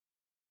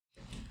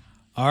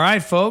All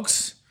right,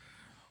 folks,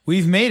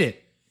 we've made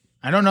it.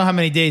 I don't know how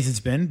many days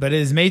it's been, but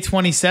it is May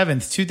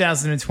 27th,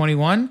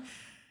 2021,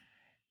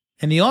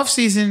 and the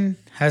offseason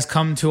has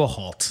come to a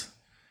halt.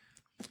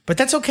 But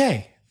that's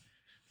okay,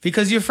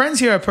 because your friends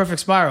here at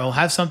Perfect Spiral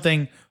have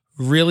something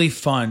really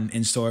fun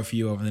in store for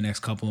you over the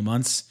next couple of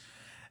months,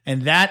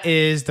 and that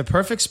is the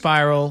Perfect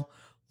Spiral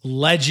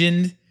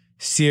Legend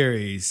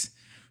Series.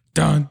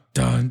 Dun,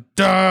 dun,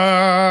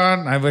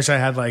 dun. I wish I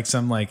had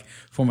some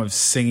form of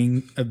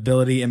singing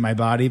ability in my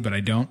body, but I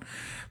don't.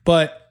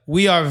 But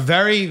we are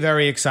very,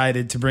 very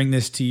excited to bring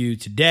this to you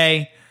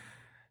today.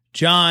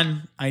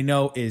 John, I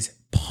know, is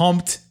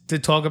pumped to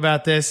talk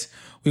about this.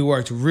 We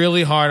worked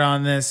really hard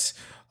on this.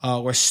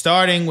 We're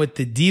starting with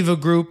the Diva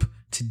Group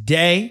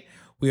today.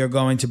 We are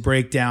going to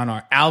break down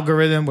our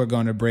algorithm. We're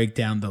going to break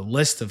down the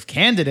list of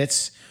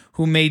candidates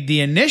who made the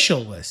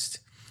initial list.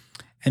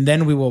 And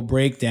then we will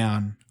break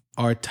down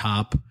our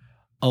top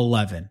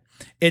 11.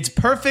 It's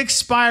Perfect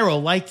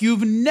Spiral like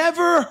you've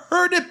never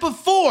heard it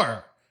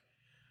before.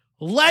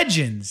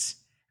 Legends,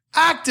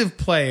 active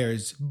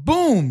players,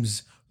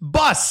 booms,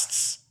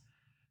 busts,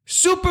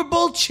 Super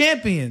Bowl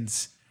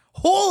champions,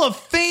 Hall of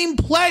Fame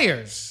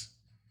players.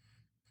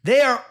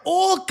 They are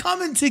all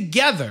coming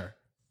together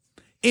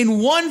in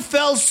one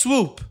fell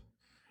swoop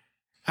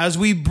as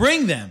we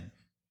bring them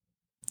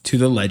to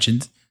the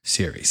Legend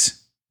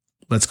Series.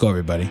 Let's go,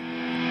 everybody.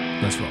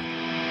 Let's roll.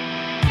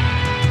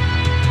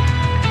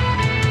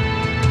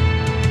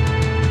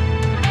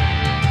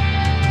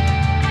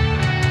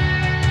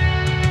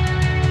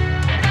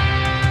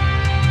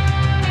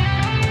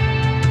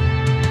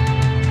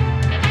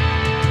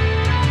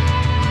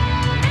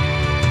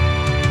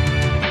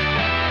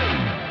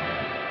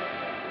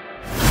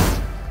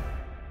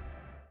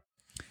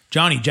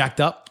 Johnny, jacked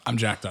up? I'm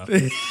jacked up.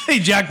 He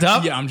jacked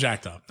up? Yeah, I'm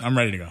jacked up. I'm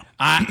ready to go.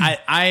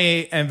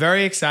 I am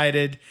very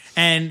excited.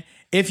 And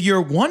if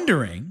you're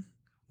wondering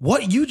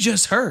what you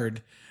just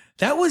heard,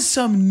 that was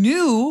some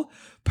new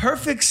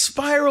Perfect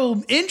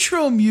Spiral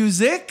intro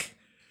music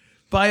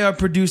by our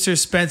producer,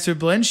 Spencer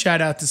Blinn.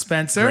 Shout out to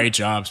Spencer. Great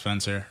job,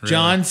 Spencer. Really.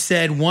 John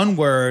said one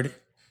word,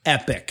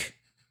 epic.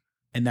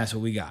 And that's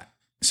what we got.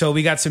 So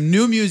we got some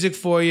new music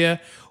for you.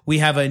 We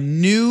have a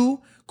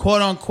new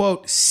quote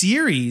unquote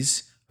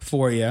series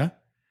for you.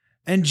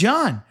 And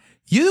John,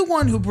 you're the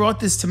one who brought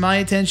this to my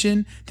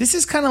attention. This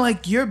is kind of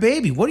like your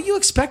baby. What are you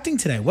expecting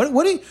today? What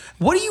do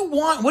you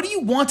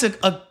want to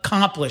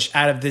accomplish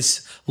out of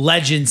this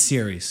Legend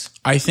series?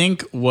 I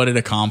think what it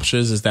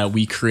accomplishes is that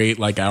we create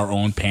like our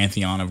own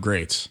pantheon of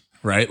greats,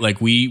 right?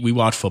 Like we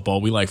watch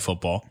football, we like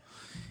football.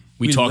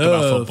 We talk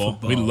about football.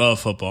 We love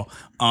football.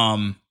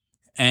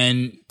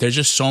 And there's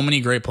just so many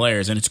great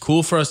players, and it's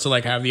cool for us to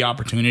like have the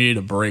opportunity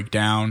to break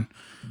down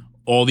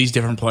all these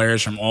different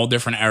players from all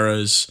different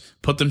eras,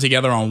 put them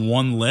together on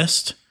one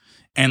list,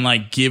 and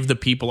like give the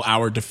people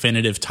our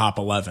definitive top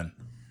 11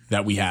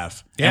 that we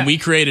have. Yeah. And we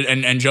created,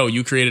 and Joe,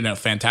 you created a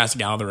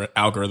fantastic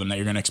algorithm that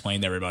you're going to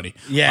explain to everybody.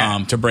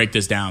 Yeah. To break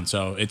this down.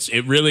 So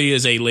it really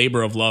is a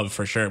labor of love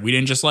for sure. We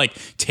didn't just like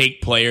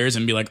take players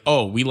and be like,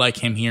 oh, we like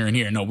him here and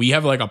here. No, we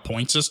have like a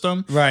point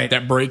system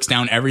that breaks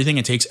down everything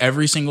and takes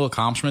every single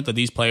accomplishment that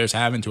these players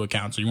have into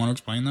account. So you want to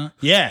explain that?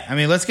 Yeah. I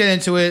mean, let's get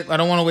into it. I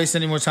don't want to waste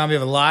any more time. We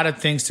have a lot of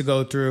things to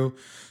go through.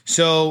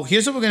 So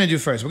here's what we're going to do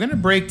first. We're going to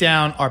break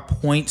down our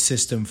point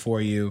system for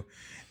you.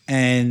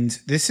 And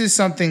this is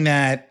something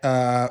that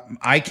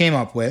I came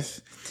up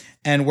with,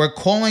 and we're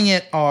calling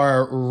it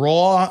our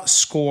raw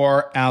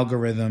score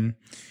algorithm.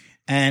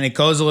 And it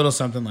goes a little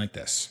something like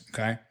this.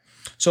 Okay.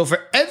 So for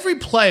every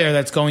player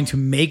that's going to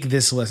make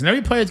this list, and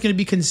every player that's going to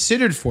be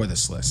considered for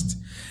this list,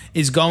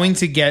 is going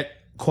to get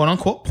quote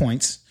unquote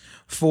points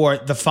for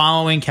the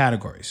following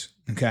categories.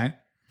 Okay.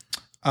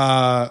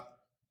 How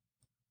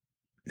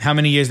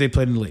many years they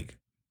played in the league?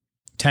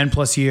 10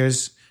 plus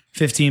years,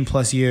 15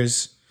 plus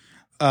years.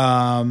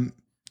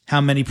 How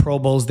many Pro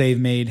Bowls they've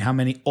made, how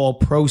many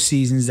All-Pro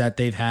seasons that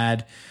they've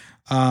had,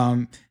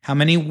 how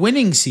many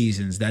winning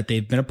seasons that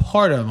they've been a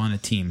part of on a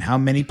team, how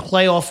many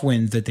playoff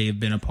wins that they've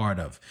been a part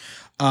of,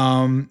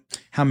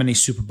 how many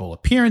Super Bowl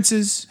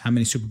appearances, how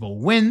many Super Bowl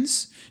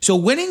wins. So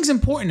winning's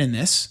important in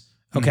this,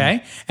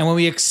 okay? Mm-hmm. And when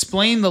we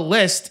explain the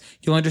list,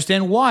 you'll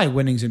understand why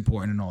winning's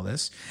important in all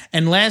this.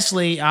 And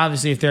lastly,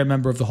 obviously, if they're a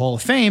member of the Hall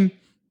of Fame,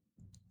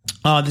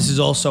 this is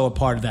also a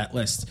part of that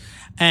list.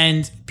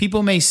 And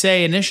people may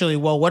say initially,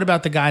 well, what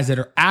about the guys that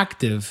are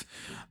active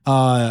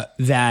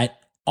that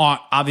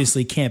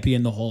obviously can't be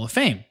in the Hall of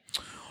Fame?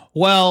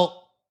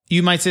 Well,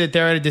 you might say that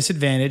they're at a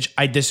disadvantage.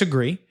 I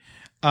disagree.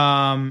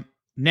 Now,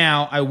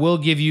 I will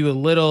give you a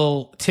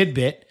little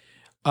tidbit.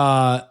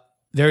 There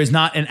is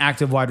not an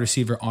active wide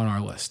receiver on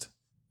our list.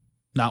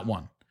 Not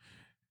one.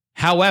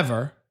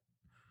 However,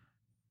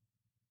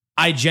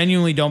 I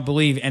genuinely don't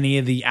believe any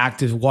of the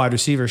active wide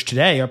receivers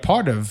today are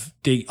part of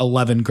the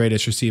 11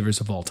 greatest receivers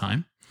of all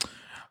time.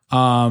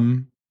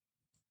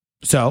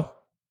 So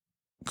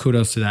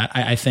kudos to that.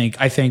 I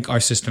think our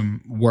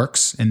system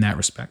works in that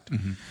respect.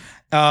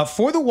 Mm-hmm.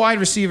 For the wide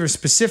receivers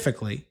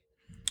specifically,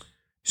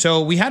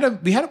 so we had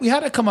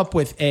to come up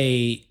with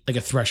a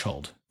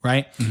threshold.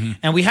 right? Mm-hmm.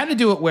 And we had to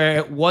do it where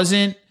it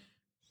wasn't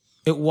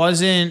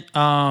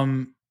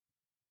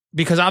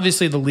because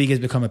obviously the league has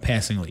become a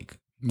passing league.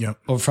 Yep.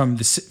 Or from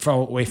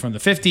away from the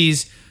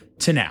 50s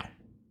to now,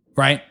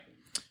 right?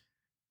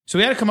 So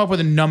we had to come up with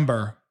a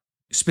number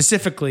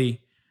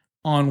specifically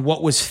on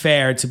what was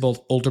fair to both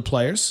older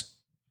players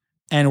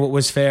and what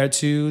was fair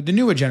to the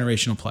newer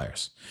generational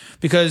players.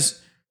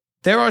 Because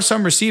there are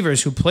some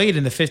receivers who played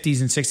in the 50s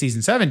and 60s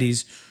and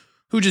 70s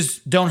who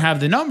just don't have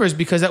the numbers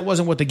because that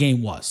wasn't what the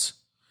game was.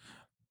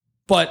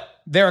 But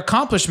their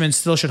accomplishments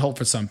still should hold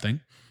for something.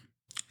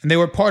 And they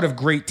were part of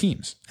great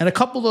teams. And a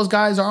couple of those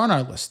guys are on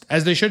our list,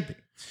 as they should be.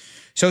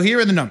 So here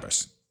are the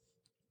numbers.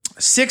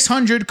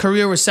 600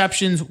 career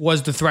receptions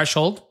was the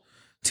threshold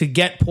to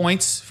get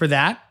points for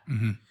that.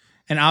 Mm-hmm.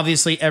 And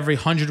obviously, every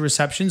 100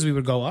 receptions, we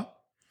would go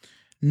up.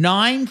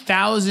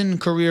 9,000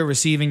 career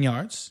receiving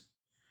yards.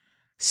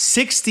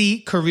 60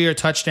 career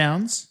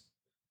touchdowns.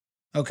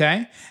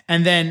 Okay?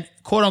 And then,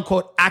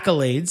 quote-unquote,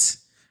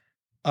 accolades.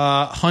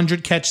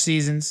 100 catch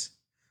seasons.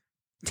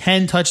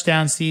 10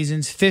 touchdown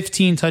seasons,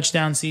 15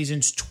 touchdown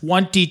seasons,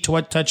 20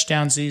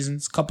 touchdown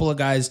seasons. A couple of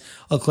guys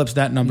eclipsed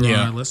that number on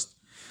our list.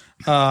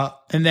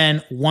 And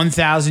then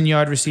 1,000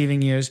 yard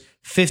receiving years,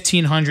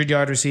 1,500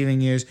 yard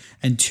receiving years,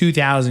 and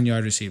 2,000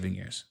 yard receiving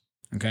years.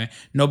 Okay?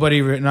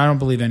 Nobody, and I don't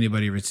believe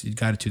anybody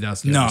got a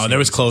 2,000 yard. No, that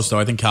was close, though.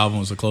 I think Calvin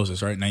was the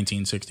closest, right?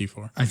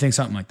 1964. I think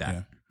something like that.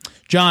 Yeah.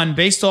 John,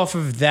 based off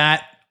of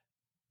that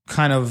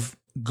kind of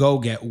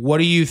go-get, what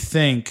do you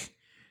think?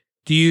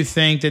 Do you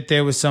think that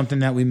there was something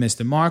that we missed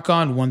the mark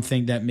on? One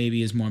thing that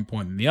maybe is more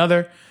important than the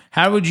other?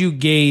 How would you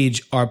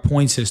gauge our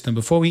point system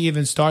before we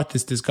even start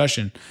this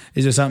discussion?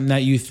 Is there something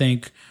that you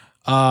think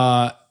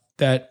that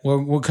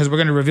because we're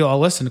going to reveal our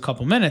list in a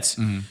couple minutes?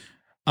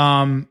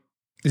 Mm-hmm.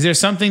 Is there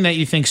something that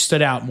you think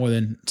stood out more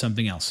than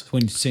something else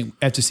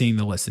after seeing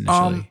the list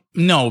initially?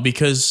 No,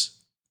 because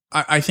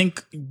I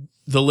think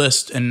the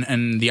list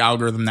and the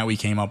algorithm that we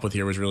came up with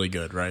here was really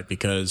good, right?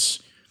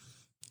 Because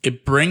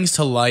it brings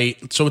to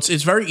light, so it's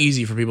very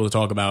easy for people to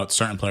talk about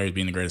certain players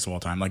being the greatest of all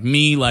time. Like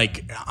me,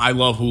 I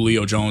love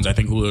Julio Jones. I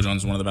think Julio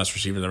Jones is one of the best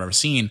receivers I've ever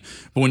seen.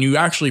 But when you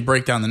actually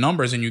break down the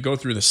numbers and you go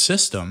through the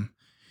system,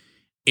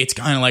 it's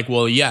kind of like,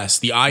 well, yes,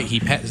 he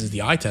passes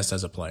the eye test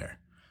as a player.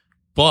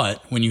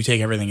 But when you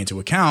take everything into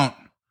account,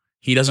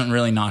 he doesn't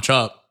really notch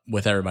up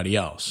with everybody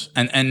else.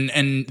 And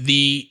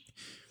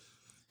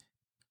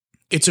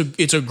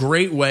it's a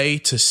great way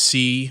to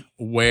see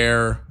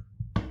where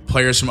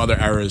players from other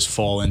eras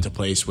fall into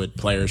place with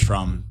players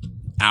from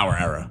our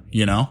era,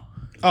 you know?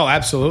 Oh,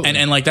 absolutely.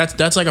 And like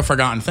that's like a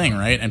forgotten thing,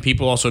 right? And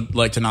people also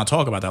like to not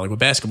talk about that. Like with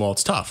basketball,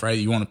 it's tough, right?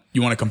 You want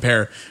to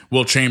compare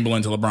Wilt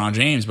Chamberlain to LeBron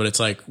James, but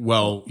it's like,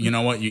 well, you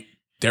know what?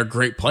 They're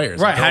great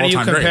players. Right. How do you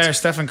compare greats.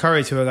 Stephen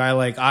Curry to a guy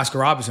like Oscar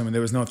Robertson when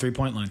there was no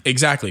 3-point line?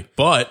 Exactly.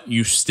 But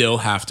you still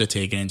have to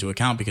take it into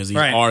account because these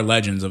are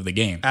legends of the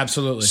game.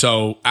 Absolutely.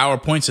 So our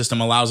point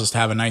system allows us to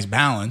have a nice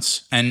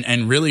balance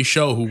and really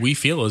show who we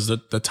feel is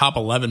the top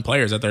 11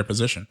 players at their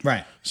position.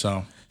 Right.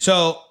 So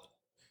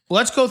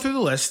let's go through the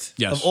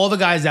list of all the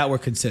guys that were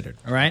considered.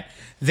 All right.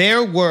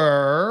 There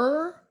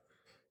were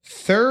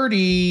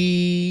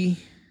 39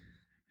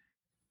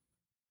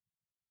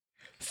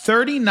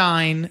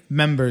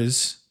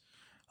 members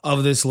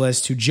of this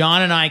list who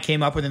John and I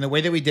came up with. And the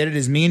way that we did it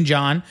is me and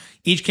John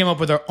each came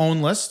up with our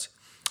own list.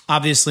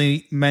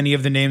 Obviously, many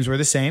of the names were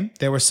the same.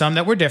 There were some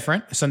that were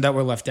different, some that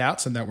were left out,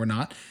 some that were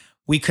not.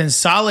 We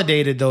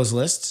consolidated those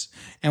lists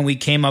and we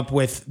came up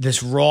with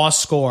this raw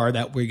score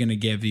that we're going to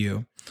give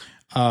you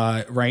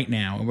right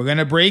now. And we're going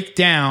to we're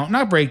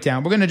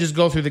going to just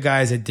go through the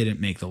guys that didn't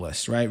make the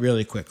list, right?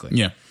 Really quickly.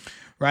 Yeah.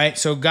 Right?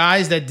 So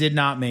guys that did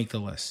not make the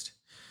list.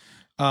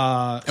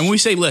 And when we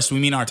say list, we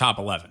mean our top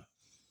 11.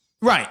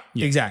 Right.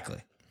 Yeah. Exactly.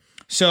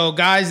 So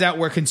guys that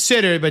were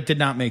considered but did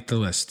not make the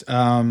list.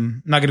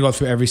 I'm not going to go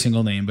through every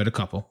single name, but a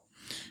couple.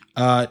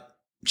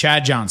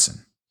 Chad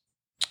Johnson.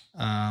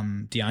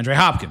 DeAndre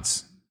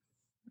Hopkins.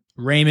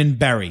 Raymond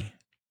Berry,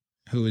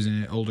 who is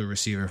an older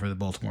receiver for the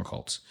Baltimore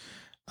Colts.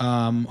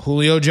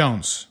 Julio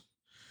Jones.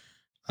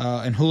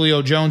 And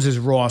Julio Jones's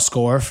raw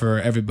score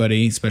for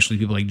everybody, especially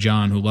people like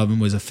John who love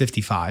him, was a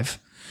 55.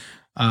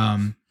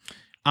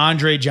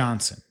 Andre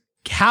Johnson,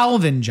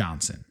 Calvin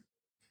Johnson,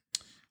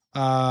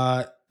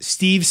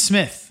 Steve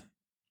Smith,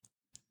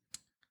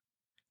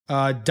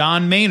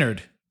 Don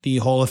Maynard, the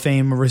Hall of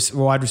Fame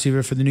wide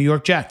receiver for the New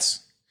York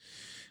Jets,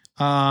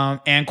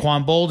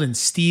 Anquan Bolden,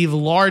 Steve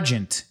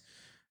Largent,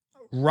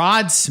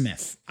 Rod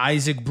Smith,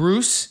 Isaac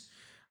Bruce,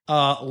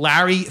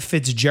 Larry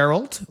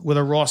Fitzgerald with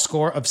a raw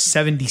score of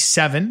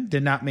 77,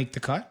 did not make the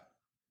cut.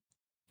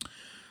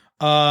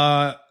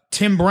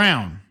 Tim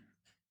Brown,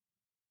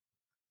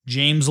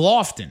 James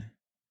Lofton,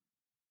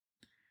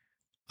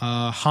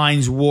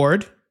 Hines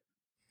Ward,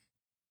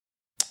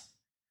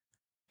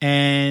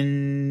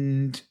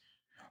 and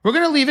we're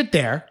going to leave it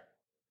there,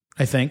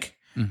 I think,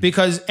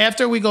 because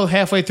after we go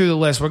halfway through the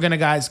list, we're going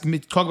to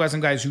talk about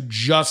some guys who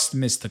just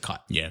missed the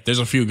cut. Yeah, there's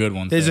a few good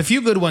ones. There's a few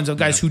good ones of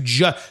guys who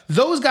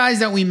those guys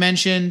that we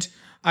mentioned,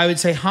 I would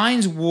say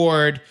Hines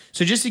Ward.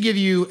 So just to give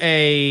you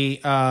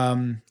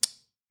an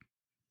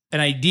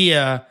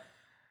idea,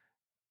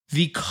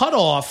 the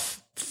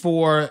cutoff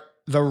for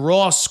the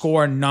raw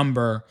score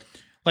number,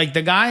 like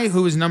the guy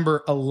who was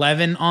number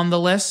 11 on the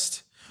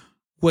list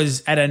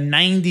was at a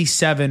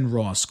 97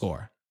 raw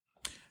score.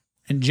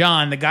 And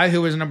John, the guy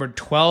who was number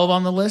 12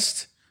 on the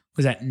list,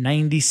 was at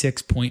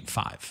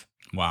 96.5.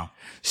 Wow.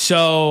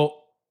 So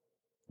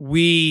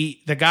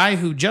the guy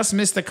who just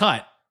missed the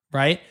cut,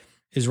 right,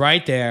 is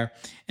right there.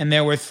 And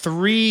there were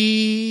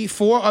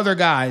 4 other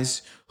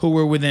guys who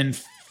were within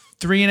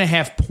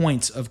 3.5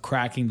 points of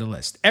cracking the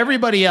list.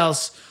 Everybody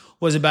else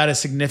was about a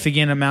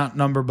significant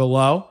number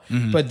below.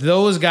 Mm-hmm. But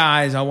those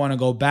guys I want to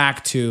go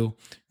back to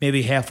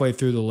maybe halfway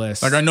through the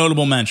list. Like our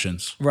notable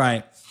mentions.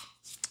 Right.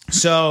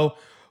 So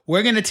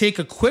we're going to take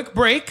a quick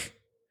break.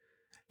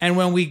 And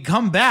when we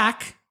come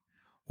back,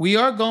 we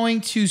are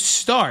going to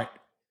start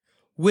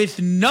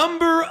with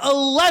number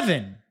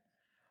 11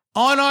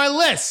 on our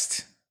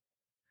list.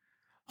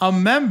 A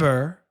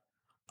member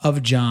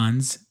of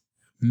John's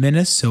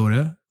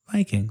Minnesota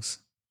Vikings.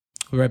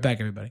 We'll be right back,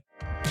 everybody.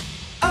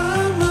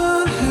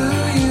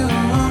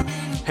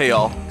 Hey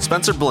y'all,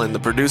 Spencer Blinn, the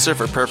producer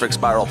for Perfect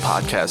Spiral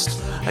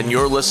Podcast, and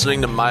you're listening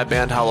to my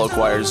band Hollow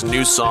Choir's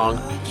new song,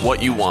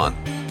 What You Want.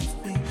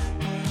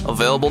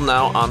 Available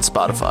now on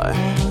Spotify.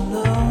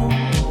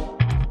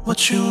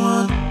 What you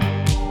want?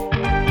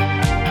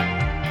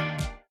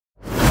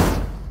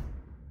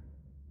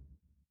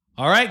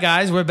 All right,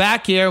 guys, we're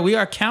back here. We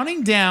are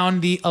counting down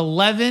the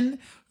 11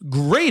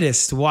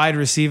 greatest wide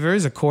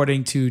receivers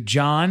according to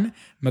John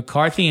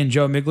McCarthy and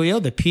Joe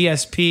Miglio, the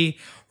PSP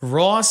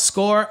raw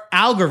score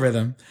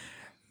algorithm.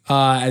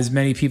 As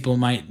many people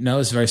might know,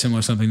 it's very similar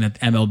to something that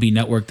MLB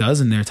Network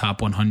does in their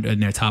top 100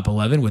 and their top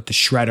 11 with the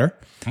Shredder.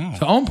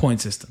 So own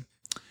point system.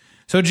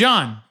 So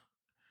John,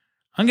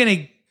 I'm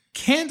going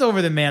to hand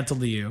over the mantle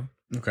to you.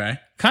 Okay.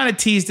 Kind of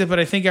teased it, but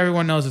I think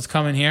everyone knows what's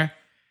coming here.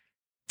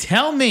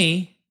 Tell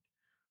me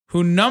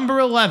who number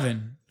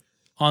 11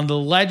 on the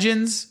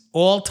Legends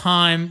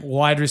all-time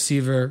wide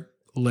receiver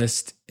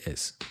list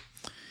is.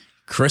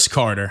 Chris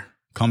Carter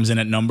comes in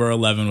at number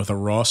 11 with a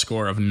raw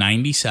score of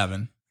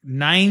 97.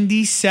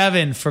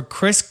 97 for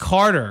Chris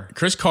Carter.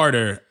 Chris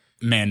Carter,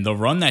 man, the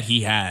run that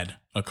he had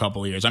a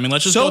couple of years. I mean,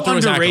 let's just So go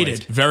through underrated. his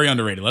accolades. Very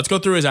underrated. Let's go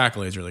through his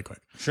accolades really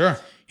quick. Sure.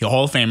 He's a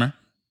Hall of Famer.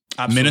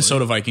 Absolutely.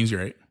 Minnesota Vikings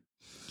great.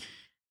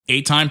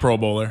 8-time Pro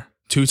Bowler.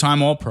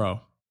 2-time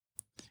All-Pro.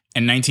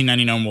 And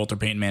 1999 Walter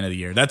Payton Man of the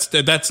Year.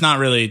 That's not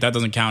really, that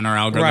doesn't count in our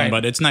algorithm, Right.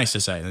 but it's nice to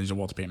say that he's a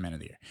Walter Payton Man of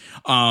the Year.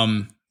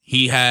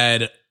 He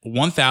had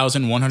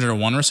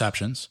 1,101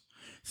 receptions,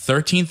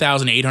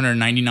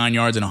 13,899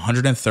 yards, and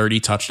 130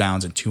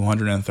 touchdowns in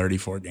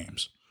 234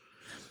 games.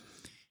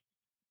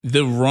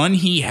 The run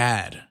he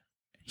had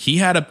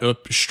a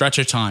stretch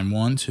of time,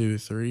 1, 2,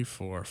 3,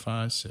 4,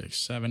 5, 6,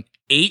 7,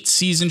 8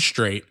 seasons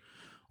straight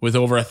with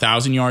over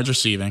 1,000 yards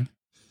receiving,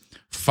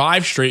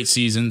 5 straight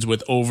seasons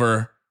with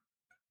over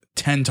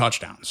 10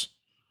 touchdowns.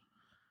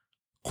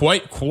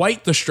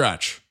 Quite the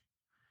stretch.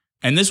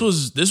 And this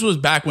was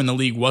back when the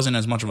league wasn't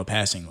as much of a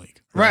passing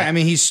league. Right. I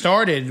mean, he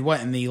started,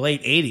 in the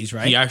late 80s,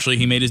 right?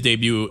 He made his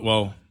debut.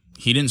 Well,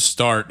 he didn't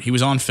start. He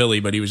was on Philly,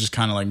 but he was just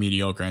kind of like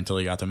mediocre until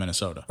he got to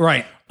Minnesota.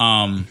 Right.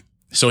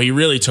 So he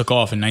really took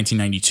off in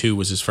 1992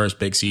 was his first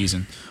big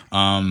season.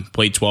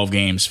 Played 12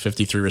 games,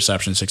 53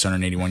 receptions,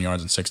 681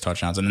 yards, and 6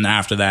 touchdowns. And then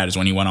after that is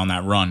when he went on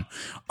that run.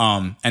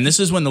 And this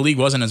is when the league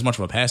wasn't as much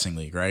of a passing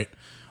league, right?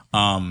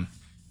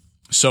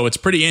 So it's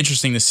pretty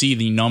interesting to see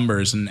the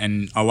numbers,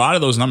 and a lot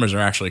of those numbers are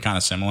actually kind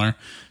of similar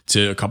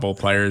to a couple of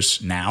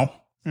players now.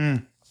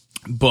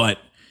 But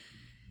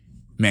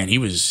man, he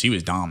was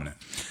dominant.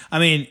 I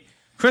mean,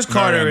 Chris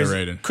Carter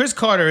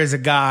is a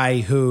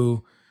guy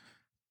who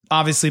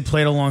obviously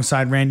played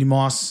alongside Randy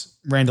Moss,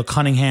 Randall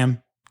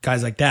Cunningham,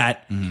 guys like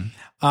that.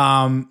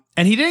 Mm-hmm.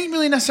 And he didn't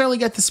really necessarily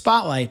get the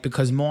spotlight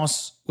because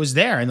Moss was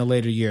there in the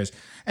later years.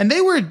 And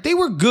they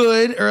were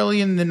good early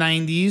in the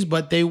 90s,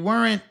 but they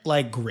weren't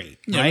like great.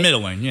 Yeah, right?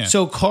 middling, yeah.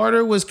 So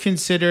Carter was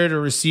considered a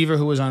receiver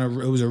who was a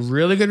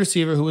really good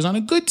receiver who was on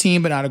a good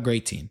team, but not a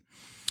great team.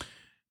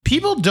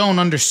 People don't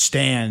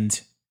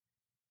understand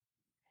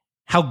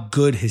how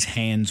good his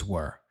hands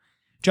were.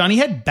 Johnny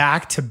had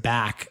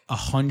back-to-back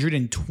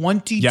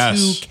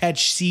 122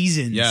 catch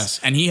seasons. Yes,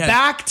 and he had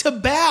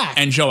back-to-back.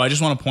 And Joe, I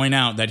just want to point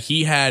out that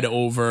he had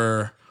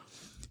over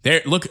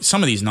there. Look at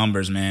some of these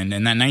numbers, man.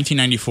 In that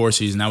 1994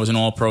 season, that was an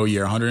All-Pro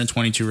year.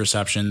 122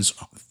 receptions,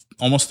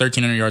 almost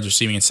 1,300 yards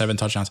receiving, and 7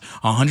 touchdowns.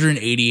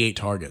 188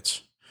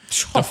 targets.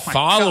 The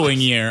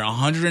following year,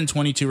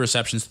 122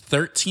 receptions,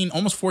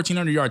 almost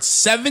 1,400 yards,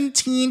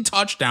 17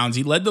 touchdowns.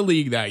 He led the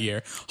league that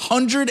year.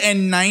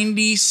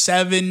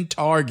 197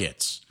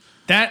 targets.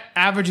 That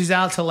averages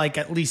out to like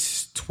at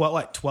least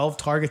 12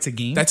 targets a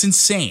game. That's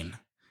insane.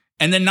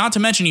 And then not to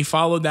mention he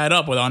followed that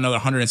up with another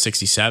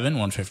 167,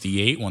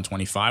 158,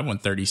 125,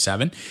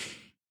 137.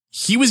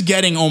 He was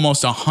getting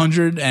almost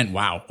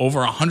over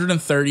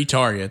 130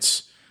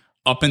 targets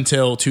up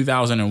until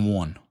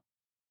 2001.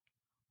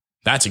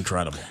 That's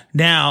incredible.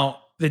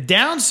 Now, the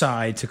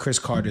downside to Chris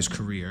Carter's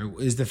career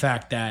is the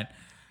fact that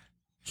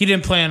he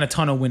didn't play on a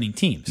ton of winning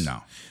teams.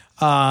 No.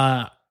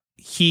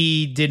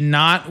 He did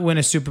not win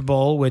a Super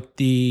Bowl with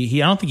the.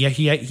 I don't think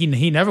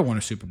he never won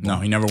a Super Bowl. No,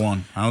 he never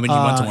won. I don't think he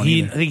went to one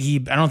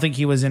either. I don't think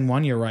he was in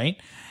one. You're right.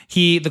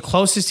 The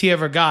closest he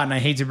ever got, and I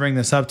hate to bring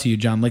this up to you,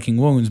 John, licking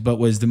wounds, but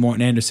was the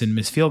Morton Anderson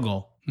missed field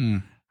goal.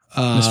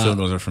 Missed field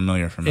goals are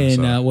familiar for me.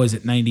 In was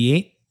it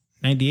 98?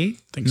 98? I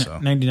think so.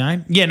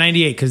 99? Yeah,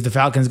 98 because the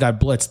Falcons got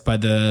blitzed by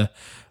the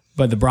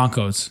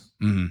Broncos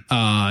in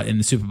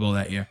the Super Bowl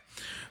that year.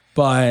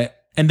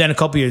 And then a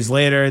couple years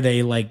later,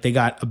 they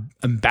got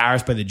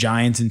embarrassed by the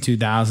Giants in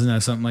 2000 or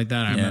something like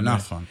that. I remember.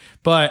 Not fun.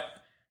 But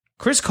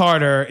Chris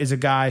Carter is a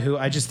guy who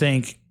I just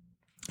think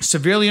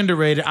severely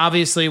underrated.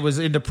 Obviously, was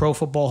in the Pro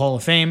Football Hall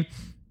of Fame,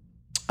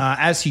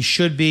 as he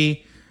should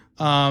be.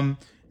 And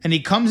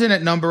he comes in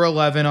at number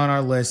 11 on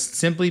our list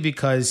simply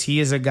because he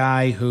is a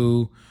guy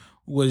who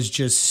was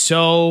just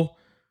so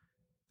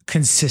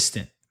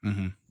consistent.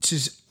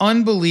 Just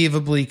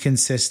unbelievably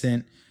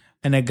consistent.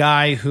 And a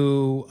guy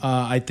who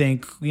I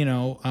think,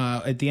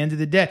 at the end of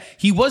the day,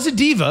 he was a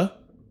diva.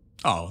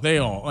 Oh,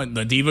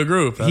 the diva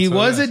group. He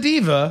was a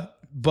diva,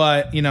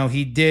 but,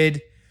 he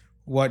did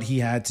what he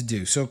had to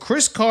do. So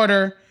Chris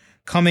Carter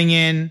coming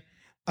in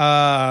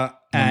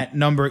at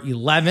number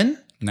 11.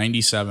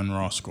 97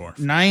 raw score.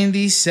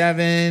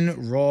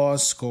 97 raw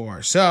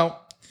score. So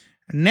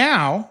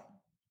now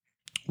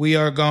we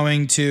are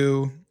going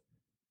to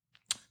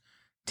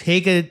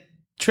take a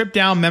trip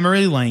down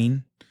memory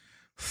lane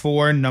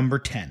for number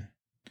 10.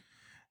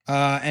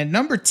 And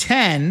number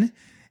 10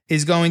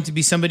 is going to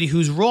be somebody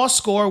whose raw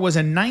score was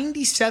a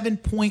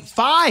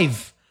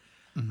 97.5.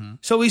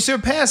 So he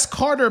surpassed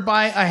Carter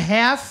by a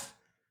half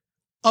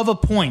of a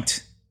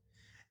point.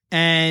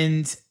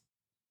 And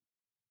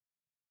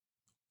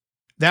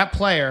that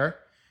player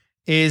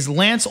is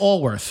Lance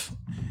Allworth.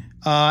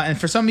 And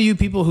for some of you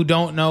people who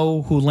don't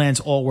know who Lance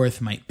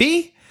Allworth might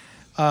be,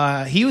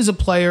 he was a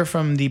player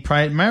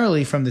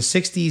primarily from the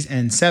 60s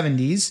and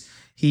 70s.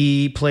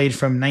 He played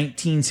from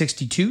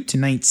 1962 to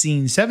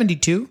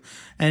 1972,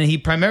 and he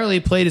primarily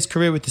played his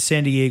career with the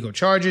San Diego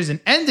Chargers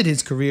and ended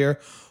his career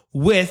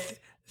with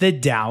the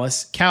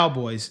Dallas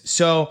Cowboys.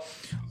 So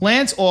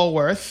Lance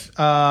Allworth,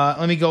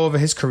 let me go over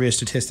his career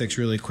statistics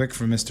really quick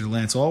for Mr.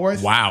 Lance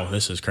Allworth. Wow,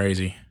 this is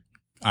crazy.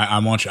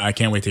 I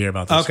can't wait to hear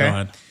about this. Okay. Go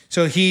ahead.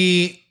 So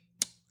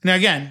now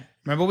again,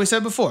 remember what we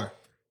said before.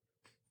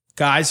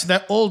 Guys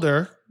that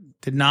older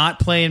did not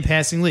play in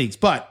passing leagues,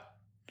 but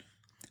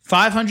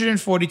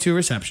 542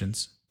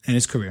 receptions in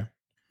his career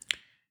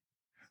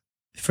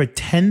for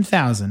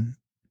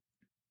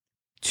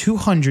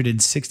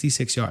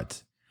 10,266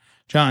 yards.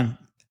 John,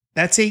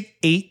 that's a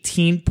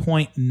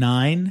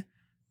 18.9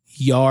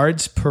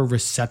 yards per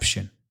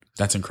reception.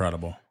 That's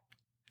incredible.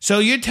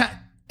 So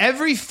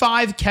every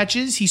 5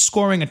 catches, he's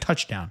scoring a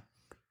touchdown.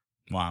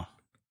 Wow.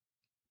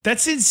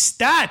 That's in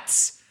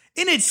stats.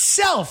 In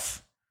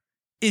itself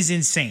is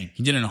insane.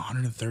 He did it in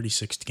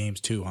 136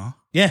 games too, huh?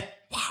 Yeah.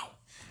 Wow.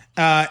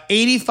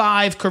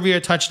 85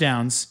 career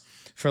touchdowns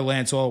for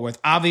Lance Allworth.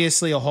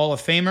 Obviously a Hall of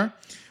Famer,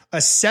 a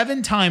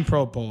 7-time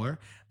Pro Bowler,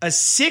 a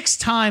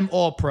 6-time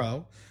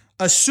All-Pro,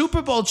 a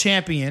Super Bowl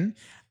champion,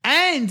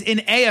 and an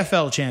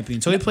AFL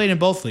champion. So he played in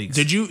both leagues.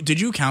 Did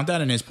you count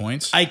that in his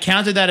points? I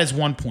counted that as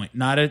 1 point.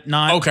 Not a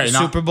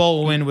Super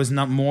Bowl win was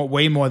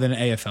way more than an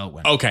AFL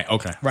win. Okay.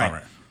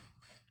 Right.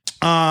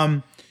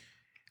 All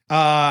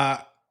right.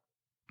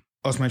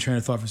 Lost my train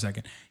of thought for a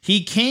second.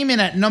 He came in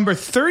at number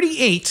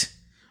 38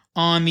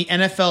 on the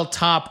NFL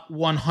Top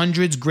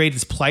 100's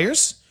Greatest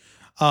Players.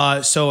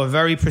 So a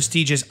very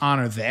prestigious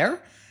honor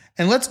there.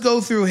 And let's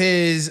go through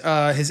his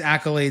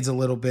accolades a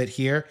little bit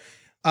here.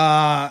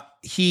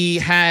 He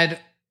had,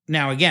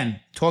 now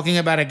again, talking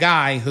about a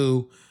guy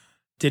who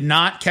did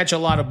not catch a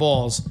lot of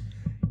balls.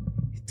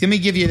 Let me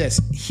give you this.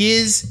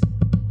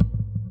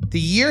 The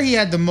year he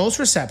had the most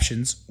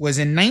receptions was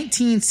in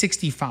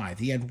 1965.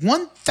 He had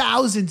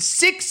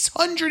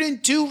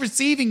 1,602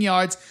 receiving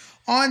yards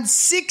on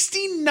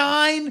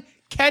 69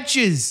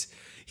 catches.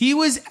 He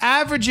was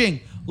averaging,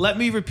 let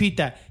me repeat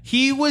that.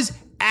 He was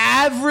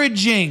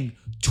averaging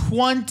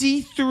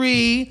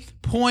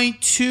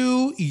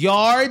 23.2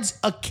 yards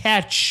a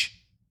catch.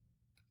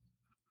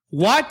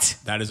 What?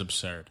 That is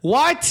absurd.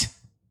 What?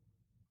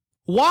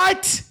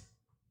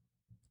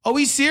 Are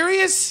we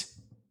serious?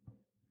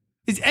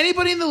 Does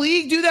anybody in the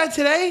league do that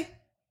today?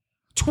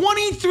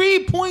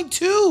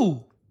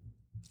 23.2.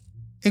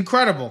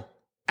 Incredible.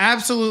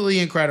 Absolutely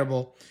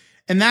incredible.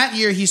 And that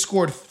year he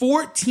scored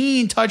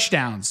 14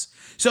 touchdowns.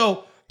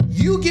 So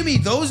you give me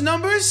those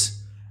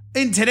numbers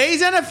in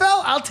today's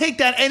NFL, I'll take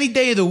that any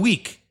day of the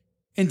week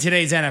in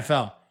today's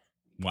NFL.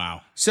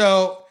 Wow.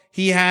 So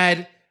he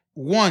had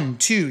 7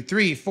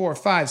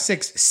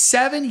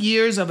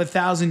 years of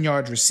 1,000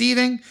 yards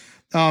receiving.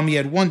 He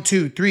had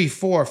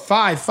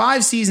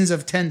 5 seasons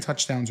of 10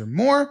 touchdowns or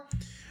more.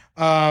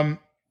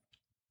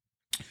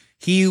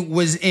 He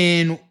was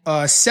in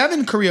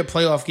 7 career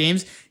playoff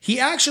games.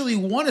 He actually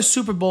won a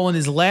Super Bowl in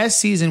his last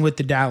season with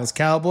the Dallas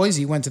Cowboys.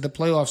 He went to the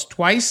playoffs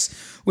twice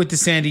with the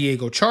San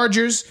Diego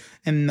Chargers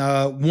and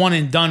won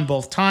and done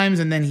both times.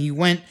 And then he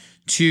went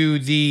to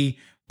the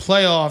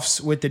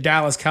playoffs with the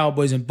Dallas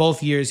Cowboys in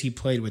both years he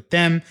played with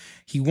them.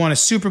 He won a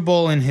Super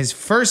Bowl in his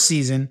first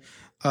season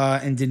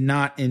and did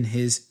not in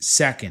his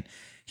second.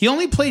 He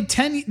only played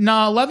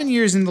 11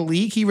 years in the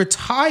league. He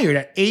retired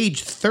at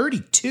age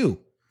 32.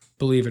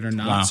 Believe it or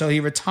not. Wow. So he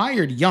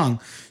retired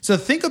young. So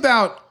think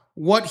about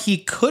what he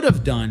could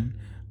have done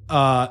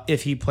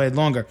if he played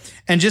longer.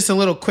 And just a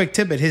little quick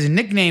tidbit, his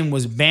nickname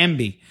was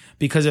Bambi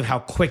because of how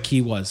quick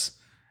he was.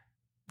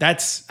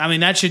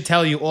 That should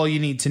tell you all you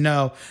need to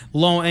know.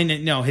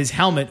 His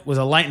helmet was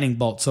a lightning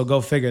bolt, so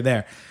go figure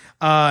there.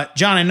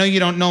 John, I know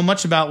you don't know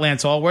much about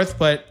Lance Allworth,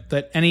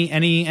 but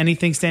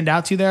anything stand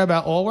out to you there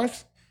about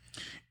Allworth?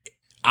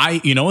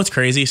 You know what's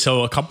crazy?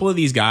 So a couple of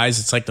these guys,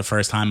 it's like the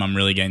first time I'm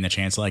really getting the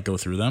chance to like go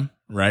through them,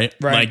 right?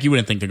 Like you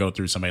wouldn't think to go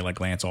through somebody like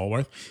Lance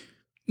Allworth.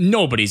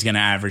 Nobody's going to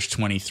average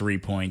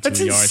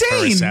 23.2 yards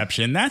per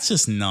reception. That's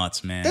just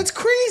nuts, man. That's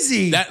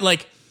crazy. That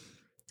like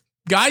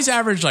guys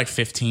average like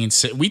 15.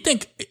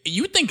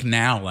 You would think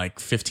now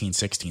like 15,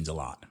 16 is a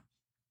lot.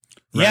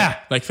 Right? Yeah.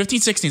 Like 15,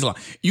 16 is a lot.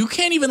 You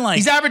can't even like...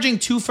 He's averaging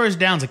 2 first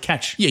downs a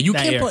catch. Yeah, you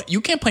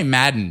can't play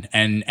Madden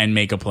and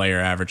make a player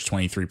average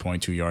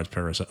 23.2 yards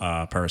per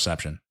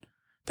reception.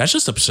 That's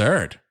just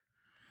absurd.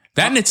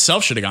 That in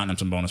itself should have gotten him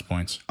some bonus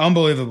points.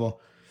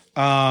 Unbelievable.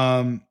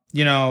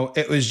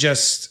 It was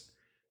just...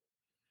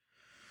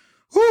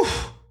 Whew,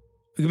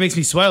 it makes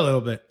me sweat a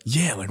little bit.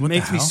 Yeah, like what it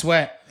makes the hell? me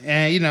sweat.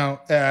 And,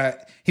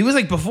 he was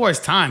like before his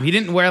time. He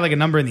didn't wear like a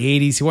number in the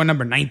 80s. He wore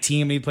number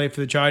 19 when he played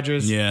for the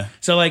Chargers. Yeah.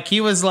 So like he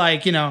was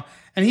like, and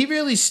he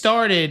really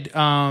started,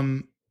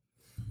 I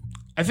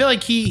feel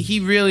like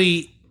he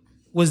really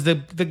was the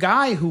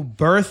guy who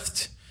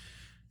birthed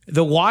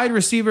the wide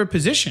receiver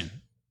position.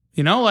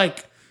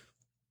 Like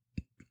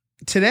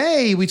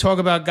today we talk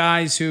about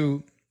guys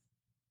who,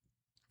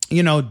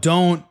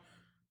 don't,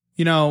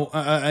 a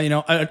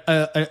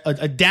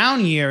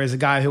down year is a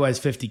guy who has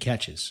 50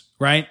 catches,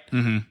 right?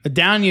 Mm-hmm. A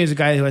down year is a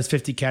guy who has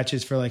 50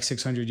 catches for like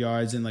 600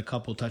 yards and like a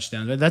couple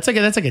touchdowns. That's like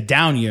a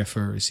down year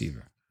for a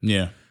receiver.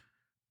 Yeah.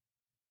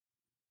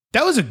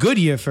 That was a good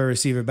year for a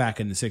receiver back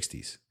in the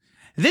 60s.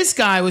 This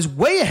guy was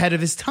way ahead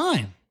of his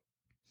time.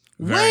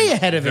 Very much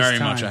ahead of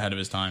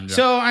his time, Joe.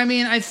 So,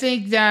 I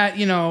think that,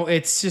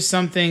 it's just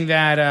something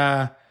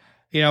that,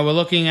 we're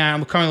looking at.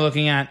 I'm currently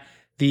looking at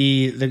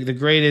the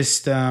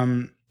greatest...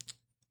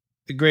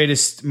 the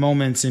greatest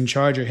moments in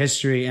Charger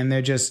history, and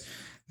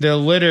they're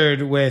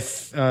littered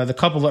with the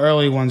couple of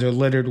early ones are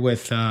littered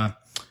with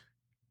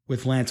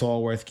Lance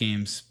Allworth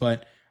games.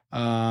 But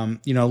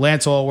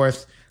Lance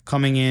Allworth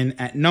coming in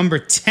at number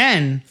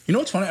 10. You know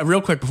what's funny?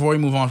 Real quick before we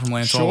move on from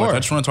Lance Allworth, I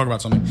just want to talk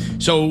about something.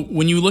 So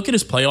when you look at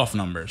his playoff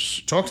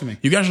numbers, talk to me.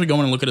 You can actually go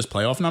in and look at his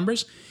playoff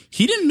numbers.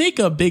 He didn't make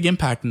a big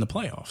impact in the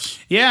playoffs.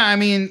 Yeah,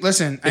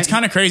 listen, it's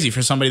kind of crazy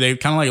for somebody. They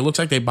kind of like it looks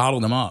like they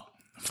bottled him up.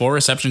 4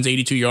 receptions,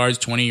 82 yards,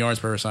 20 yards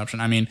per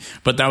reception.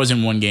 But that was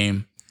in one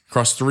game.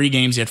 Across 3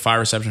 games, he had 5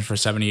 receptions for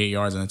 78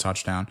 yards and a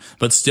touchdown.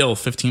 But still,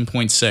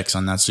 15.6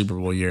 on that Super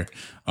Bowl year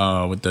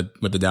with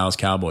the Dallas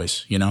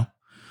Cowboys.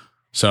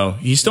 So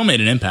he still made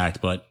an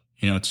impact, but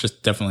it's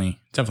just definitely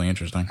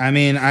interesting.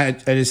 I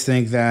just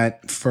think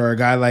that for a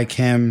guy like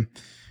him,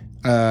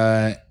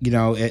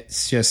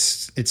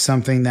 it's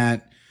something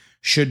that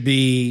should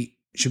be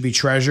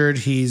treasured.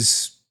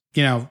 He's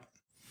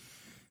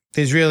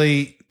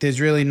there's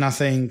really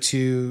nothing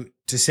to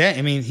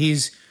say.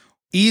 He's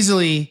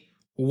easily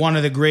one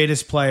of the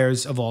greatest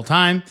players of all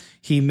time.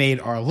 He made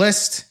our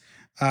list,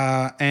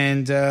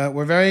 and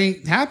we're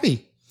very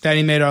happy that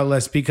he made our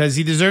list because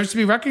he deserves to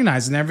be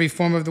recognized in every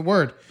form of the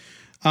word.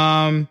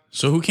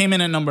 So who came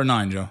in at number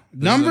 9, Joe?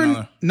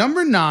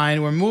 Number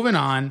 9. We're moving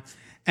on,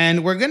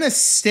 and we're gonna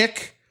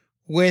stick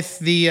with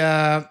the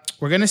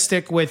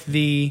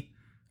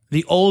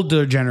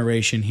older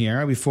generation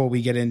here before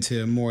we get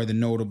into more of the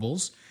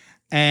notables.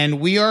 And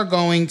we are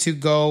going to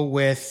go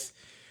with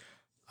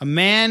a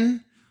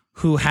man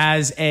who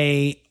has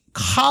a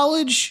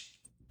college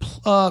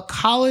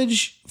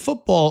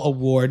football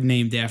award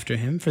named after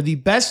him for the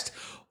best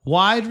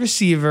wide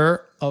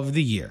receiver of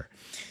the year.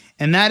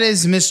 And that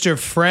is Mr.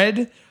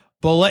 Fred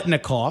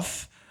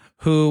Biletnikoff,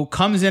 who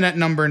comes in at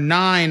number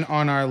 9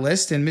 on our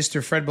list. And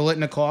Mr. Fred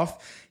Biletnikoff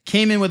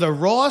came in with a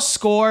raw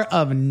score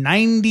of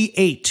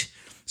 98.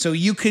 So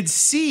you could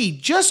see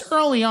just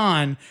early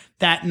on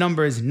that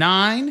numbers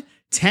 9,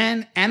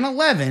 10, and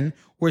 11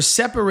 were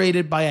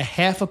separated by a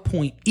half a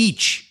point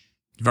each.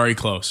 Very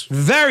close.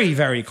 Very,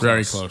 very close.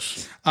 Very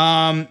close.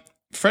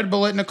 Fred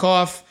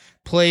Biletnikoff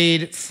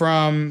played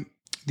from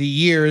the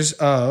years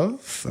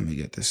of, let me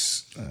get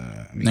this.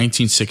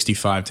 1965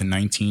 to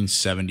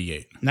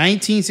 1978.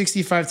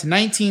 1965 to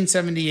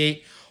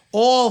 1978,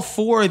 all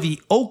for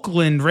the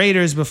Oakland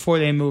Raiders before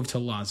they moved to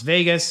Las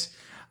Vegas.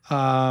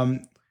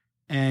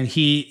 And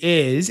he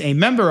is a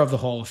member of the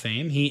Hall of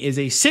Fame. He is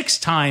a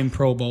 6-time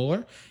Pro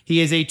Bowler. He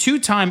is a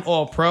 2-time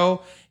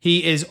All-Pro.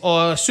 He is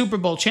a Super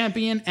Bowl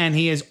champion, and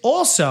he is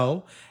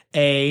also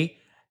a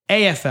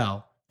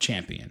AFL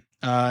champion.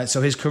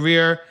 So his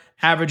career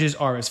averages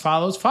are as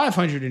follows: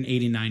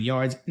 589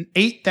 yards,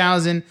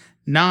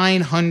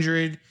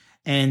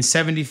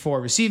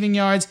 8,974 receiving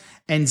yards,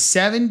 and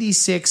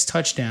 76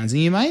 touchdowns.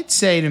 And you might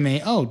say to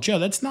me, "Oh, Joe,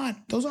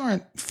 those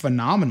aren't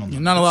phenomenal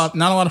numbers. Not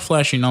a lot of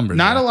flashy numbers.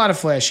 Not a lot of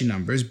flashy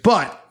numbers."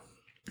 But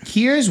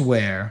here's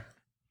where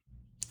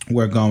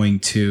we're going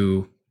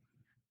to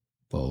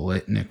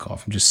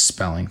Biletnikoff. I'm just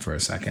spelling for a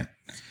second.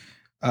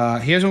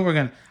 Here's what we're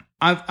going to...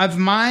 If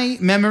my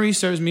memory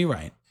serves me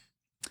right,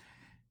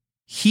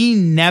 he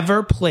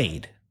never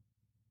played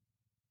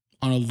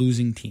on a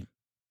losing team.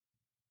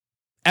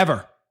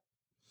 Ever.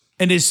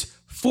 In his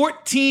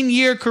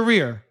 14-year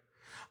career,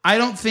 I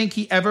don't think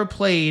he ever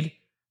played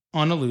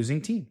on a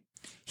losing team.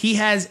 He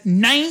has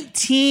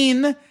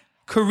 19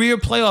 career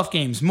playoff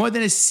games, more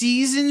than a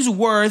season's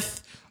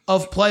worth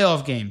of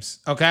playoff games,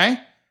 okay?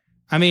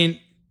 I mean,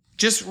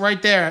 just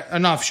right there,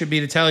 enough should be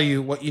to tell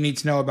you what you need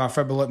to know about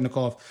Fred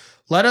Biletnikoff.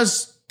 Let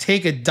us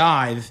take a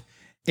dive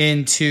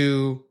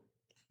into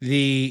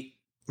the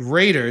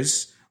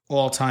Raiders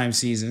all-time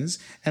seasons,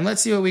 and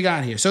let's see what we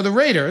got here. So the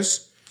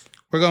Raiders,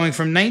 we're going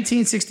from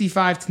 1965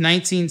 to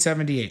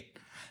 1978.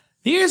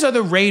 These are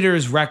the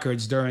Raiders'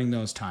 records during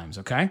those times,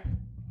 okay?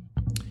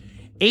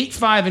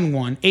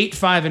 8-5-1,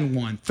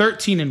 8-5-1,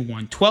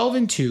 13-1,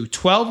 12-2,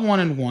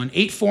 12-1-1,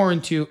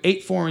 8-4-2,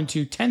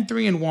 8-4-2,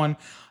 10-3-1,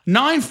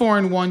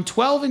 9-4-1,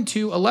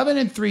 12-2,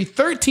 11-3,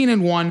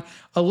 13-1,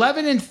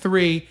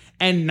 11-3,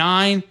 and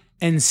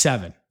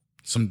 9-7.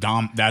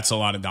 That's a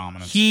lot of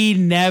dominance. He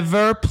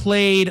never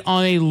played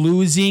on a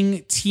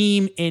losing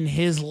team in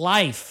his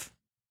life.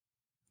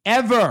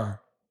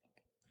 Ever.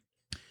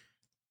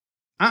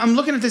 I'm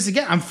looking at this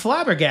again. I'm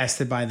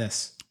flabbergasted by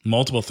this.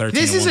 Multiple 13.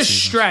 This is a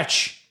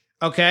stretch,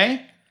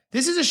 okay?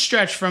 This is a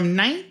stretch from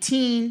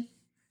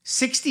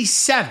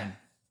 1967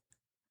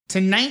 to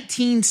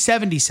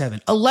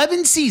 1977.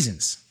 11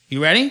 seasons.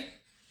 You ready?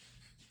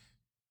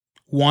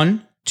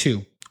 1,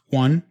 2,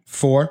 1,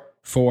 4,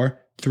 4,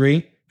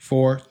 3,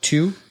 4,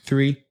 2,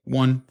 3,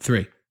 1, 3.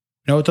 You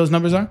know what those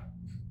numbers are?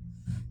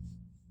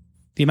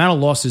 The amount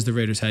of losses the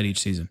Raiders had each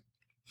season.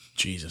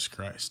 Jesus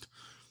Christ.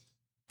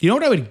 You know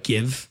what I would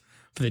give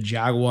for the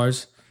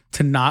Jaguars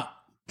to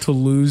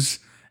lose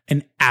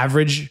an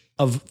average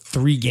of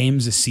 3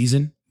 games a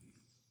season?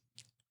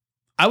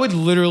 I would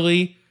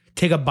literally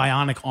take a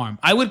bionic arm.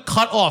 I would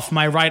cut off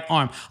my right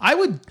arm. I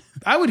would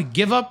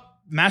give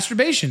up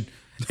masturbation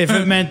if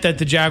it meant that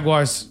the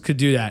Jaguars could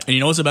do that. And you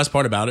know what's the best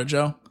part about it,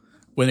 Joe?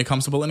 When it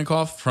comes to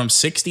Biletnikoff, from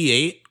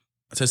 68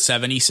 to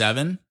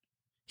 77,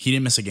 he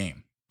didn't miss a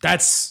game.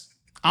 That's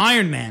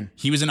Iron Man.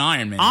 He was an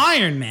Iron Man.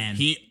 Iron Man.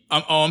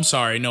 I'm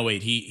sorry. No,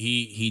 wait.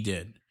 He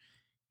did.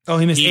 Oh,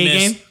 he missed a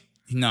game?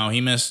 No,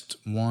 he missed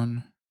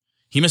 1.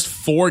 He missed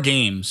 4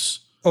 games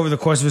over the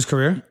course of his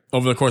career?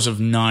 Over the course of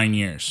 9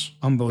 years.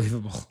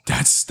 Unbelievable.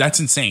 That's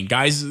insane.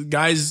 Guys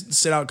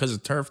sit out because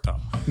of turf toe.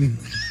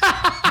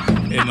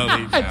 In the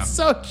league now. That's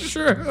so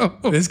true.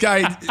 This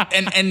guy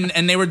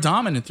and they were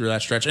dominant through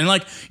that stretch. And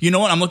like, you know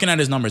what? I'm looking at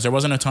his numbers. There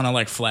wasn't a ton of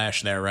like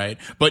flash there, right?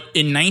 But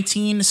in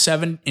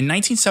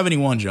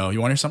 1971, Joe, you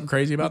want to hear something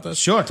crazy about this?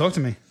 Sure, talk to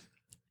me.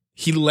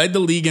 He led the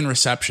league in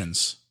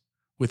receptions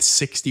with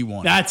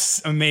 61.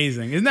 That's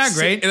amazing. Isn't that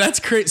great? That's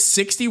great.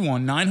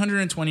 61,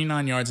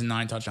 929 yards and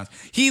 9 touchdowns.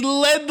 He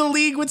led the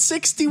league with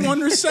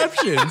 61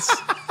 receptions.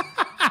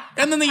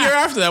 And then the year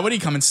after that, what did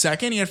he come in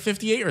second? He had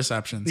 58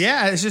 receptions.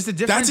 Yeah, it's just a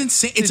different... That's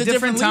insane. It's a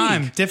different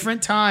time. league.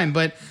 Different time.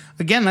 But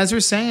again, as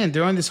we're saying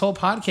during this whole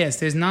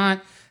podcast,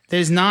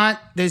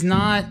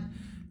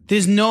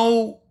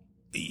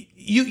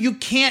 you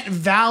can't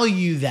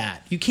value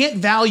that. You can't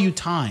value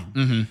time.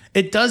 Mm-hmm.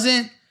 It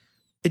doesn't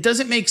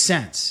make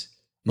sense,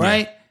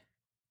 right? Yeah.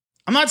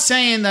 I'm not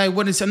saying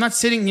that I'm not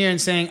sitting here and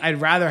saying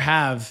I'd rather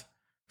have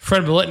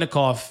Fred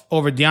Biletnikoff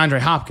over DeAndre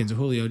Hopkins or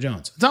Julio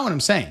Jones. That's not what I'm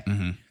saying.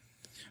 Mm-hmm.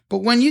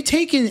 But when you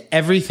take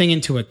everything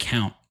into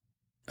account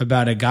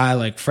about a guy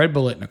like Fred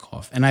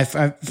Biletnikoff, and I'm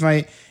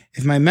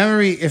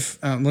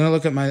going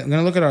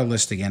to look at our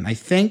list again. I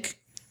think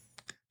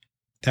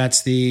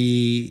that's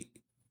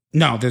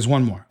there's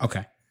one more.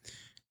 Okay.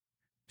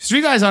 There's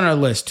 3 guys on our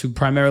list who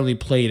primarily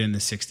played in the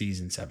 60s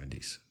and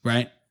 70s,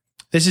 right?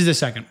 This is the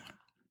second one.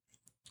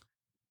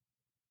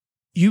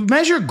 You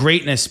measure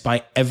greatness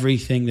by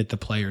everything that the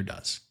player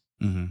does,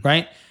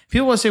 right?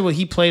 People will say, well,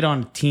 he played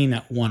on a team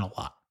that won a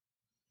lot.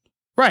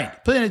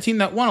 Right. Played on a team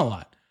that won a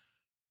lot.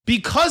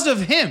 Because of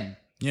him.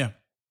 Yeah.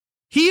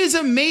 He is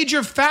a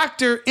major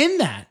factor in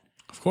that.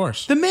 Of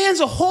course. The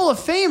man's a Hall of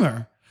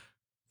Famer.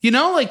 You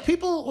know, like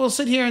people will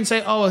sit here and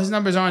say, oh, his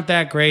numbers aren't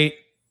that great.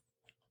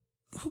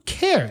 Who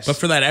cares? But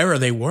for that era,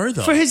 they were,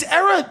 though. For his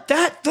era,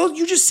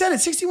 you just said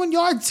it, 61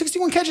 yards,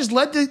 61 catches,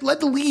 led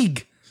the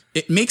league.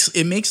 It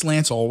makes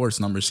Lance Allworth's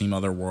numbers seem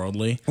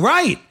otherworldly,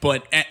 right?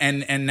 But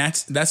and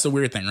that's the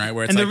weird thing, right?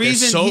 Where it's and like the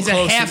reason he's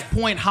a half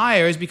point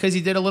higher is because he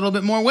did a little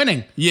bit more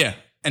winning. Yeah,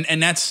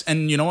 And that's,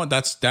 and you know what?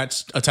 That's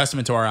a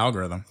testament to our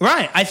algorithm.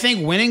 Right. I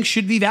think winning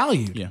should be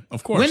valued. Yeah,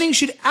 of course. Winning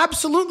should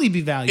absolutely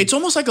be valued. It's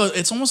almost like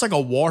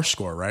a WAR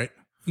score, right?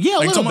 Yeah,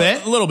 like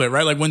a little bit,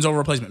 right? Like wins over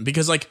replacement,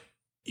 because like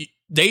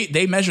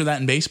they measure that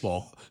in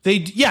baseball. They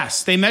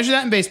measure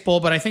that in baseball,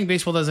 but I think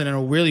baseball does it in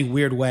a really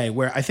weird way.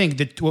 Where I think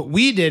that what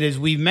we did is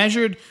we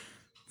measured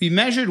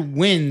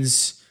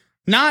wins,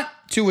 not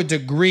to a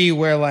degree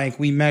where like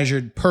we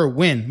measured per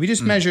win. We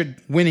just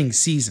measured winning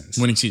seasons.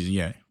 Winning season,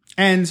 yeah.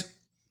 And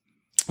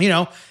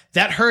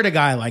that hurt a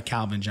guy like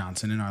Calvin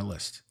Johnson in our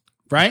list,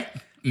 right?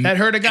 That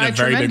hurt a guy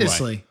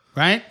tremendously,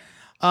 right?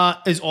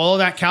 Is all of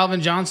that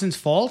Calvin Johnson's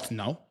fault?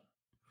 No.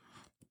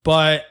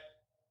 But,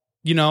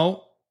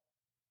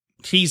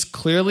 he's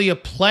clearly a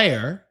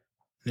player.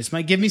 This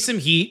might give me some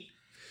heat.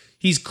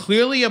 He's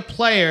clearly a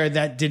player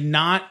that did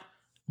not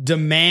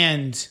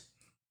demand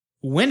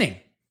winning.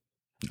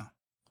 No.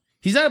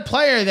 He's not a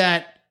player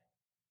that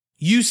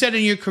you said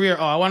in your career,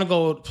 I want to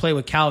go play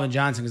with Calvin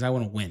Johnson because I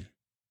want to win.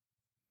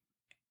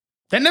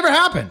 That never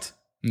happened.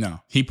 No.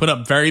 He put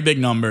up very big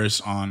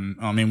numbers on,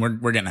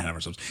 we're getting ahead of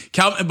ourselves.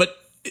 Calvin, but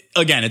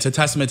again, it's a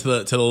testament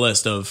to the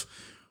list of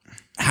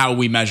how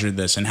we measured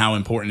this and how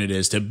important it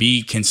is to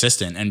be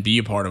consistent and be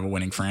a part of a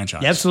winning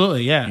franchise. Yeah,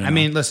 absolutely, yeah. I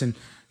mean, listen,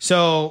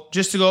 so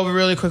just to go over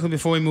really quickly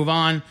before we move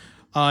on,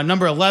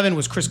 number 11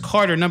 was Chris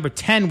Carter, number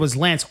 10 was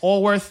Lance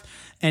Allworth,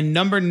 and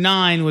number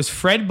 9 was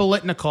Fred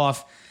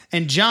Biletnikoff.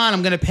 And John,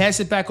 I'm going to pass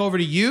it back over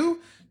to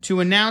you to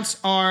announce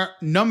our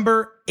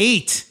number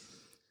 8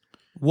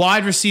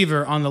 wide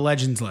receiver on the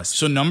Legends list.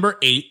 So number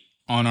 8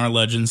 on our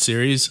Legends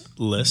series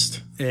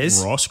list,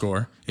 raw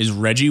score, is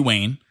Reggie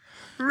Wayne.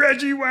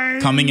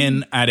 Coming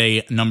in at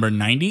a number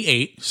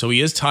 98. So he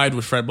is tied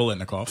with Fred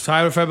Biletnikoff.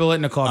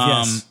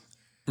 Yes.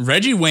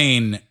 Reggie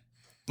Wayne,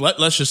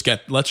 let's just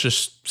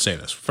say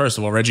this. First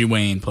of all, Reggie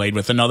Wayne played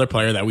with another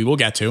player that we will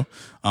get to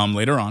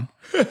later on.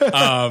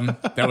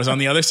 That was on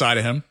the other side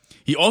of him.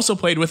 He also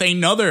played with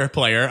another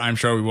player I'm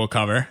sure we will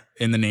cover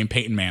in the name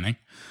Peyton Manning.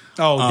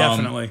 Oh,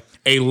 definitely.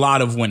 A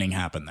lot of winning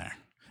happened there.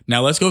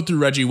 Now let's go through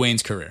Reggie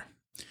Wayne's career.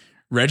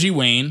 Reggie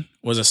Wayne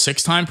was a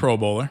 6-time Pro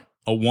Bowler,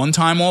 a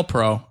 1-time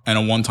All-Pro, and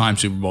a 1-time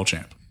Super Bowl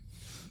champ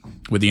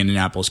with the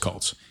Indianapolis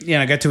Colts. Yeah,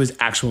 and I got to his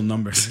actual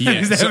numbers.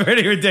 Yeah, They're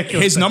pretty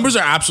ridiculous. His numbers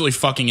are absolutely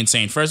fucking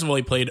insane. First of all,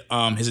 he played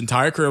his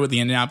entire career with the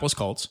Indianapolis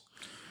Colts.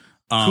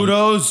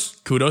 Kudos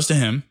to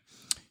him.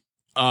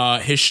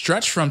 His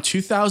stretch from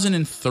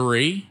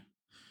 2003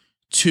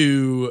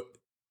 to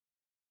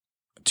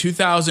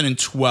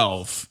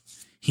 2012,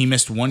 he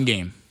missed one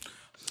game.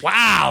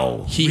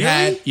 Wow. He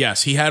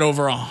had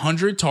over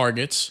 100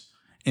 targets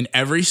in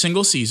every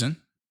single season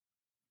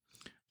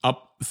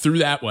up through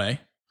that way.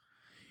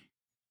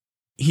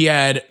 He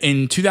had,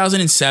 in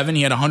 2007,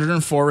 he had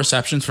 104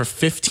 receptions for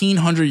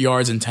 1,500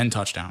 yards and 10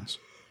 touchdowns.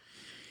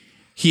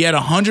 He had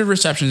 100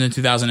 receptions in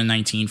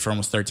 2019 for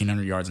almost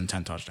 1,300 yards and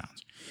 10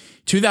 touchdowns.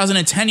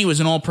 2010, he was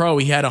an All-Pro.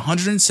 He had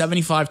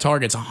 175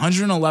 targets,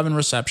 111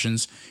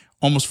 receptions,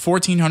 almost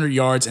 1,400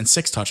 yards, and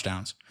 6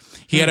 touchdowns.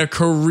 He had a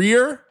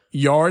career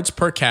yards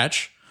per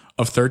catch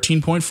of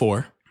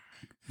 13.4.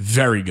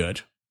 Very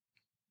good.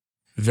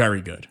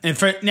 Very good. And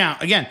now,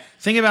 again,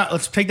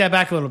 let's take that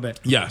back a little bit.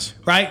 Yes.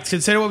 Right?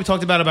 Consider what we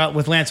talked about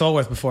with Lance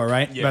Allworth before,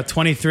 right? Yeah. About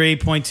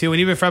 23.2. And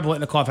even Fred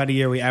Biletnikoff had a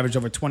year where he averaged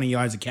over 20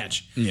 yards a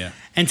catch. Yeah.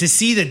 And to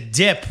see the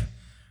dip,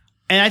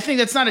 and I think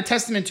that's not a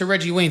testament to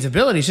Reggie Wayne's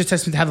ability. It's just a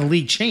testament to how the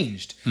league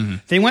changed. Mm-hmm.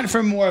 They went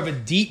from more of a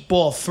deep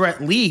ball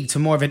threat league to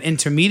more of an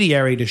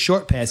intermediary to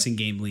short passing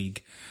game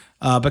league.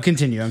 But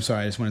continue. I'm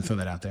sorry. I just want to throw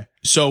that out there.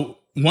 So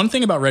one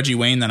thing about Reggie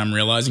Wayne that I'm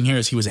realizing here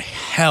is he was a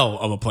hell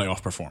of a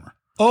playoff performer.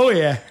 Oh,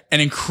 yeah. An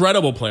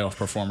incredible playoff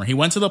performer. He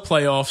went to the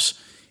playoffs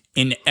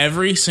in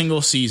every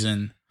single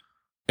season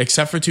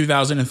except for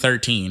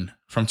 2013,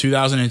 from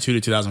 2002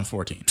 to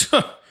 2014.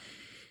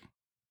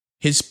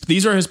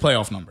 These are his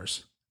playoff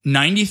numbers.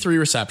 93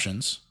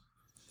 receptions,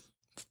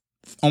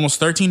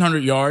 almost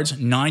 1,300 yards,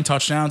 9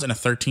 touchdowns, and a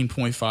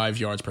 13.5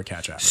 yards per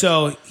catch average.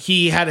 So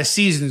he had a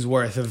season's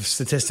worth of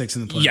statistics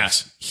in the playoffs.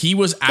 Yes. He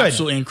was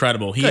absolutely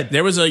incredible.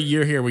 There was a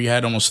year here where he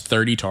had almost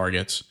 30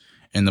 targets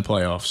in the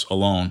playoffs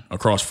alone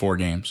across 4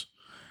 games.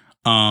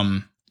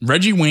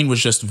 Reggie Wayne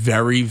was just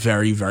very,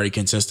 very, very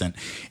consistent.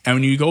 And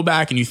when you go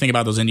back and you think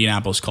about those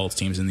Indianapolis Colts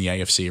teams in the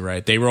AFC,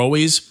 right? They were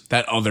always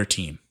that other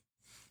team.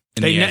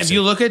 If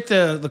you look at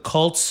the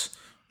Colts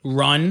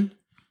run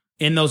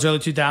in those early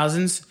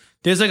 2000s,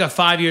 there's like a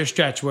 5-year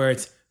stretch where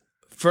it's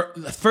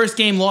first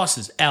game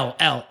losses, L,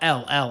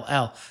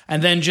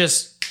 and then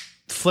just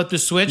flip the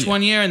switch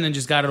one year and then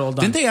just got it all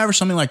done. Didn't they average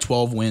something like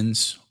 12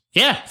 wins?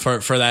 Yeah.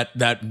 For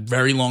that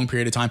very long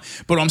period of time.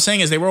 But what I'm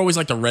saying is they were always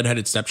like the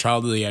redheaded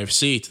stepchild of the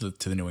AFC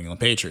to the New England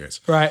Patriots.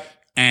 Right.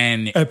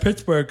 And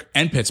Pittsburgh.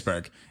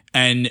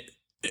 And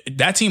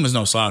that team was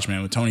no slouch,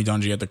 man, with Tony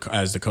Dungy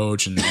as the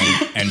coach and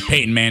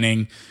Peyton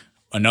Manning,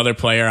 another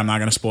player, I'm not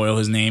going to spoil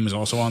his name, is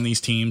also on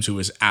these teams, who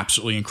is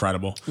absolutely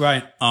incredible.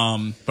 Right.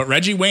 But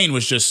Reggie Wayne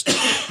was just,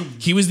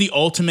 he was the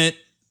ultimate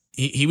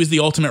he was the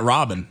ultimate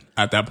Robin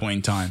at that point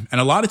in time. And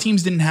a lot of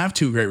teams didn't have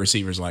two great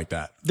receivers like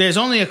that. There's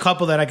only a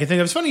couple that I can think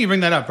of. It's funny you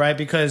bring that up, right?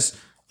 Because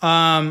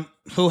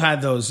who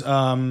had those?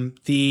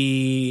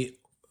 The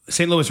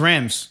St. Louis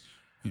Rams.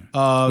 With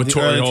the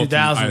early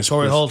 2000s.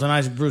 Torrey Holt and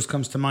Isaac Bruce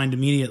comes to mind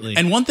immediately.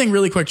 And one thing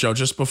really quick, Joe,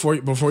 just before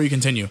you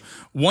continue.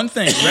 One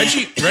thing,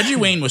 Reggie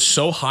Wayne was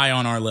so high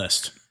on our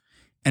list.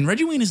 And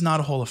Reggie Wayne is not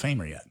a Hall of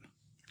Famer yet.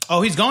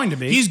 Oh, he's going to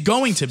be. He's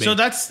going to be. So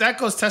that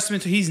goes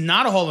testament to he's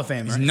not a Hall of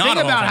Famer. Think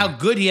about how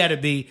good he had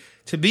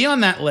to be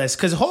on that list.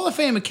 Because Hall of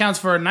Fame accounts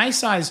for a nice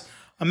size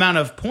amount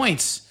of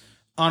points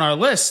on our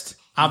list,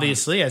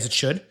 obviously, as it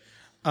should.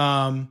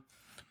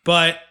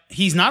 But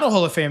he's not a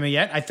Hall of Famer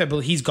yet. I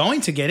believe he's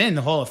going to get in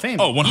the Hall of Fame.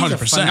 Oh, 100%.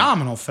 He's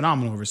a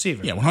phenomenal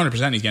receiver. Yeah,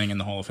 100% he's getting in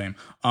the Hall of Fame.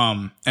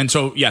 And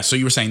so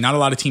you were saying not a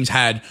lot of teams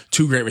had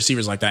two great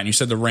receivers like that. And you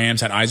said the Rams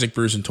had Isaac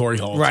Bruce and Torrey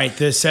Holt. Right.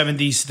 The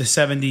 70s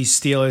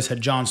Steelers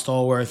had John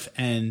Stallworth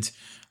and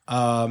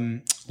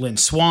Lynn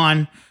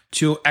Swann,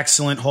 two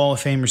excellent Hall of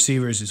Fame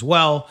receivers as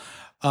well.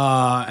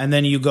 And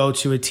then you go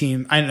to a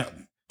team. I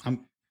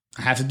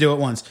have to do it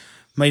once.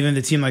 Even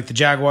the team like the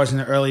Jaguars in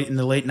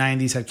the late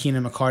 90s had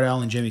Keenan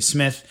McCardell and Jimmy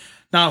Smith.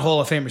 Not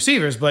Hall of Fame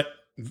receivers, but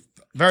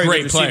very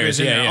great good players receivers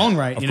in their own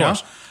right, of you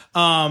course.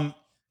 know?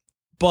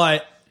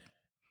 But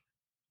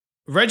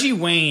Reggie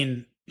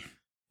Wayne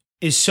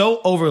is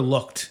so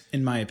overlooked,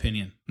 in my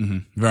opinion.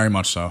 Mm-hmm. Very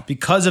much so.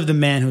 Because of the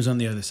man who's on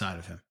the other side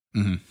of him.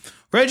 Mm-hmm.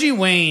 Reggie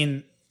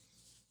Wayne,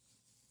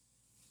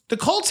 the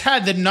Colts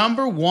had the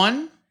number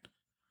 1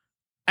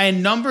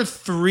 and number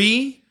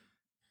 3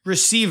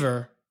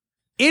 receiver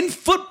in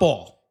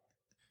football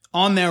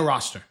on their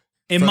roster,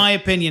 in my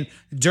opinion,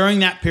 during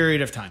that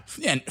period of time.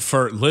 And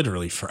for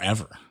literally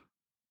forever.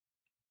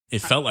 It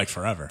felt like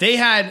forever. They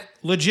had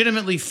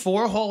legitimately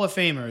 4 Hall of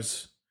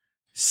Famers,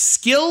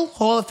 skill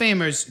Hall of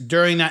Famers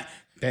during that.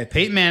 They had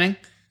Peyton Manning.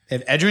 They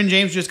have Edgerrin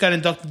James just got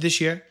inducted this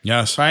year.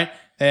 Yes. Right?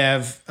 They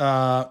have,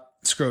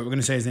 screw it, we're going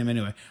to say his name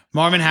anyway.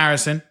 Marvin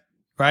Harrison,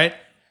 right?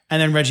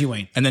 And then Reggie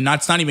Wayne. And then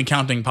that's not even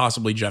counting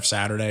possibly Jeff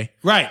Saturday.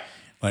 Right.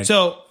 Like,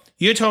 so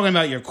you're talking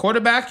about your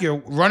quarterback, your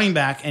running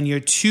back, and your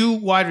 2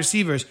 wide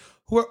receivers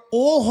who are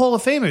all Hall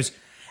of Famers.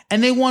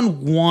 And they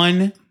won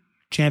 1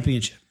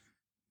 championship.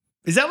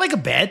 Is that like a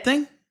bad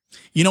thing?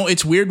 You know,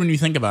 it's weird when you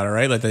think about it,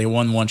 right? Like they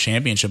won 1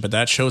 championship, but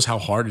that shows how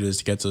hard it is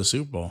to get to the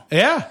Super Bowl.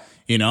 Yeah.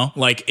 You know,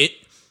 like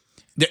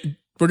I'm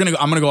going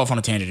to go off on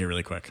a tangent here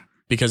really quick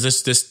because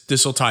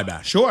this will tie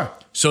back. Sure.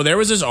 So there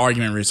was this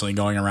argument recently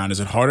going around. Is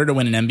it harder to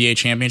win an NBA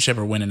championship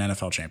or win an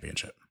NFL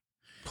championship?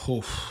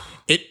 Oof.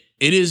 It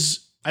is.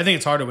 I think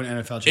it's hard to win an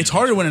NFL championship. It's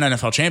hard to win an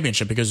NFL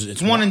championship because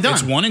it's one and done.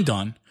 It's one and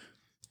done.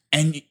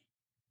 And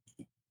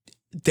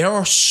there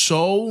are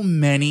so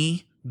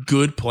many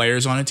good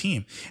players on a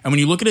team. And when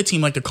you look at a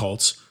team like the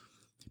Colts,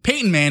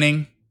 Peyton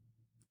Manning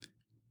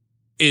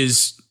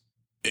is,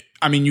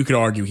 I mean, you could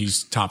argue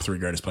he's top 3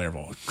 greatest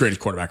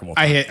quarterback of all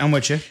time. I'm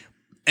with you.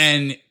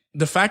 And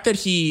the fact that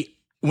he,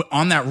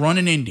 on that run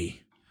in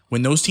Indy,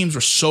 when those teams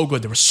were so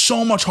good, there was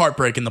so much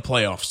heartbreak in the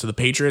playoffs to the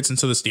Patriots and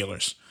to the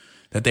Steelers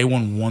that they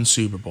won 1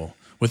 Super Bowl.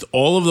 With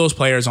all of those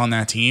players on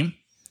that team,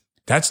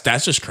 that's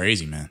just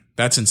crazy, man.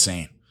 That's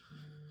insane.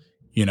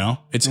 You know,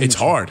 it's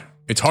hard.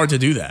 It's hard to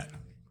do that.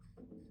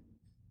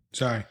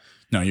 Sorry.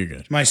 No, you're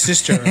good. My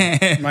sister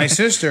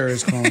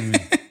is calling me.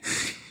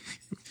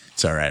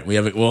 It's all right.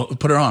 We'll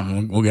put her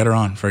on. We'll get her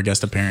on for a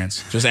guest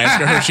appearance. Just ask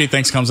her who she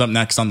thinks comes up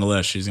next on the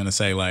list. She's gonna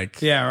say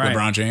like, yeah, right.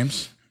 LeBron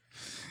James.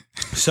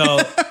 So,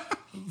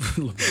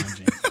 LeBron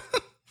James.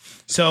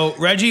 So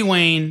Reggie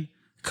Wayne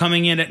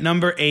coming in at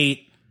number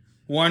 8,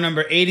 wore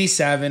number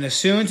 87, a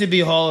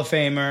soon-to-be Hall of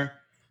Famer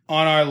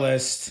on our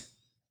list.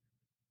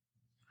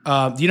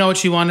 Do you know what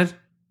she wanted?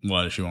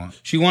 What does she want?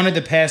 She wanted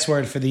the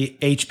password for the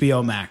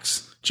HBO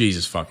Max.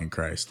 Jesus fucking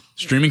Christ.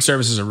 Streaming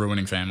services are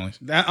ruining families.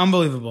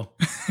 Unbelievable.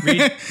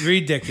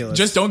 Ridiculous.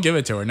 Just don't give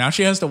it to her. Now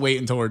she has to wait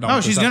until we're done.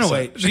 Oh, she's going to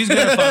wait. She's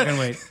going to fucking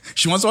wait.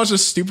 She wants to watch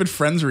this stupid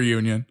Friends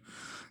reunion.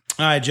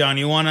 All right, John,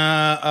 you want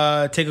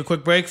to take a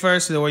quick break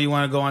first, or you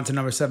want to go on to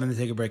number 7 to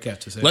take a break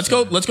after? Let's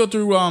go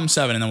through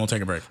 7, and then we'll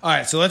take a break. All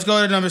right, so let's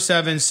go to number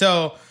 7.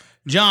 So,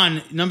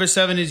 John, number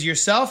 7 is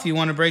yourself. You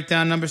want to break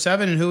down number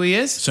 7 and who he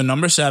is? So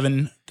number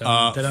 7,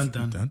 dun, dun,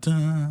 dun, dun.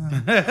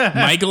 Dun, dun.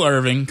 Michael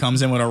Irvin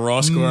comes in with a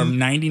raw score of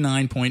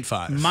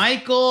 99.5.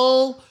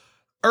 Michael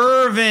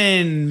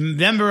Irvin,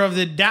 member of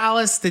the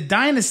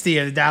dynasty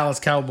of the Dallas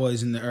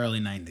Cowboys in the early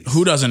 90s.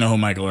 Who doesn't know who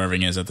Michael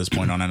Irvin is at this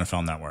point on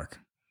NFL Network?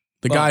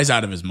 The guy's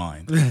out of his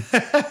mind.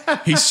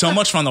 He's so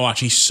much fun to watch.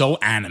 He's so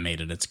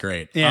animated. It's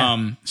great.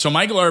 Yeah. So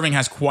Michael Irvin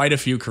has quite a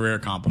few career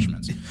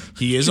accomplishments.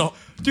 He is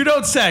You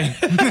don't say.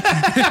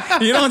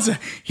 You don't say.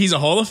 He's a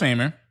Hall of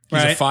Famer.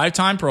 He's Right. a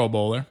 5-time Pro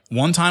Bowler,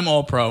 1-time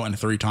All-Pro, and a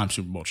 3-time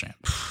Super Bowl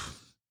champ.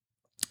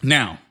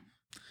 Now,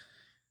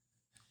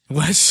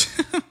 let's...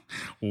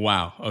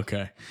 Wow.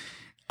 Okay.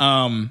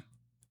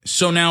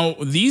 So now,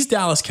 these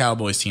Dallas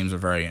Cowboys teams are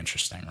very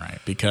interesting, right?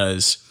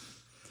 Because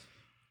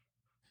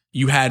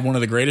you had one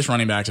of the greatest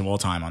running backs of all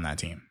time on that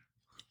team.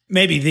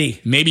 Maybe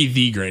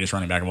the Greatest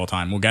running back of all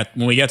time.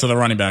 When we get to the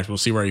running backs, we'll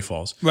see where he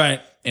falls. Right.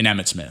 In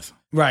Emmitt Smith.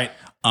 Right.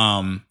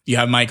 You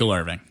have Michael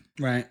Irvin.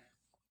 Right.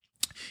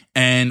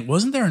 And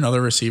wasn't there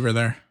another receiver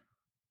there?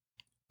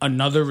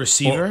 Another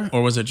receiver?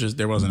 Or was it just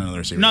there wasn't another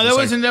receiver? No, there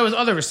wasn't. There was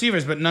other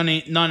receivers, but none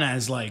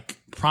as like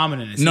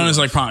prominent as none as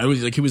like prominent. It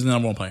was like he was the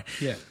number one player.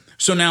 Yeah.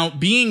 So now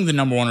being the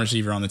number one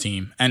receiver on the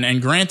team,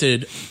 and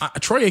granted,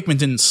 Troy Aikman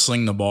didn't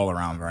sling the ball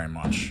around very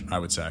much, I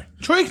would say.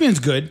 Troy Aikman's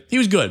good. He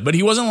was good, but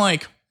he wasn't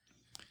like,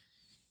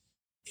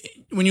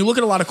 when you look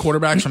at a lot of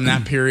quarterbacks from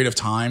that period of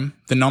time,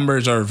 the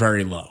numbers are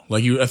very low.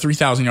 Like a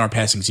 3,000-yard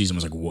passing season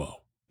was like, whoa.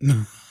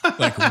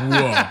 Like,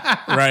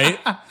 whoa, right?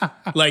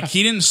 Like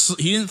he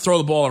didn't throw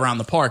the ball around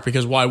the park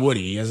because why would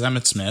he? He has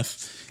Emmitt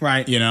Smith.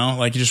 Right. You know,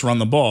 like you just run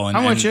the ball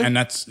and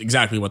that's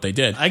exactly what they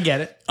did. I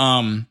get it.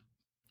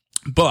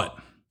 But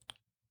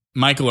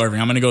Michael Irvin,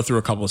 I'm going to go through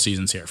a couple of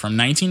seasons here. From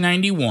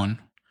 1991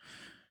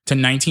 to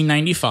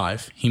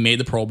 1995, he made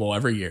the Pro Bowl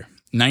every year.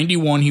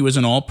 91, he was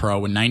an All-Pro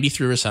with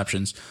 93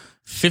 receptions,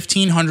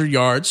 1,500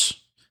 yards,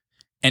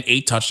 and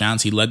 8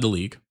 touchdowns. He led the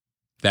league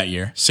that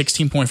year,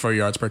 16.4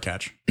 yards per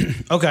catch.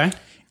 Okay.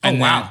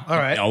 And wow. All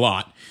right. A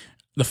lot.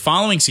 The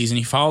following season,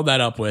 he followed that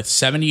up with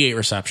 78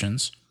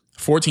 receptions,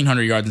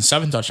 1,400 yards, and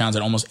 7 touchdowns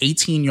at almost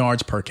 18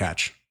 yards per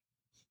catch.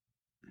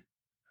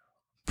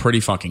 Pretty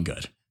fucking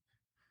good.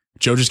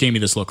 Joe just gave me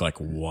this look like,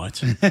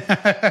 what?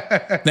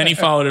 Then he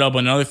followed it up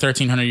with another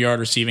 1,300-yard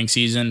receiving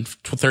season,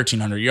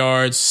 1,300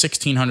 yards,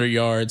 1,600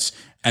 yards,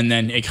 and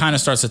then it kind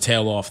of starts to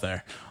tail off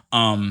there.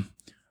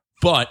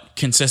 But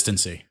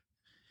consistency.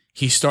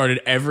 He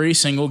started every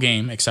single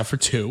game except for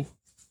 2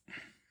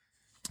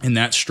 in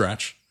that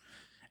stretch.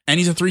 And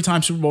he's a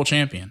 3-time Super Bowl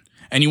champion.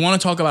 And you want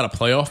to talk about a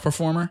playoff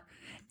performer?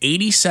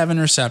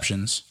 87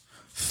 receptions,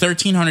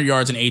 1,300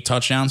 yards and 8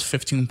 touchdowns,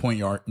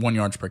 15.1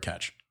 yards per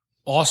catch.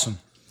 Awesome.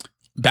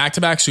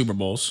 Back-to-back Super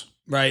Bowls.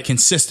 Right.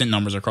 Consistent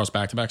numbers across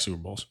back-to-back Super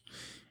Bowls.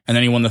 And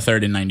then he won the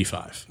third in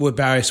 95. With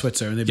Barry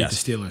Switzer, and they beat the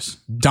Steelers.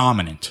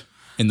 Dominant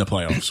in the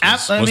playoffs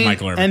was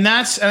Michael Irvin. And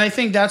I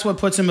think that's what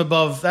puts him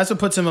above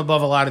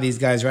a lot of these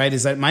guys, right?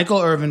 Is that Michael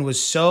Irvin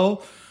was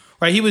so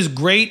right, he was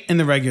great in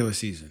the regular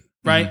season,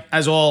 right? Mm-hmm.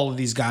 As all of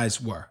these guys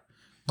were.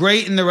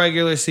 Great in the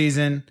regular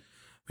season.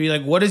 But you're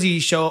like, what does he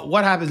show?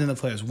 What happens in the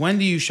playoffs? When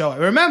do you show it?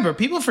 Remember,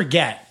 people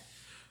forget.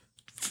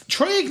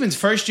 Troy Aikman's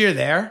first year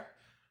there,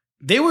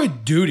 they were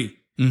duty.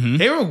 Mm-hmm.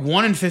 They were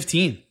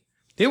 1-15.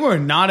 They were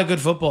not a good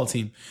football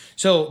team.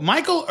 So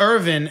Michael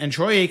Irvin and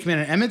Troy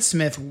Aikman and Emmitt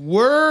Smith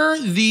were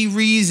the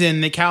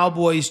reason the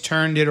Cowboys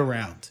turned it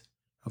around.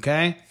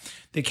 Okay?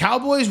 The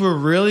Cowboys were a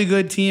really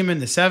good team in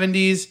the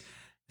 70s.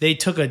 They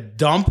took a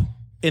dump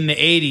in the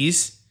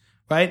 80s,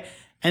 right?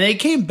 And they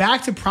came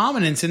back to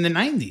prominence in the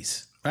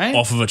 90s, right?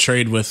 Off of a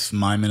trade with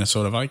my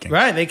Minnesota Vikings.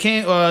 Right. They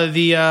came, oh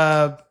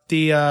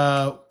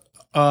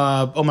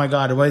my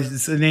God,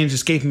 the name's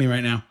escaping me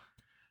right now.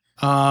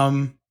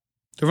 The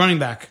running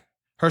back,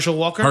 Herschel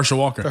Walker.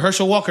 The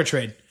Herschel Walker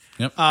trade.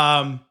 Yep.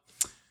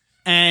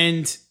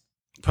 And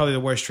probably the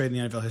worst trade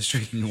in the NFL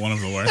history. One of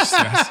the worst.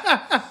 Yes.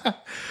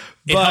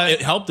 But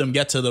it helped them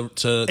get to have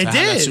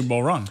that Super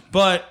Bowl run.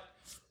 But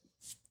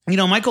you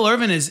know, Michael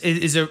Irvin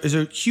is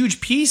a huge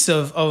piece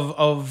of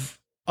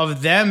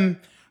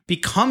them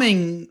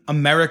becoming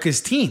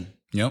America's team.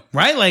 Yep.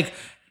 Right? Like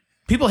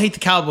people hate the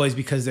Cowboys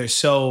because they're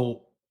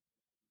so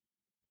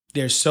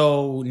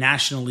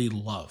nationally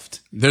loved.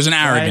 There's an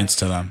arrogance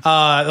to them.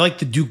 Like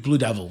the Duke Blue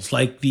Devils,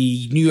 like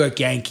the New York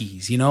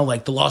Yankees, you know,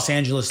 like the Los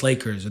Angeles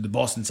Lakers or the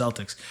Boston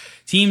Celtics.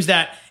 Teams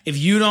that if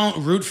you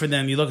don't root for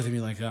them, you look at them,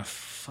 you're like, oh,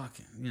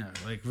 fucking, you know,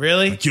 like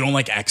really? Like you don't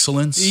like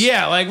excellence?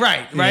 Yeah, like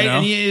right. You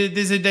know?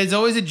 And there's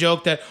always a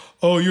joke that,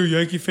 oh, you're a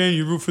Yankee fan,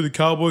 you root for the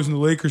Cowboys and the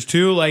Lakers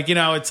too. Like, you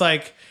know, it's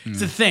like,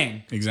 it's a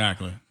thing.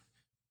 Exactly.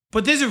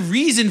 But there's a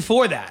reason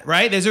for that,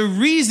 right? There's a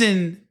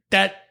reason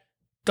that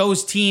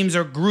those teams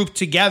are grouped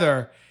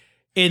together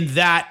in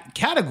that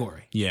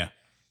category. Yeah.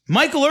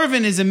 Michael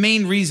Irvin is a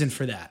main reason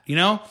for that, you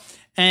know?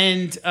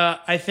 And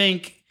I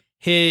think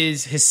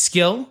his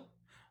skill,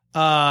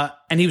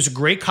 and he was a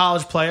great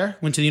college player,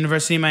 went to the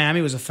University of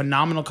Miami, was a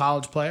phenomenal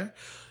college player,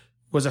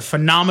 was a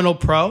phenomenal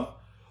pro,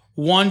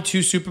 won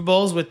 2 Super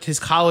Bowls with his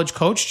college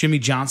coach, Jimmy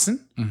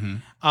Johnson.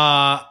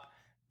 Mm-hmm.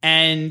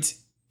 And,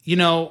 you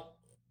know,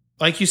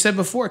 like you said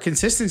before,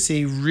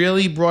 consistency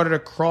really brought it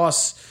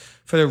across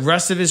for the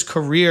rest of his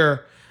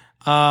career,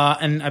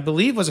 and I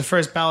believe was a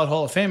first ballot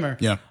Hall of Famer.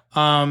 Yeah.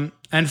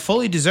 And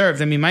fully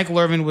deserved. I mean, Michael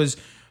Irvin was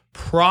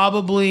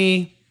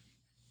probably,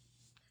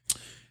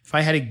 if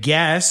I had to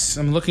guess,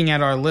 I'm looking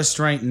at our list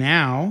right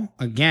now,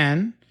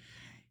 again,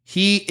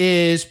 he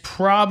is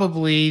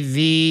probably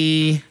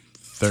the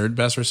 3rd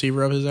best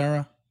receiver of his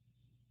era?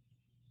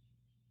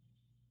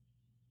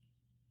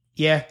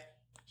 Yeah.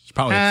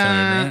 Probably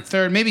 3rd, right?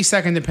 3rd, maybe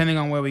 2nd, depending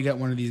on where we get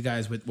one of these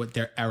guys with what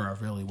their era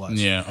really was.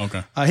 Yeah,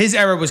 okay. His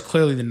era was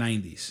clearly the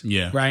 90s.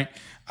 Yeah. Right?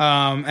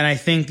 And I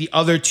think the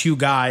other 2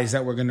 guys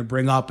that we're going to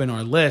bring up in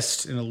our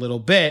list in a little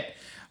bit,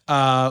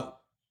 an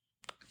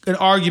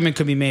argument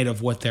could be made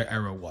of what their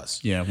era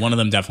was. Yeah, one of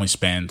them definitely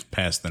spanned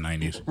past the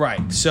 90s.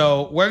 Right.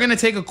 So we're going to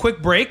take a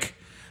quick break.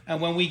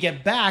 And when we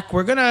get back,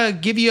 we're going to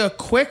give you a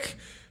quick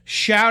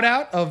shout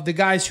out of the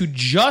guys who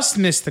just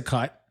missed the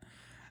cut.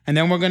 And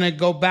then we're going to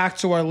go back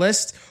to our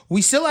list.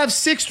 We still have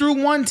 6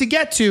 through 1 to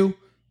get to.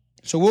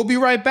 So we'll be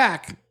right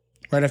back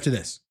right after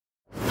this.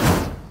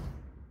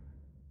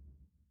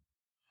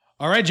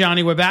 All right,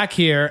 Johnny, we're back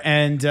here,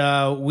 and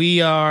we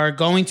are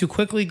going to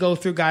quickly go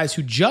through guys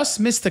who just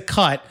missed the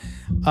cut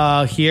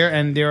here,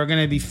 and there are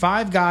going to be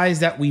 5 guys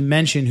that we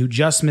mentioned who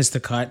just missed the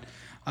cut.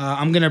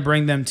 I'm going to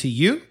bring them to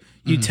you.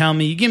 You tell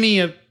me, you give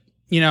me a,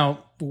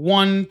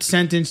 1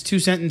 sentence, 2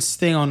 sentence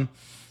thing on,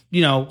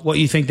 what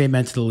you think they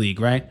meant to the league,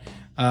 right?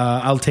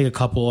 I'll take a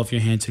couple off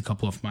your hands, a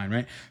couple off mine,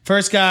 right?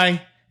 First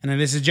guy, and then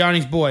this is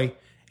Johnny's boy,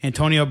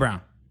 Antonio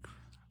Brown,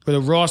 with a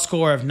raw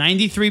score of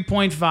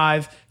 93.5,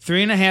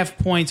 3.5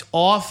 points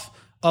off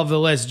of the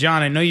list.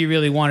 John, I know you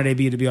really wanted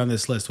AB to be on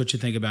this list. What you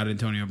think about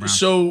Antonio Brown?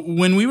 So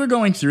when we were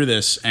going through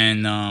this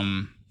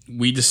and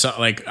we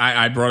decided,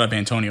 I brought up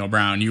Antonio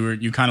Brown,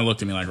 you kind of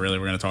looked at me like, really,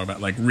 we're going to talk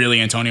about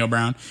really Antonio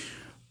Brown?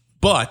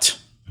 But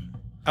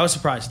I was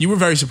surprised. You were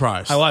very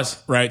surprised. I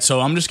was. Right?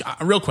 So I'm just,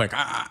 real quick,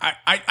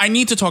 I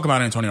need to talk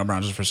about Antonio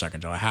Brown just for a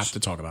second, Joe. I have to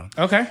talk about him.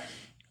 Okay.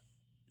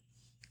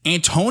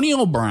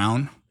 Antonio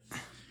Brown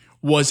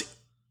was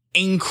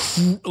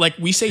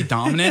we say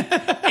dominant,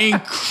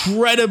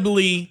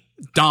 incredibly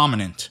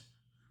dominant,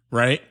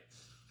 right?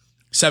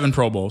 7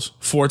 Pro Bowls,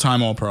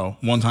 4-time All-Pro,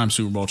 1-time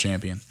Super Bowl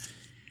champion.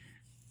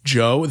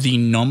 Joe, the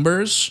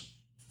numbers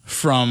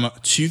from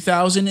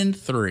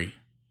 2003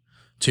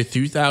 to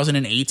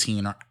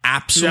 2018 are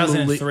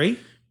absolutely... 2003?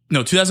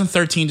 No,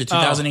 2013 to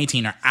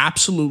 2018 are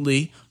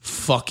absolutely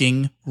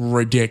fucking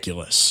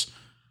ridiculous.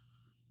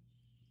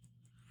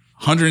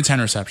 110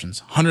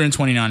 receptions,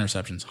 129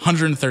 receptions,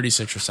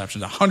 136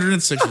 receptions,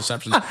 106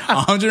 receptions,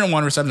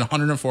 101 receptions,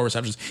 104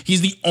 receptions.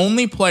 He's the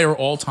only player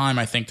all time,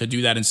 I think, to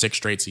do that in 6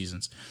 straight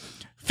seasons.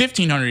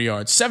 1,500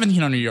 yards,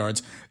 1,700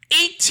 yards,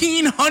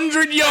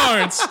 1,800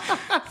 yards,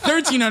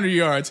 1,300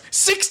 yards,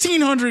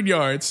 1,600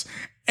 yards,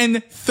 and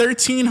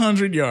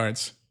 1,300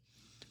 yards.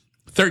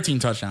 13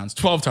 touchdowns,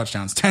 12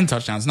 touchdowns, 10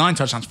 touchdowns, 9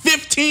 touchdowns,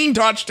 15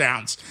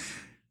 touchdowns.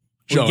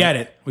 We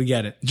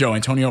get it. Joe,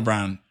 Antonio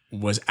Brown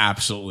was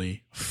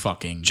absolutely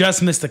fucking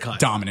just missed the cut.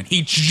 Dominant.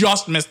 He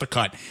just missed the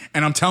cut.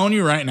 And I'm telling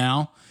you right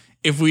now,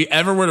 if we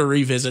ever were to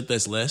revisit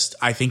this list,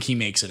 I think he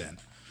makes it in.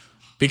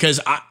 Because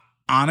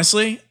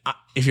honestly,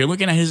 if you're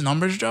looking at his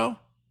numbers, Joe,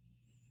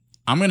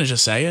 I'm going to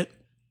just say it.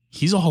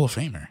 He's a Hall of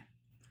Famer.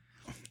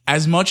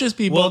 As much as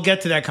people... We'll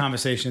get to that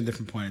conversation at a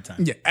different point in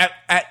time.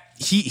 Yeah,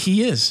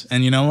 he is.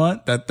 And you know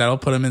what? That'll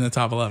put him in the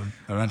top 11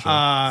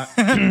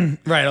 eventually.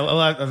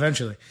 Right,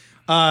 eventually.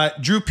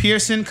 Drew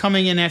Pearson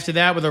coming in after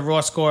that with a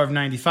raw score of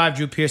 95.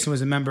 Drew Pearson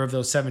was a member of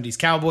those 70s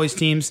Cowboys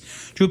teams.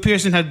 Drew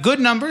Pearson had good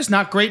numbers,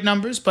 not great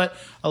numbers, but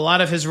a lot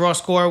of his raw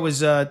score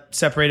was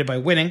separated by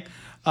winning,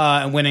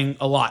 and winning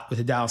a lot with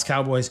the Dallas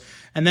Cowboys.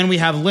 And then we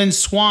have Lynn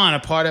Swann, a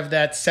part of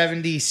that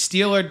 70s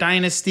Steeler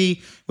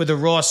dynasty with a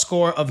raw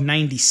score of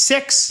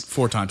 96.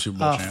 4-time Super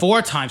Bowl champion.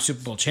 4-time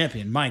Super Bowl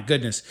champion. My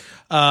goodness.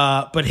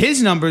 But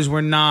his numbers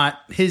were not,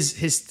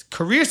 his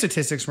career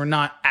statistics were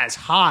not as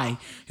high.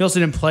 He also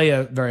didn't play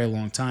a very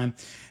long time.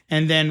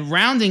 And then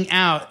rounding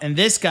out, and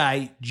this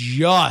guy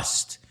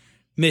just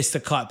missed the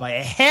cut by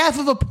a half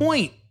of a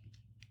point,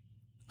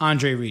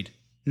 Andre Reed.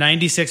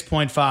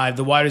 96.5,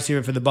 the wide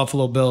receiver for the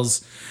Buffalo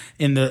Bills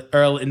in the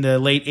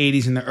late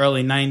 80s and the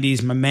early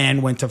 90s. My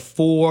man went to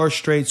 4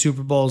 straight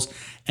Super Bowls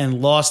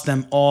and lost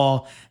them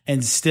all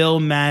and still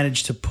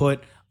managed to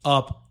put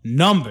up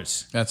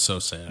numbers. That's so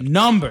sad.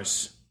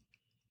 Numbers.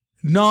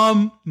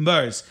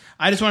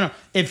 I just want to,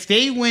 if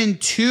they win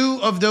 2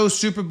 of those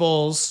Super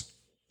Bowls,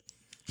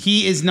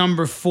 he is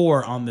number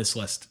 4 on this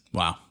list.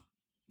 Wow.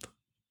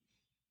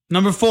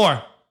 Number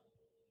 4.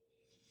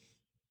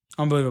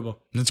 Unbelievable.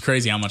 It's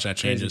crazy how much that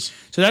changes.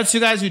 Crazy. So that's 2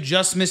 guys who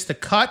just missed the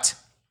cut.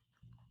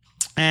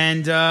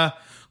 And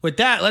with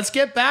that, let's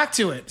get back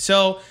to it.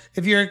 So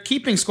if you're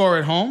keeping score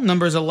at home,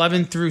 numbers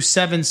 11 through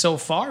 7 so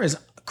far is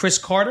Chris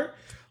Carter,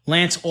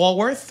 Lance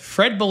Allworth,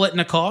 Fred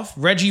Biletnikoff,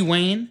 Reggie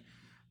Wayne,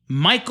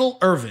 Michael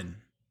Irvin.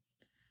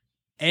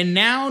 And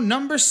now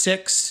number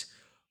 6,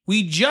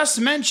 we just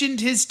mentioned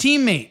his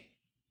teammate.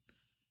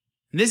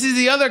 This is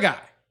the other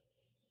guy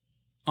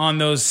on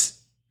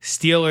those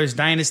Steelers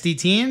dynasty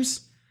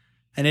teams.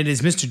 And it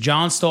is Mr.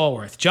 John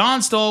Stallworth.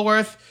 John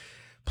Stallworth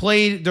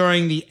played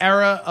during the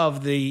era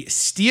of the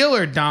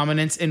Steeler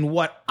dominance in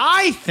what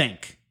I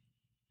think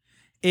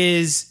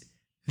is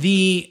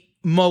the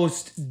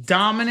most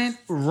dominant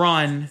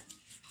run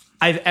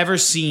I've ever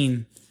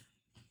seen.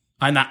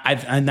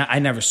 I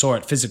never saw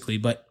it physically,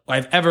 but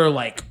I've ever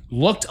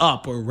looked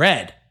up or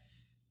read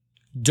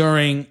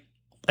during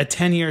a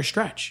 10-year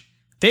stretch.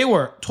 They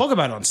were, talk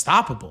about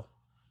unstoppable.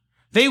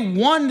 They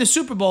won the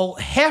Super Bowl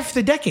half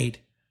the decade.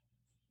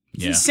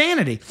 It's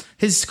insanity.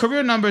 His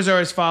career numbers are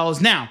as follows.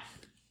 Now,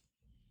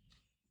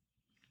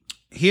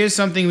 here's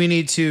something we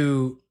need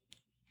to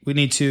put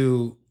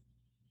into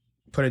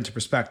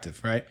perspective,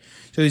 right?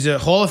 So he's a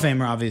Hall of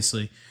Famer,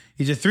 obviously.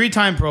 He's a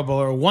 3-time Pro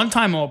Bowler, a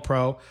 1-time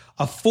All-Pro,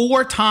 a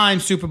 4-time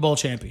Super Bowl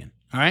champion.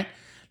 All right.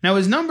 Now,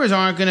 his numbers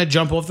aren't going to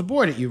jump off the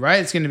board at you, right?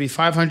 It's going to be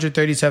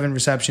 537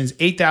 receptions,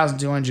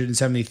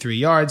 8,273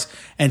 yards,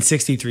 and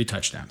 63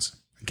 touchdowns.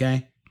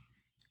 Okay?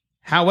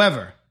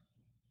 However,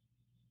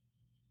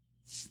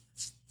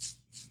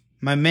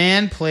 my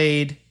man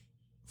played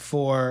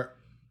for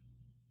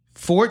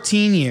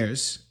 14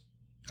 years.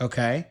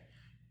 Okay?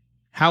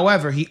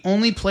 However, he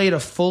only played a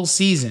full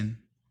season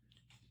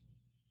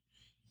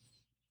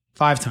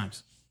 5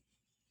 times.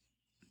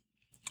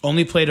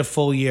 Only played a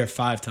full year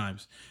 5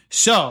 times.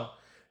 So,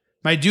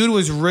 my dude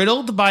was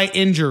riddled by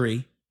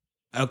injury.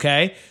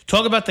 Okay?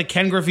 Talk about the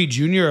Ken Griffey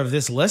Jr. of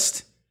this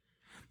list.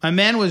 My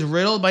man was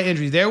riddled by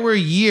injury. There were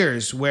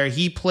years where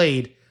he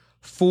played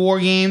 4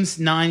 games,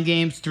 9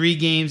 games, 3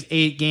 games,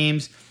 8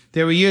 games.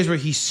 There were years where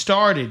he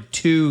started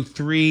 2,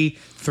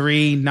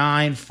 3,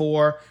 9,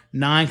 4,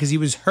 9 because he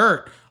was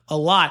hurt a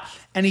lot.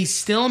 And he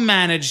still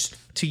managed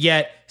to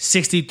get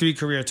 63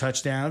 career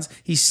touchdowns.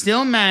 He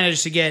still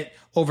managed to get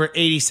over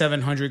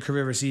 8,700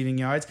 career receiving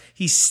yards.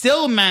 He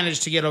still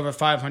managed to get over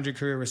 500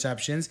 career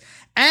receptions.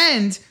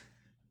 And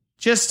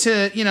just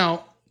to,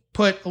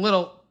 put a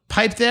little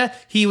pipe there,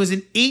 he was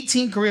in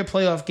 18 career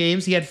playoff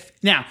games.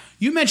 Now,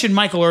 you mentioned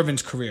Michael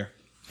Irvin's career.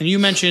 And you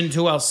mentioned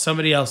who else?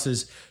 Somebody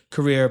else's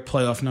career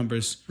playoff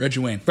numbers. Reggie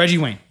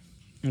Wayne.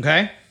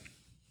 Okay?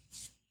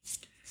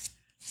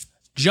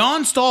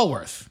 John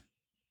Stallworth,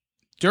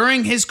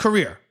 during his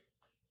career,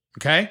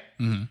 okay?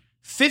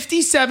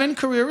 57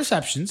 career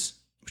receptions,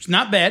 which is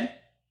not bad,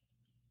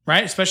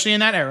 right? Especially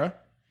in that era.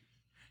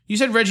 You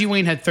said Reggie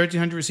Wayne had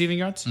 1,300 receiving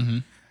yards?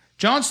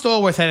 John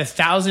Stallworth had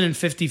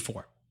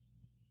 1,054.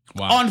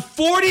 Wow. On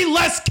 40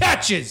 less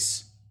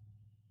catches.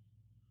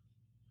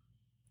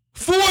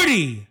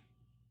 40.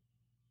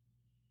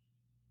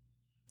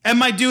 And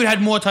my dude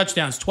had more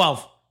touchdowns,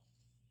 12.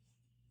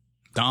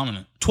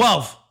 Dominant.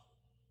 12.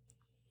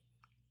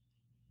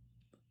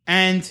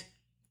 And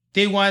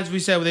they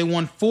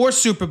won 4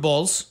 Super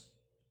Bowls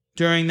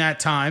during that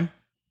time.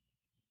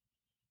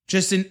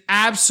 Just an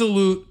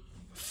absolute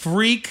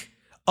freak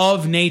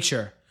of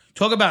nature.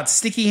 Talk about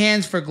sticky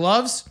hands for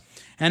gloves.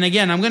 And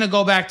again, I'm going to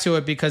go back to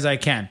it because I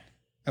can.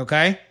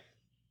 Okay?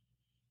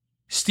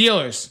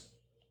 Steelers.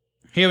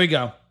 Here we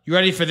go. You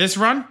ready for this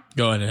run?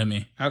 Go ahead, hit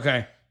me.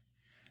 Okay.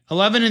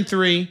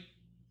 11-3,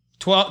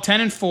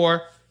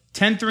 10-4,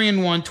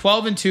 10-3-1,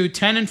 12-2, 10-4,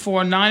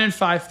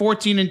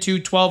 9-5,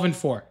 14-2,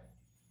 12-4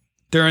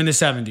 during the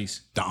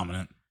 70s.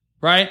 Dominant.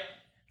 Right?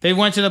 They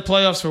went to the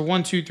playoffs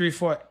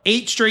for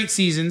 8 straight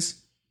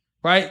seasons.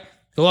 Right?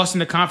 They lost in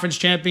the conference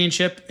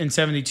championship in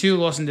 72,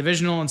 lost in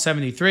divisional in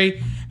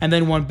 73, and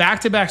then won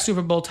back-to-back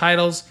Super Bowl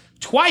titles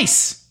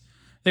twice.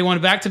 They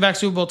won back-to-back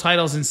Super Bowl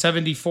titles in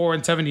 74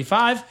 and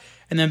 75,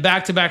 and then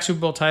back-to-back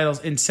Super Bowl titles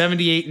in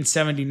 78 and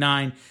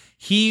 79.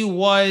 He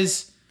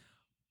was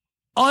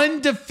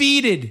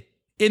undefeated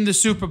in the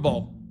Super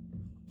Bowl.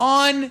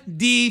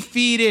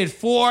 Undefeated.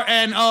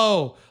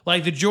 4-0.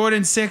 Like the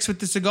Jordan 6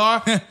 with the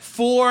cigar.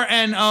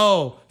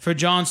 4-0 for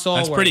John Stallworth.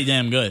 That's pretty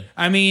damn good.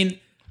 I mean,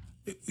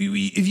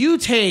 if you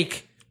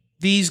take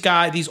these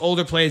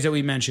older players that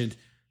we mentioned,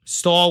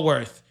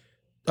 Stallworth,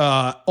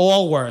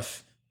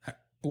 Allworth,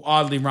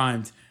 oddly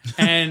rhymed,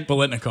 and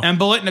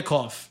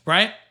Biletnikoff,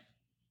 right?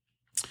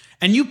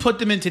 And you put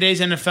them in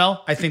today's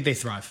NFL, I think they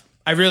thrive.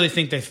 I really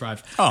think they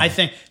thrive. Oh. I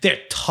think they're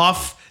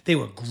tough. They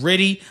were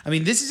gritty. I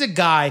mean, this is a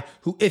guy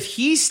who, if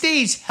he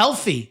stays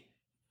healthy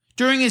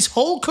during his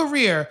whole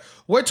career,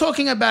 we're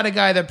talking about a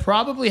guy that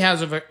probably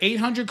has over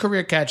 800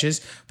 career catches,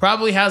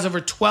 probably has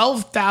over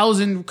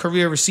 12,000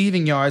 career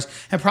receiving yards,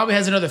 and probably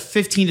has another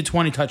 15 to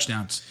 20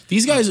 touchdowns.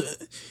 These guys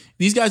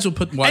will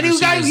put wide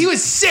receivers. He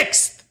was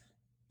 6th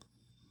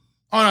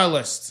on our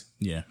list.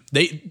 Yeah,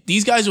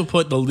 these guys will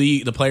put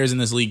the players in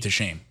this league to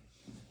shame.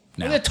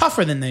 Well, they're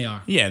tougher than they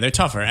are. Yeah, they're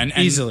tougher and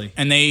easily,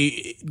 and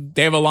they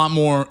have a lot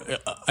more.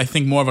 I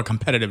think more of a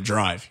competitive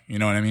drive. You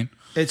know what I mean?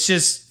 It's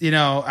just the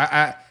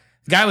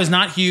guy was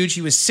not huge.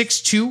 He was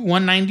 6'2",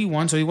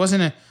 191, so he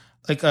wasn't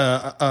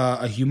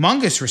a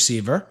humongous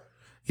receiver,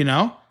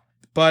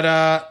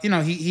 But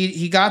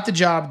he got the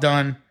job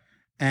done,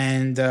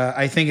 and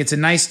I think it's a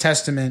nice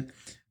testament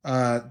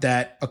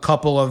that a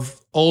couple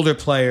of older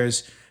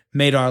players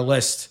made our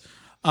list,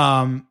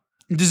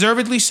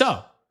 deservedly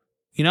so.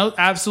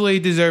 Absolutely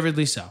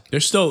deservedly so.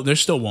 There's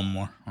still one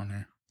more on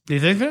there. Do you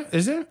think there?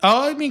 Is there?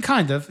 Oh, I mean,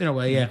 kind of, in a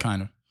way, yeah.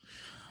 Kind of.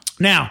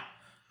 Now,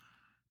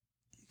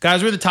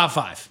 guys, we're the top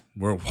 5.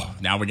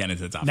 Now we're getting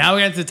into the top 5. Now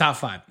we're getting to the top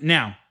 5.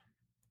 Now,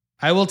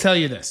 I will tell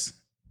you this.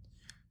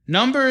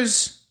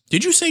 Numbers.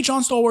 Did you say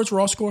John Stallworth's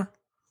raw score?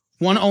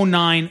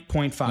 109.5.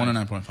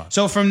 109.5.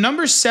 So from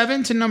number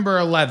 7 to number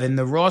 11,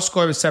 the raw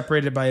score was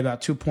separated by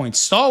about 2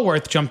 points.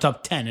 Stallworth jumped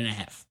up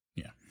 10.5.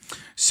 Yeah.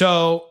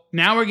 So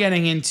now we're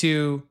getting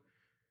into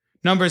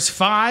numbers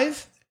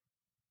 5,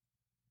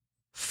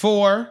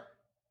 4,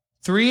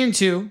 3, and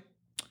 2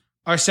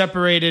 are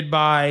separated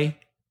by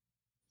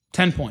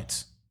 10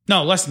 points.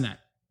 No, less than that.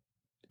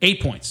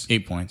 8 points.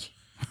 8 points.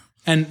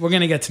 And we're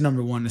going to get to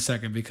number 1 in a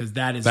second because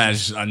that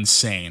is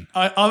insane.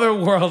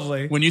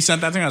 Otherworldly. When you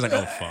sent that to me, I was like,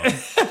 oh,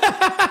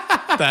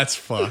 fuck. That's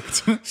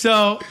fucked.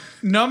 So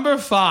number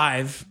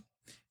 5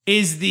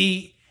 is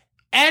the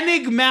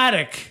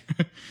enigmatic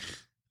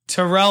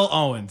Terrell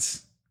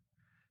Owens.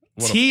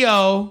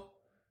 T.O.,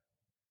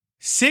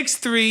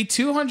 6'3",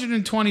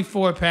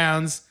 224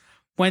 pounds,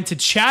 went to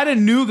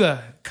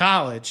Chattanooga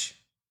College.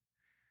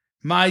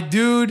 My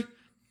dude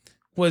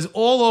was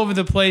all over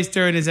the place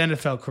during his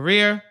NFL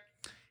career.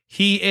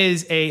 He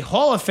is a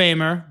Hall of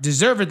Famer,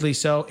 deservedly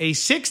so, a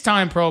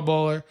 6-time Pro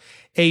Bowler,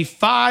 a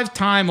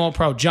 5-time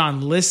All-Pro.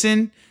 John,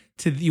 listen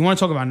to, you want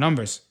to talk about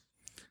numbers.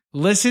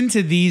 Listen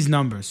to these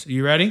numbers. Are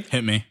you ready?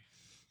 Hit me.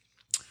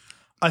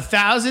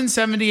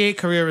 1,078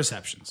 career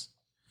receptions.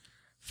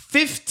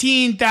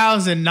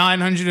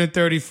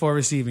 15,934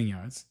 receiving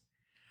yards.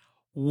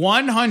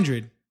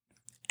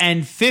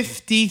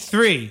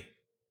 153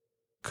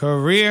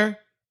 career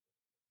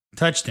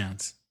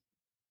touchdowns.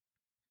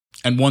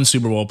 And 1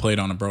 Super Bowl played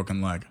on a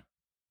broken leg.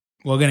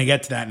 We're going to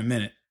get to that in a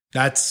minute.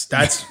 That's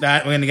that.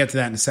 We're going to get to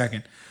that in a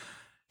second.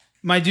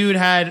 My dude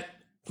had,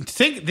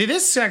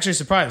 this actually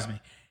surprised me.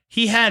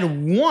 He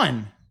had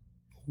one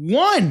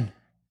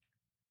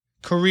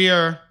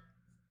career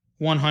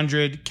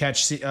 100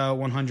 catch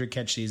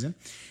season.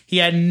 He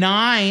had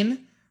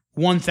 9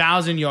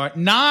 1,000 yard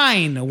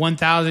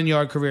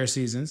career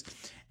seasons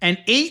and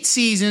 8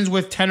 seasons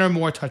with 10 or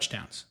more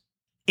touchdowns.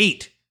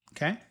 8.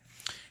 Okay.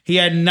 He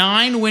had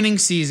 9 winning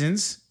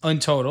seasons in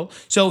total.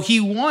 So he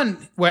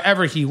won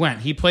wherever he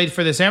went. He played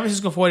for the San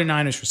Francisco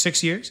 49ers for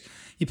 6 years.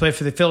 He played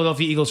for the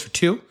Philadelphia Eagles for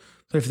 2.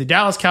 Played for the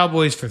Dallas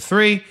Cowboys for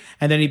 3,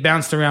 and then he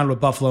bounced around with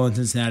Buffalo and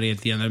Cincinnati at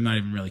the end. I'm not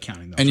even really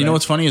counting those. And you know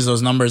what's funny is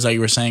those numbers that you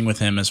were saying with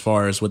him, as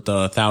far as with the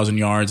 1,000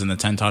 yards and the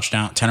 10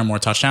 or more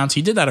touchdowns.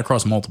 He did that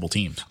across multiple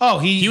teams. Oh,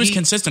 he was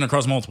consistent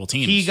across multiple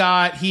teams.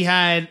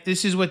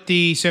 This is with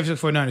the San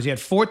Francisco 49ers. He had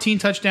 14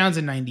 touchdowns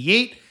in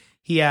 98.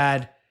 He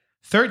had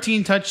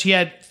he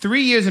had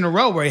 3 years in a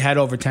row where he had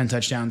over 10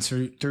 touchdowns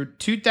through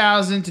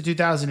 2000 to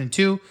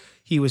 2002.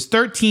 He was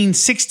 13,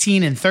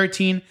 16, and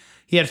 13.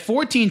 He had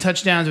 14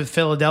 touchdowns with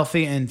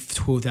Philadelphia in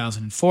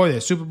 2004, their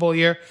Super Bowl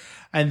year.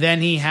 And then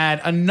he had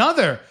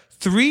another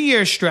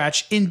 3-year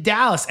stretch in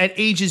Dallas at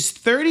ages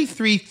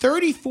 33,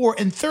 34,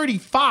 and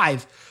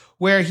 35,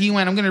 where he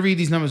went, I'm going to read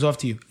these numbers off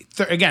to you.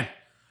 Again,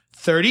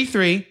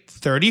 33,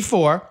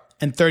 34,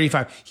 and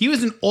 35. He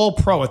was an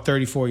all-pro at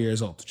 34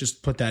 years old.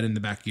 Just put that in the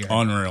back of your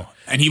head. Unreal.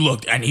 And he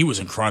was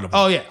incredible.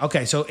 Oh, yeah.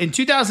 Okay, so in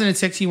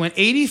 2006, he went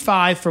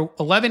 85 for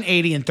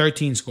 1180 and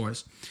 13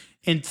 scores.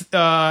 In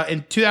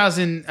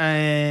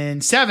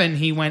 2007,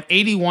 he went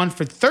 81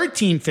 for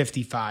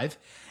 1355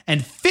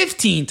 and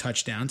 15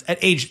 touchdowns at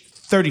age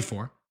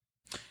 34.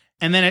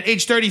 And then at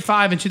age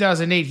 35 in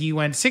 2008, he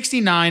went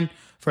 69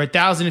 for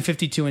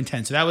 1,052 and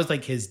 10. So that was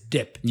like his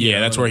dip.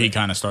 Yeah, that's where he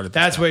kind of started.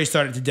 That's where he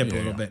started to dip a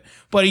little bit.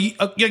 But he,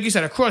 like you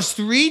said, across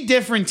 3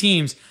 different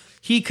teams,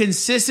 he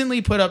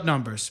consistently put up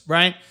numbers,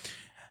 right?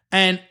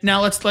 And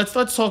now let's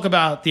talk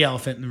about the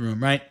elephant in the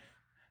room, right?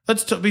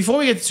 Before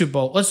we get to Super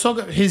Bowl, let's talk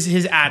about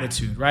his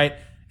attitude, right?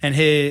 And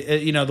his,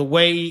 the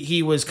way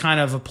he was kind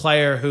of a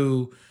player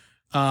who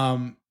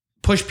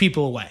pushed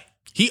people away.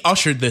 He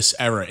ushered this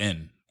era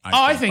in.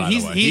 I think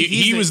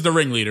he was the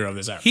ringleader of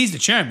this era. He's the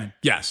chairman.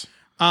 Yes.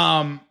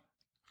 But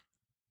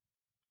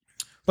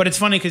it's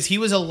funny because he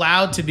was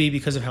allowed to be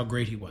because of how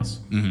great he was.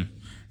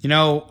 Mm-hmm.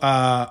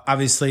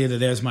 Obviously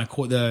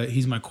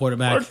he's my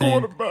quarterback.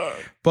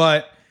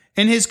 But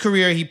in his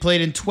career, he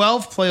played in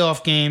 12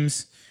 playoff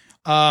games.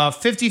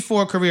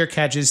 54 career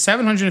catches,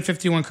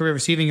 751 career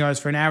receiving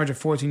yards for an average of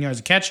 14 yards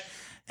a catch,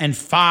 and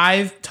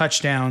 5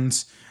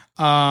 touchdowns.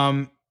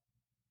 Now,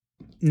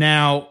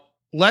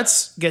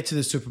 let's get to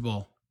the Super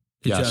Bowl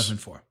in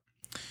 2004.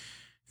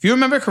 If you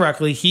remember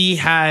correctly, he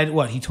had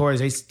what? He broke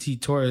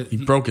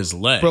his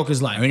leg. I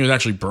think it was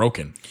actually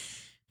broken.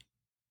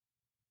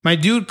 My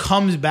dude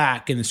comes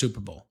back in the Super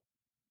Bowl.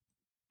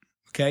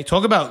 Okay,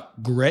 talk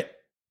about grit.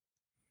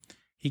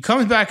 He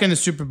comes back in the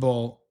Super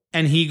Bowl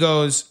and he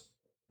goes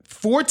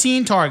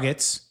 14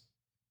 targets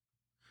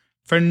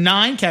for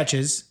 9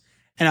 catches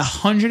and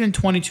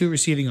 122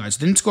 receiving yards.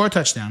 Didn't score a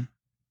touchdown,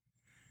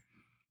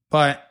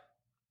 but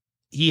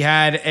he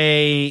had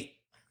a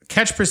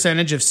catch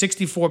percentage of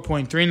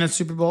 64.3 in that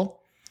Super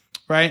Bowl,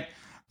 right?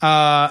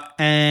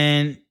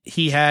 And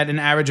he had an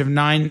average of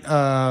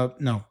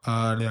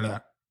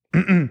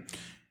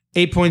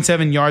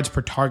 8.7 yards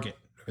per target,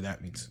 whatever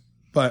that means.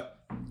 But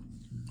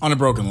on a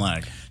broken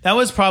leg. That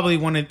was probably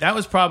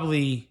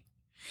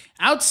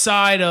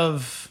outside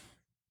of,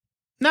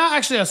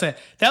 I'll say it.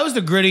 That was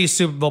the grittiest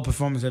Super Bowl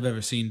performance I've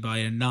ever seen by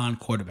a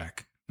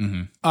non-quarterback.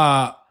 Mm-hmm.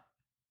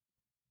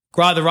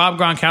 The Rob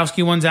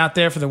Gronkowski one's out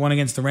there for the one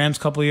against the Rams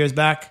a couple of years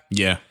back.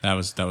 Yeah, that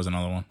was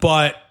another one.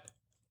 But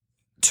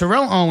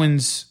Terrell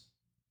Owens,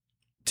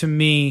 to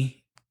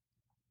me,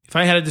 if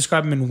I had to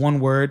describe him in one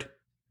word,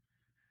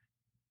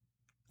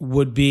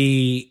 would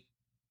be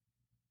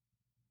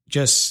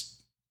just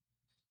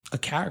a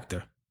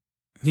character.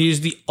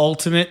 He's the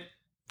ultimate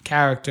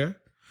character.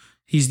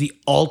 He's the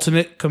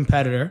ultimate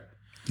competitor.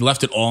 He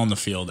left it all on the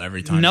field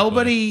every time.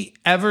 Nobody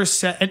ever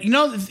said,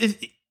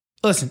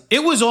 listen,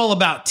 it was all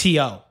about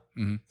T.O.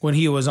 when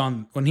he was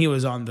on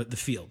the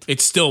field.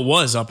 It still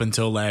was up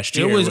until last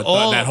year. It was with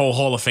all that whole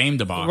Hall of Fame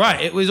debacle.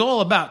 Right. It was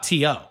all about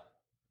T.O.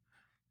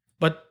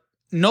 But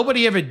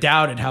nobody ever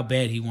doubted how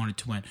bad he wanted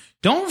to win.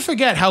 Don't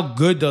forget how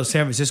good those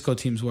San Francisco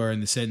teams were in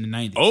the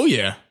 90s. Oh,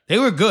 yeah. They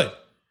were good.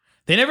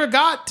 They never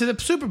got to the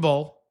Super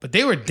Bowl, but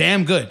they were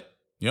damn good.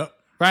 Yep.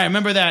 Right.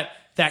 Remember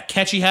that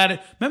catch he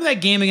had? Remember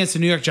that game against the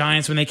New York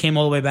Giants when they came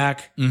all the way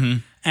back? Mm-hmm.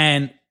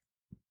 And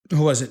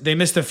who was it? They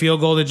missed a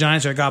field goal, the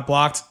Giants, or it got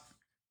blocked.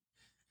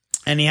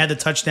 And he had the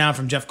touchdown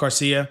from Jeff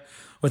Garcia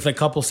with a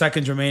couple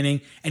seconds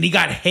remaining. And he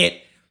got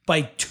hit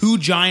by 2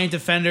 Giant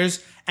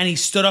defenders. And he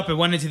stood up and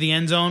went into the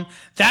end zone.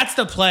 That's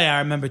the play I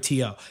remember,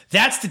 T.O.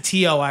 That's the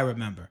T.O. I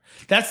remember.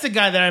 That's the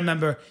guy that I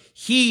remember.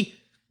 He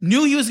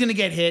knew he was going to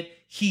get hit.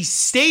 He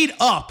stayed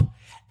up.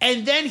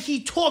 And then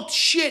he talked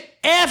shit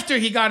after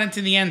he got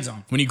into the end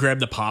zone. When he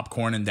grabbed the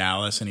popcorn in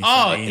Dallas and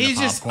he's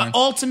just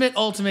popcorn.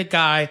 ultimate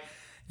guy.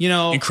 You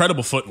know,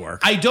 Incredible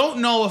footwork. I don't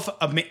know if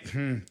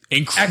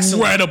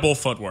Incredible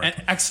footwork. An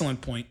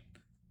excellent point.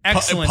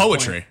 Excellent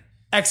poetry. Point.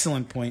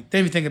 Excellent point.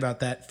 Didn't even think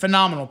about that.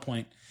 Phenomenal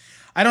point.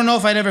 I don't know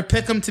if I'd ever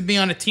pick him to be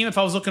on a team if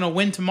I was looking to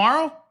win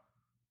tomorrow,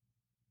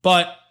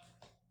 but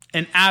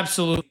an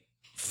absolute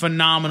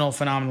phenomenal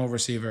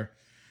receiver.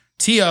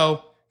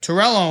 T.O.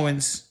 Terrell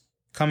Owens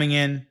coming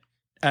in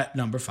at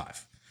number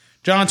 5.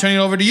 John, turning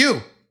it over to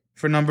you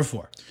for number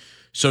 4.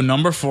 So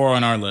number 4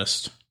 on our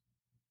list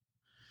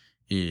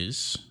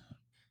is...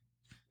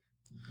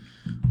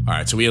 All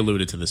right, so we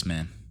alluded to this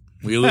man.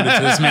 A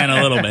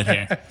little bit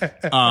here.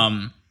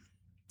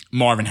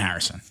 Marvin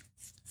Harrison.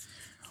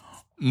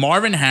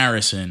 Marvin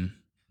Harrison,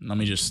 let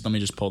me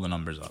just pull the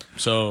numbers up.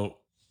 So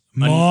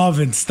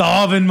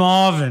Starvin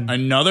Marvin.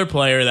 Another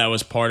player that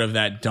was part of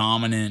that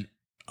dominant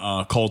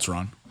Colts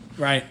run.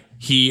 Right.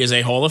 He is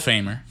a Hall of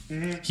Famer.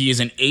 Mm-hmm. He is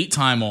an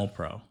 8-time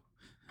All-Pro.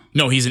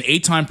 No, he's an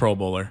 8-time Pro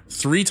Bowler,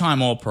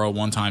 3-time All-Pro,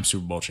 1-time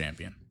Super Bowl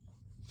champion.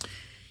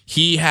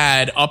 He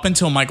had, up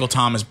until Michael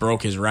Thomas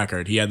broke his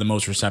record, he had the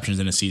most receptions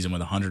in a season with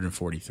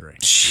 143.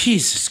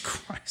 Jesus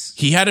Christ.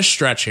 He had a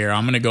stretch here.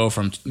 I'm going to go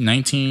from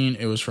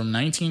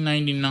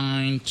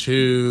 1999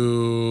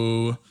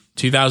 to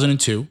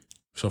 2002,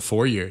 so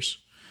 4 years.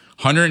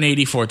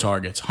 184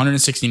 targets,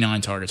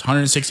 169 targets,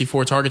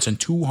 164 targets, and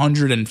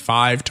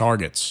 205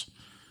 targets.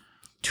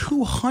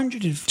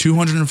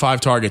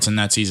 205 targets in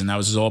that season. That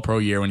was his All-Pro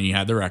year when he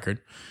had the record.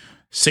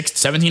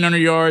 1,700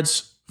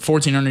 yards,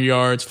 1,400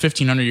 yards,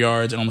 1,500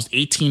 yards, and almost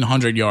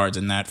 1,800 yards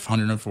in that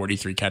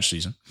 143 catch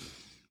season.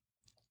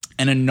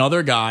 And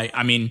another guy,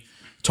 I mean,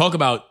 talk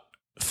about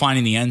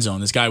finding the end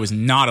zone. This guy was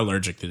not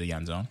allergic to the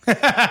end zone.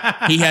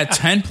 He had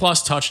 10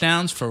 plus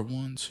touchdowns for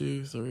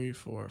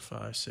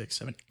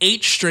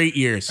 8 straight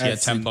years. He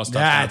had 10 plus touchdowns.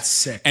 That's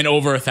sick. And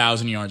over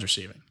 1,000 yards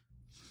receiving.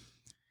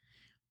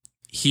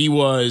 He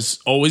was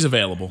always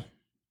available.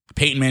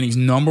 Peyton Manning's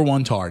number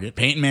 1 target.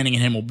 Peyton Manning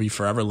and him will be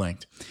forever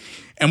linked.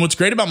 And what's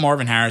great about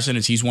Marvin Harrison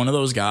is he's one of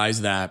those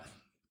guys that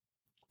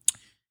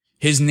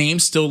his name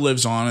still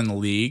lives on in the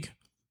league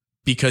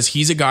because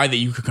he's a guy that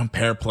you could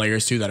compare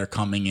players to that are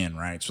coming in,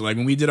 right? So like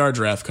when we did our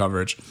draft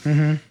coverage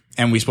and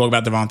we spoke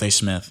about Devontae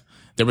Smith,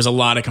 there was a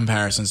lot of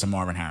comparisons to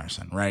Marvin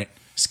Harrison, right?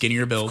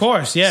 Skinnier build. Of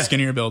course, yeah.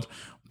 Skinnier build.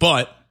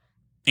 But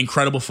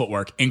incredible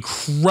footwork,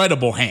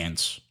 incredible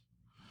hands.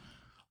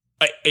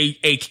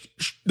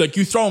 Like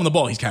you throw him the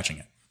ball, he's catching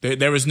it.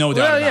 There was no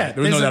doubt about it.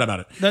 There was no doubt about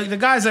it. The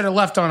guys that are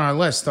left on our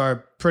list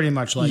are pretty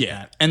much like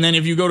that. And then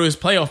if you go to his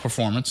playoff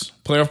performance,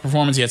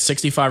 he had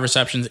 65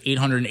 receptions,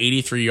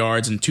 883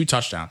 yards, and 2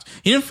 touchdowns.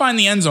 He didn't find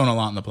the end zone a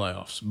lot in the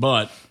playoffs,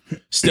 but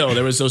still,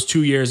 there was those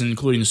 2 years,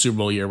 including the Super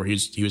Bowl year, where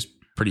he was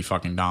pretty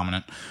fucking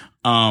dominant.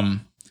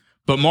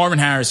 But Marvin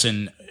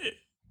Harrison,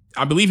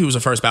 I believe he was a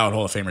first ballot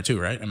Hall of Famer too,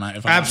 right? If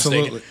I'm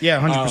Absolutely. Not mistaken? Yeah,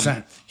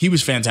 100%. He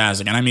was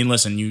fantastic. And I mean,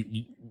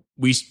 listen,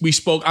 we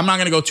spoke. I'm not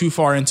going to go too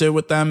far into it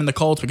with them in the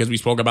Colts because we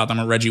spoke about them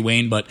with Reggie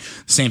Wayne, but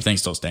the same thing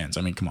still stands.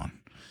 I mean, come on,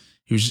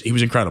 he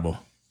was incredible.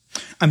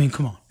 I mean,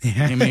 come on.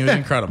 I mean, he was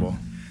incredible.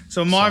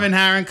 So Marvin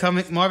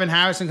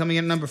Harrison coming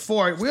in at number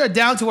 4. We are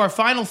down to our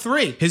final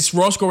 3. His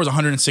raw score was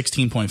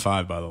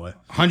 116.5, by the way.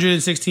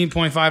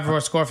 116.5 raw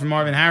score for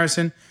Marvin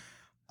Harrison.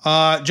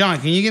 John,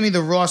 can you give me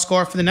the raw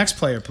score for the next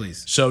player,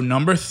 please? So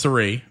number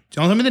 3.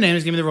 Don't tell me the name.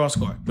 Just give me the raw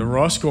score. The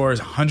raw score is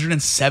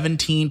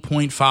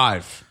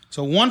 117.5.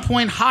 So 1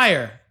 point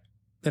higher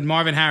than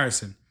Marvin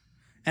Harrison.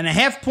 And a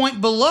half point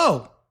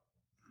below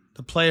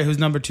the player who's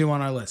number 2 on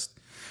our list.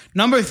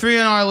 Number 3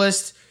 on our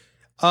list,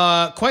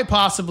 quite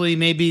possibly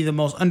maybe the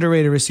most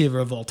underrated receiver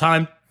of all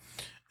time.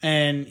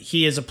 And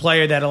he is a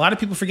player that a lot of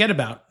people forget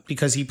about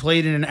because he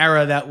played in an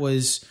era that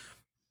was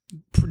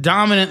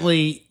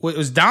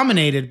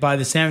dominated by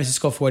the San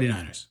Francisco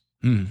 49ers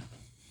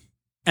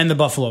and the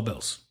Buffalo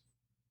Bills.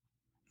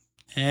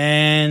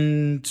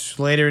 And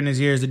later in his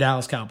years, the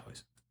Dallas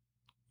Cowboys.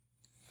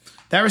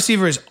 That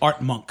receiver is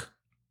Art Monk.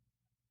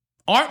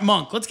 Art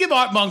Monk. Let's give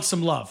Art Monk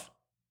some love.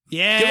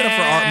 Yeah. Give it up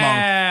for Art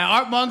Monk.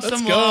 Art Monk some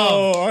love. Let's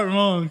go, Art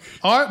Monk.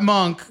 Art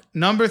Monk,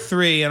 number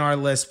 3 on our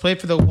list, played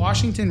for the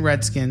Washington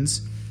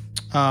Redskins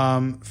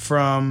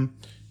from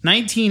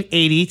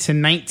 1980 to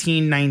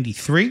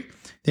 1993.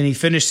 Then he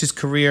finished his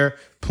career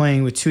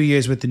playing with 2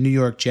 years with the New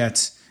York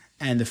Jets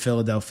and the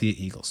Philadelphia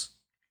Eagles.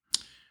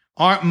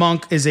 Art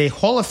Monk is a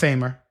Hall of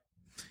Famer.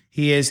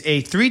 He is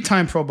a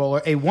 3-time Pro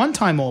Bowler, a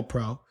 1-time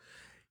All-Pro.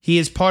 He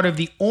is part of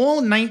the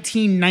All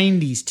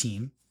 1990s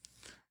team.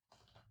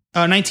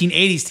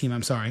 1980s team,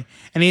 I'm sorry.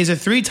 And he is a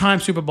 3-time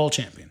Super Bowl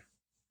champion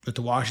with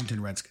the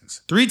Washington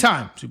Redskins.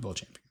 3-time Super Bowl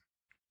champion.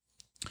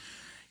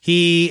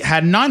 He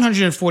had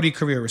 940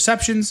 career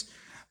receptions.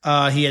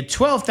 He had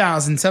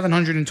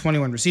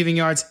 12,721 receiving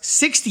yards,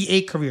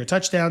 68 career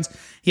touchdowns.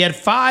 He had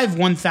 5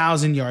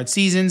 1,000-yard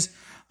seasons.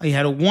 He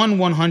had a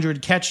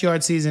 100 catch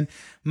yard season.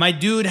 My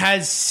dude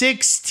has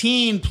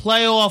 16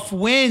 playoff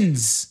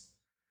wins.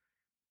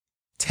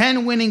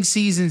 10 winning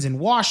seasons in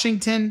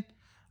Washington.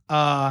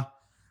 In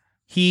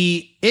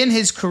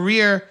his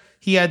career,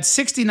 he had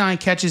 69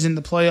 catches in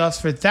the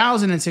playoffs for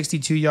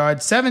 1,062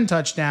 yards, 7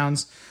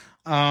 touchdowns.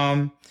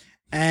 And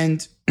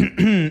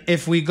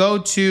if we go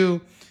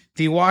to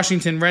the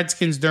Washington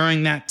Redskins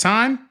during that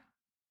time,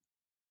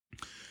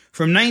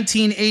 from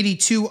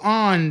 1982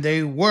 on,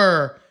 they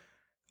were,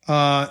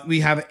 we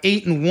have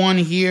 8-1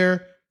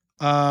 here.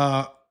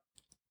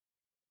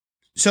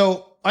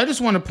 So I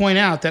just want to point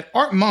out that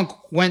Art Monk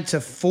went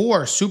to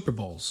 4 Super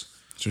Bowls.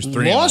 Just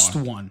lost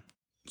 1.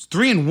 It's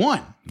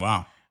 3-1.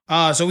 Wow.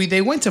 So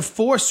they went to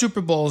 4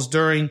 Super Bowls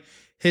during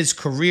his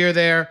career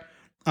there.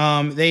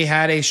 They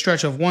had a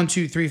stretch of 1,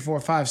 2, 3, 4,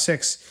 5,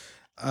 6,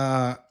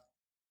 10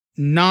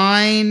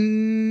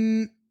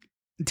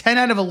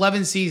 out of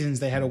 11 seasons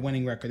they had a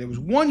winning record. There was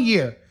 1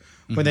 year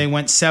where they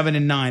went 7-9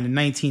 in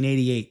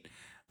 1988.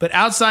 But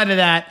outside of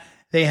that,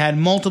 they had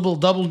multiple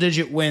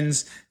double-digit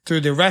wins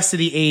through the rest of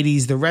the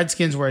 80s. The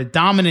Redskins were a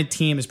dominant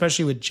team,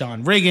 especially with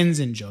John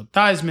Riggins and Joe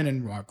Theismann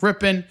and Mark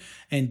Rippon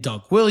and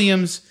Doug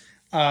Williams.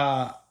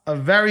 A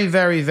very,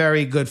 very,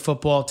 very good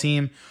football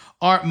team.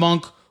 Art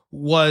Monk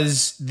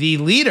was the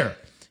leader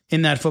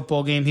in that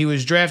football game. He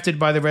was drafted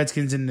by the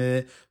Redskins in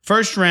the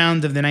first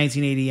round of the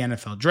 1980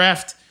 NFL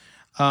draft.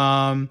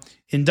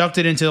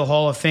 Inducted into the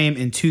Hall of Fame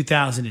in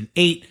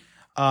 2008.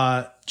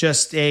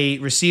 Just a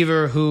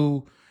receiver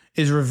who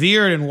is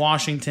revered in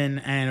Washington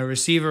and a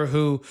receiver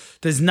who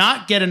does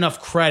not get enough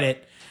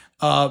credit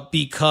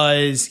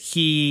because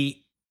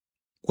he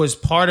was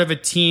part of a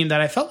team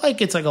that I felt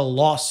like it's like a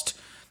lost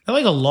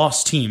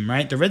team,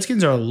 right? The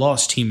Redskins are a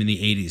lost team in the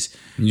 80s.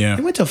 Yeah.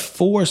 They went to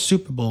 4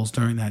 Super Bowls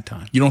during that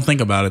time. You don't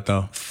think about it,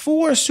 though.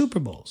 4 Super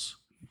Bowls.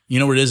 You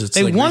know what it is? It's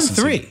They like won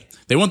recency. 3.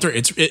 They won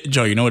 3.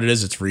 Joe, you know what it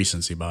is? It's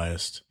recency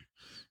biased.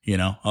 You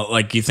know?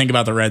 Like, you think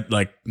about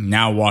the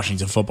now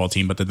Washington football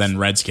team, but the then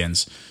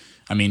Redskins.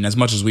 I mean, as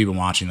much as we've been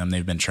watching them,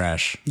 they've been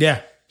trash.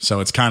 Yeah. So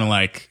it's kind of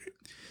like,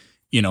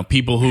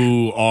 people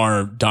who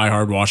are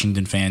diehard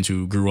Washington fans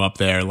who grew up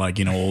there, like,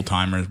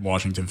 old-timers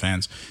Washington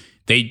fans,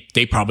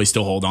 they probably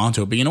still hold on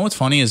to it. But you know what's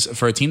funny is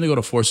for a team to go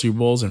to 4 Super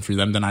Bowls and for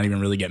them to not even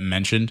really get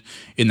mentioned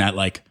in that,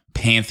 like,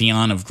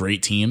 pantheon of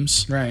great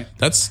teams. Right.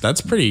 That's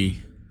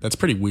pretty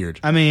weird.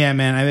 I mean, yeah,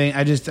 man.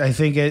 I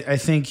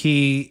think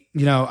he,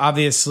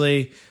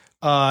 obviously,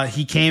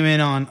 he came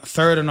in on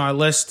 3rd on our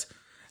list,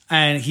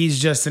 and he's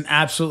just an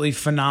absolutely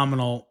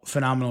phenomenal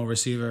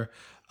receiver.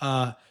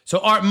 So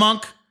Art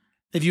Monk,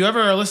 if you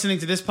ever are listening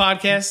to this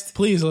podcast,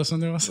 Please listen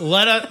to us.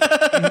 let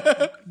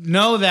us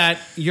know that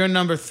you're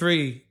number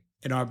 3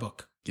 in our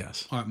book.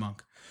 Yes. Art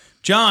Monk.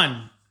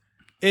 John,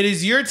 it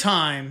is your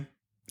time.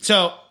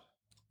 So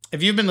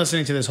if you've been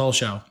listening to this whole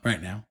show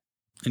right now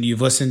and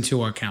you've listened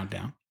to our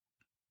countdown,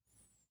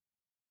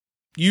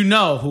 you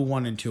know who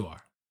 1 and 2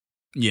 are.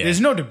 Yeah.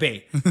 There's no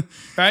debate,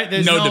 right?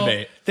 There's No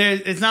debate.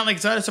 It's not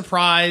a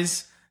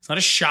surprise. It's not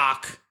a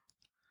shock.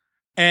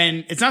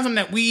 And it's not something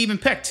that we even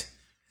picked.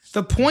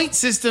 The point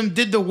system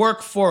did the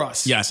work for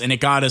us. Yes, and it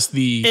got us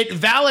It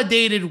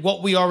validated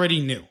what we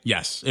already knew.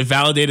 Yes, it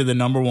validated the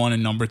number 1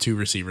 and number 2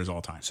 receivers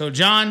all time. So,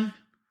 John,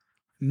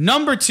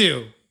 number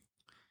 2,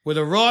 with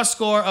a raw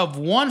score of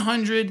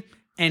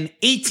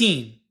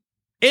 118,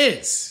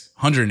 is...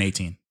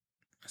 118.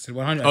 I said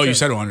 100. Oh, you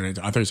said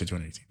 118. I thought you said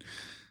 218.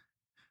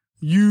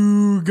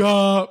 You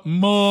got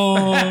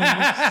Moss.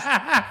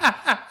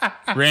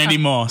 Randy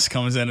Moss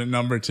comes in at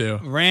number 2.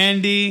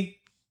 Randy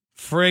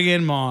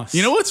friggin' Moss.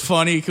 You know what's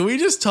funny? Can we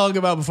just talk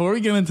about, before we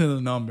get into the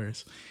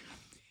numbers,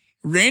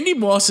 Randy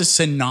Moss is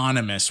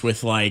synonymous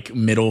with like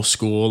middle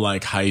school,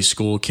 like high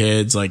school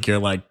kids. Like you're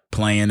like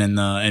playing in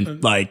the,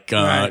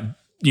 Right.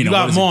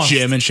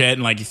 Gym and shit.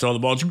 And like you throw the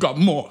ball, you got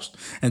Moss.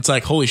 And it's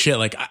like, holy shit.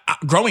 Like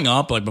growing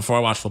up, like before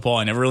I watched football,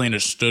 I never really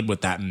understood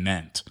what that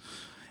meant.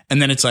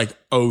 And then it's like,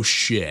 oh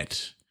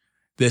shit,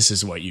 this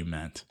is what you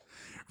meant.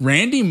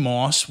 Randy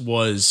Moss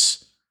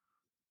was,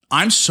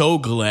 I'm so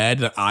glad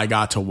that I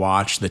got to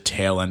watch the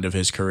tail end of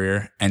his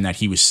career and that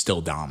he was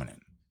still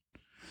dominant.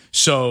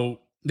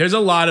 So there's a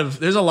lot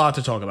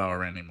to talk about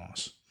with Randy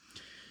Moss.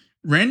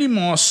 Randy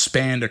Moss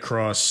spanned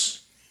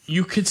across,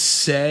 you could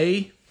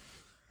say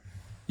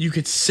 2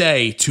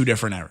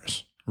 different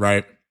eras,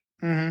 right?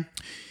 Mm-hmm.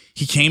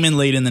 He came in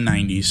late in the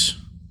 90s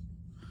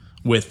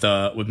with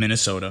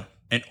Minnesota.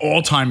 An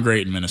all-time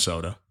great in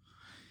Minnesota.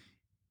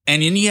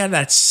 And then he had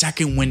that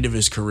second wind of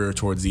his career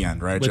towards the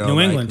end, right, With Joe?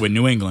 New England. With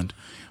New England.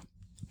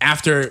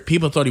 After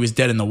people thought he was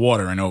dead in the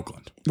water in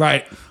Oakland.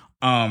 Right.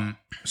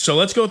 So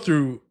let's go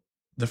through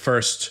the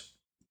first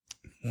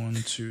 1,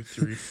 2,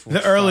 3, 4.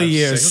 The early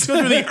years. Let's go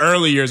through the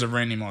early years of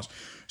Randy Moss.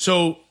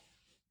 So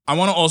I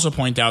want to also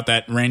point out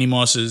that Randy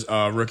Moss's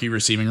rookie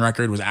receiving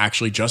record was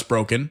actually just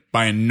broken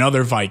by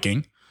another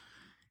Viking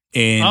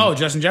in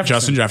Justin Jefferson.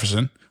 Justin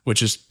Jefferson,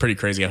 which is pretty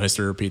crazy how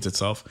history repeats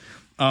itself.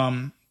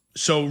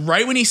 So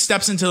right when he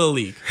steps into the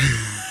league,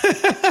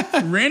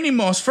 Randy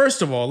Moss,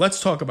 first of all, let's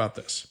talk about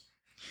this.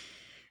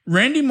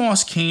 Randy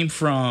Moss came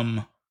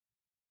from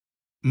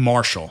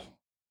Marshall,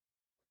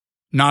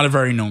 not a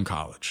very known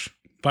college.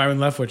 Byron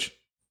Leftwich.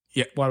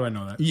 Yeah. Why do I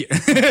know that?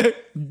 Yeah.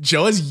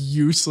 Joe has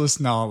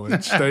useless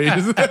knowledge.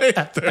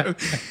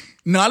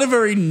 Not a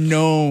very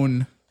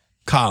known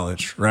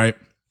college, right?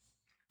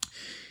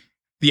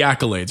 The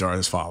accolades are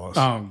as follows.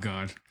 Oh,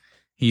 God.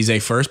 He's a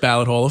first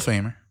ballot Hall of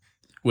Famer,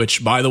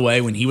 which, by the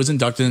way, when he was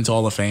inducted into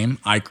Hall of Fame,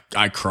 I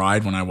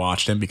cried when I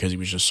watched him because he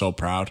was just so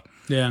proud.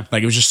 Yeah.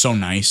 Like, it was just so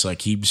nice.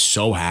 Like, he was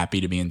so happy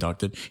to be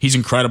inducted. He's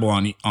incredible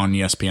on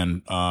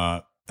ESPN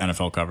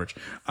NFL coverage.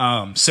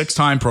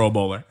 6-time Pro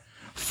Bowler,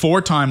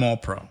 4-time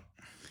All-Pro.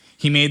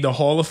 He made the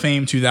Hall of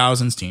Fame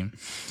 2000s team.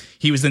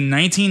 He was the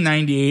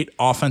 1998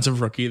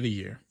 Offensive Rookie of the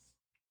Year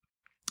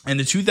and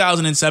the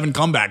 2007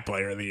 Comeback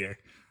Player of the Year,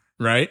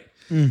 right?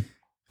 And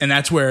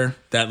that's where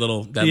that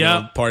little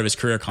part of his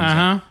career comes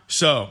in.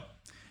 So,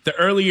 the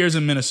early years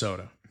in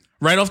Minnesota,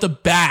 right off the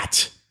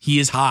bat, he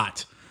is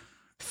hot.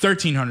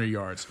 1,300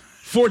 yards,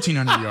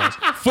 1,400 yards,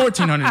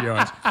 1,400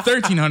 yards,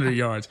 1,300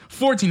 yards,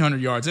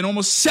 1,400 yards, and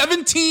almost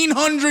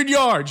 1,700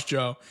 yards,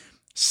 Joe.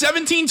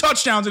 17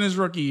 touchdowns in his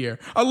rookie year,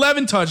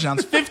 11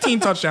 touchdowns, 15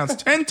 touchdowns,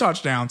 10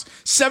 touchdowns,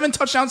 7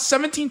 touchdowns,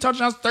 17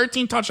 touchdowns,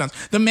 13 touchdowns.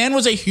 The man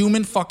was a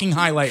human fucking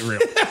highlight reel.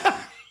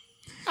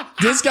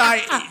 This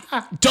guy,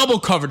 double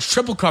coverage,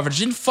 triple coverage,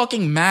 didn't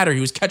fucking matter.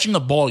 He was catching the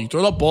ball. You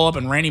throw the ball up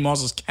and Randy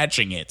Moss was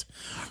catching it.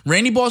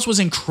 Randy Moss was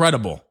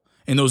incredible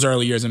in those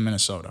early years in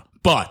Minnesota.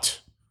 But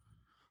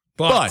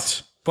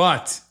there's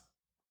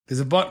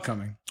a but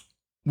coming.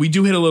 We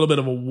do hit a little bit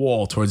of a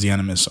wall towards the end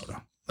of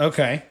Minnesota.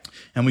 Okay.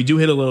 And we do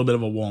hit a little bit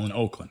of a wall in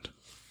Oakland.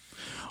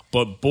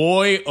 But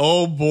boy,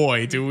 oh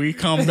boy, do we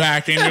come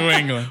back in New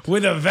England.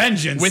 With a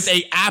vengeance. With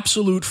a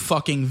absolute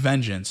fucking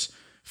vengeance.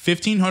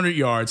 1,500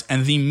 yards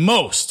and the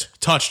most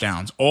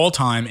touchdowns all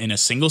time in a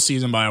single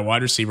season by a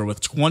wide receiver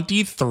with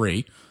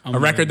 23. A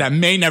record that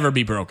may never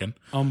be broken.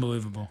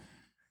 Unbelievable.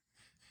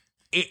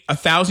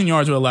 1,000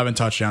 yards with 11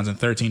 touchdowns and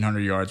 1,300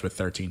 yards with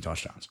 13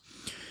 touchdowns.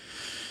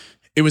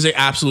 It was an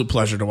absolute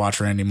pleasure to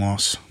watch Randy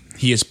Moss.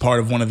 He is part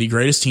of one of the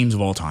greatest teams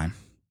of all time.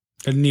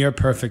 A near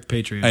perfect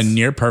Patriots. A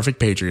near perfect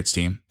Patriots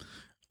team.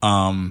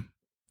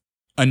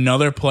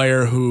 Another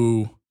player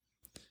who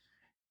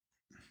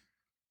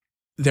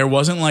there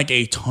wasn't like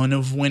a ton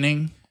of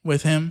winning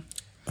with him,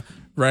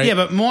 right?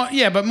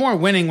 Yeah, but more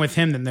winning with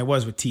him than there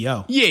was with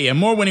T.O. Yeah,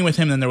 more winning with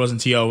him than there was in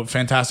T.O.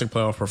 Fantastic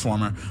playoff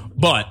performer.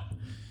 But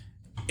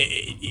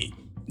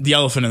the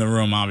elephant in the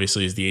room,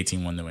 obviously, is the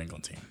 18-1 New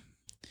England team.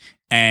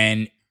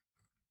 And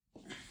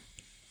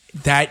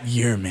that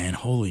year, man,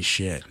 holy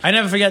shit. I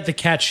never forget the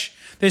catch.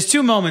 There's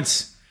 2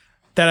 moments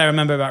that I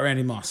remember about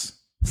Randy Moss,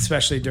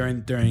 especially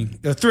during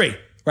the 3,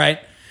 right?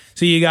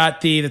 So you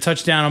got the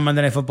touchdown on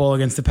Monday Night Football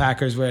against the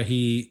Packers where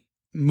he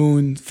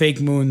fake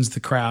moons the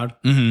crowd,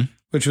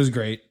 which was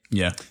great.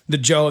 Yeah.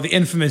 The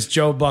infamous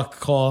Joe Buck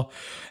call.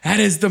 That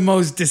is the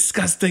most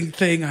disgusting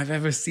thing I've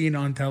ever seen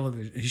on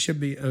television. He should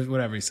be,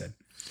 whatever he said.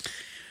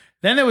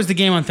 Then there was the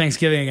game on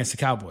Thanksgiving against the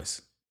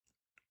Cowboys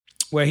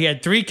where he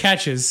had 3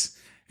 catches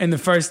in the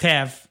first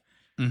half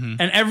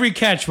and every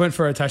catch went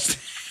for a touchdown.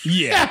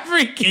 Yeah.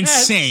 Every catch.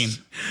 Insane.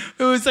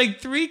 It was like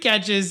 3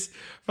 catches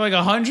for like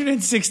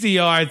 160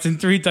 yards and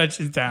 3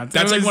 touchdowns.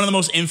 That's like one of the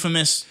most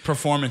infamous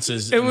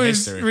performances in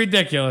history. It was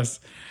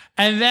ridiculous.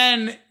 And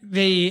then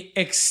the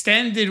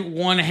extended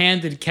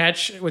one-handed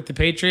catch with the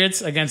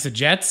Patriots against the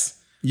Jets.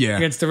 Yeah.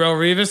 Against Darrelle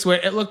Revis, where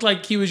it looked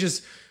like he was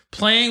just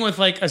playing with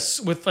like a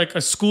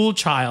school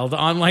child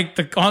on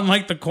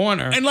the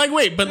corner. And like,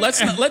 wait, but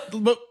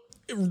but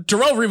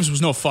Darrelle Revis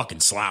was no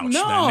fucking slouch.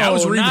 No, then. That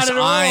was not Revis at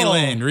all.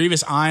 Island.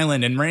 Revis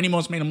Island. And Randy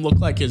Moss made him look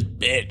like his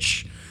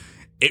bitch.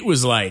 It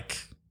was like,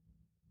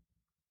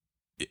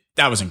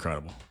 that was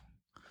incredible.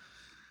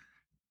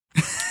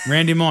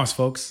 Randy Moss,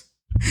 folks.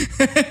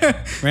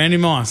 Randy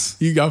Moss.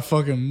 You got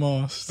fucking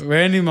mossed.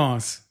 Randy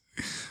Moss.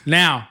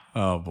 Now.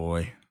 Oh,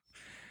 boy.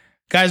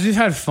 Guys, we've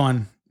had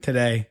fun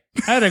today.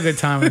 I had a good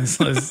time on this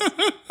list.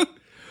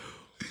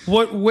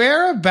 What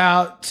we're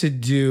about to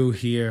do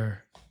here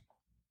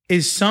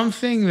is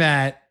something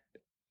that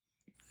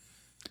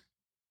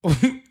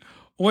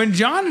when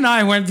John and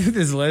I went through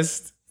this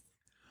list,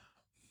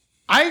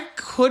 I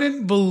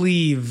couldn't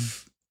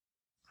believe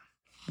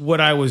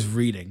what I was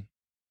reading.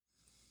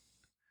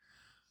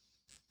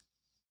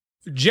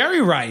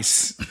 Jerry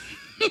Rice,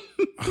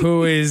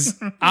 who is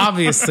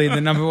obviously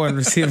the number 1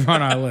 receiver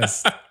on our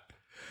list.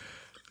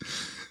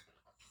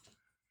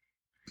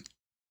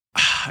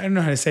 I don't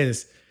know how to say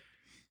this.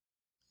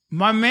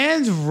 My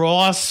man's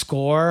raw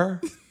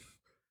score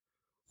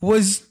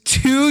was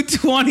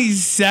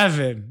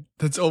 227.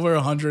 That's over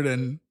 100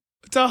 and...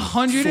 It's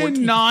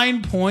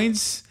 109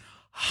 points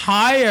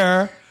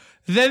higher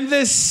than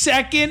the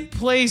second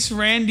place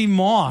Randy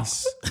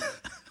Moss.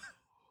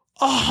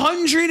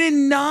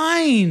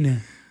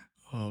 109.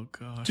 Oh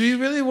gosh. Do you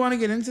really want to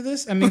get into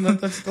this? I mean,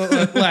 let's.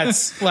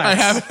 I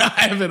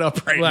have it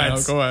up right now.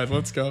 Go ahead.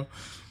 Let's go.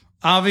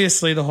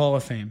 Obviously, the Hall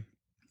of Fame.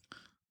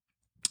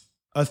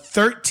 A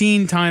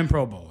 13-time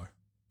Pro Bowler.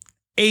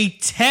 A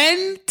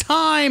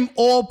 10-time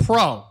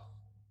All-Pro.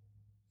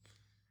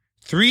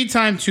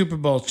 3-time Super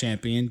Bowl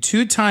champion.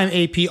 2-time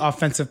AP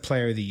Offensive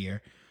Player of the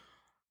Year.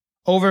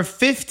 Over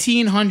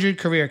 1,500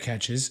 career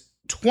catches.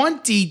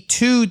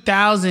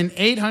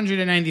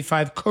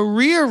 22,895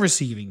 career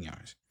receiving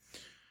yards.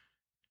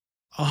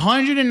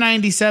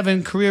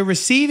 197 career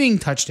receiving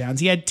touchdowns.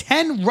 He had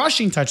 10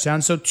 rushing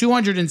touchdowns, so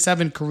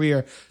 207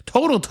 career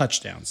total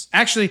touchdowns.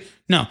 Actually,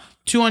 no,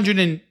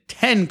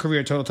 210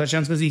 career total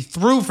touchdowns because he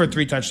threw for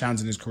 3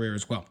 touchdowns in his career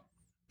as well.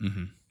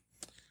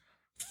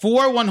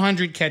 4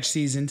 100 catch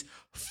seasons,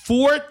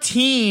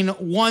 14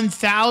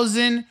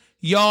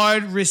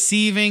 1,000-yard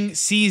receiving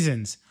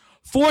seasons.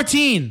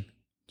 14.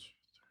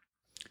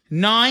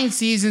 9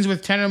 seasons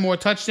with 10 or more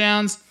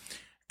touchdowns.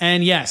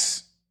 And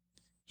yes,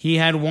 he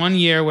had 1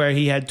 year where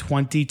he had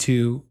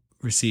 22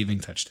 receiving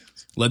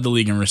touchdowns. Led the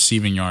league in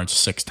receiving yards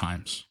 6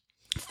 times.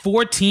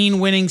 14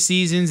 winning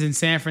seasons in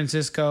San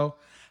Francisco.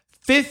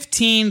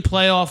 15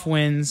 playoff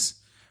wins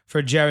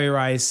for Jerry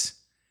Rice.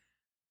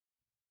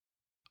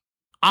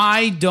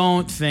 I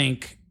don't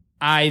think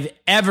I've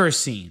ever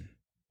seen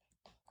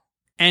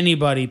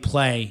anybody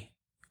play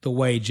the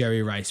way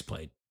Jerry Rice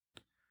played.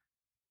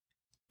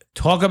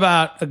 Talk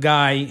about a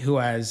guy who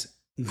has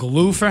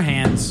glue for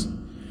hands,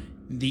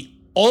 the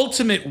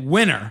ultimate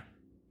winner,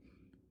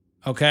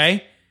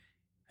 okay?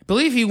 I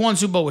believe he won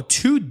Super Bowl with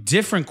 2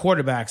 different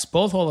quarterbacks,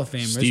 both Hall of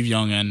Famers. Steve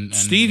Young and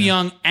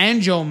Young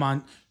and Joe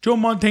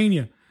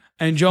Montana.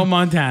 And Joe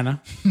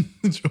Montana.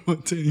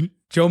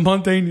 Joe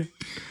Montana.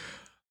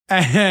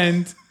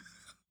 And,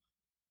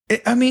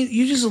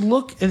 you just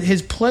look at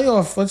his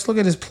playoff. Let's look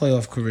at his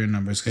playoff career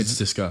numbers. It's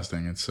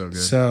disgusting. It's so good.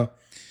 So,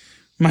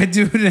 my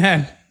dude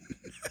had...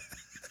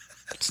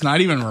 It's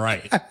not even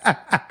right.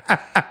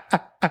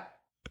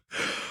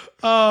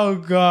 Oh,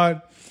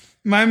 God.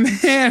 My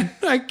man.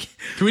 Can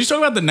we just talk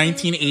about the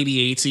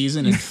 1988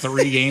 season in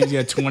 3 games? He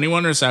had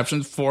 21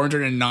 receptions,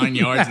 409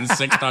 yards, and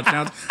 6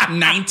 touchdowns,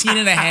 19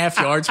 and a half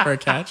yards per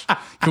catch.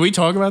 Can we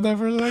talk about that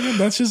for a second?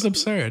 That's just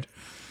absurd.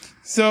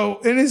 So,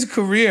 in his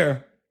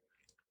career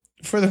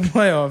for the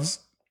playoffs,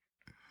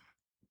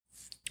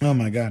 oh,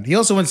 my God. He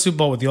also won Super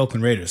Bowl with the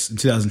Oakland Raiders in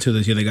 2002.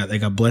 This year they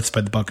got blitzed by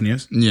the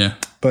Buccaneers. Yeah.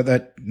 But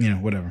that,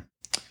 whatever.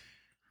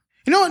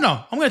 You know what?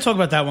 No, I'm going to talk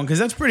about that one because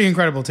that's pretty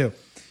incredible too.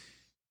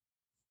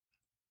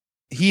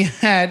 He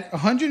had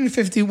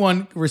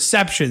 151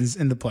 receptions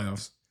in the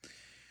playoffs,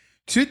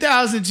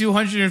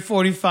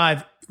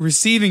 2,245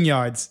 receiving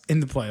yards in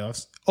the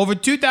playoffs, over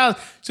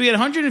 2,000. So he had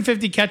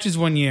 150 catches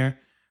 1 year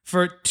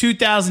for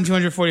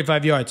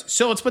 2,245 yards.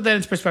 So let's put that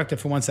into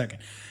perspective for 1 second.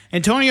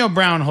 Antonio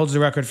Brown holds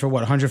the record for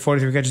what,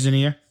 143 catches in a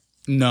year?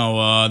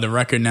 No, the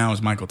record now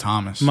is Michael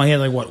Thomas. He had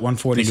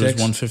 146? I think it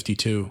was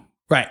 152.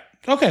 Right.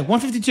 Okay,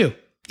 152.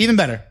 Even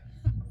better.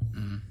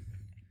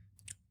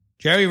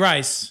 Jerry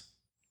Rice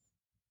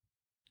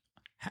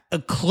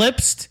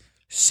eclipsed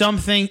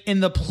something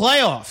in the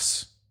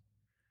playoffs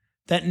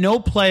that no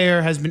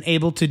player has been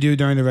able to do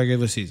during the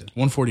regular season.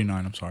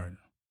 149, I'm sorry.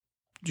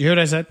 Did you hear what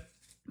I said?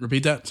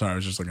 Repeat that? Sorry, I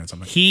was just looking at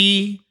something.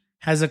 He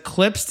has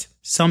eclipsed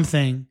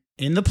something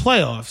in the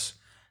playoffs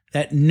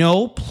that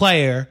no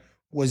player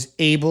was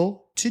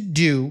able to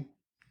do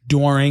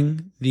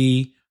during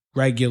the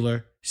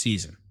regular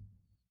season.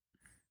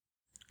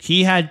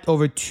 He had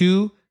over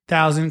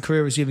 2,000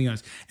 career receiving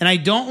yards. And I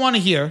don't want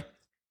to hear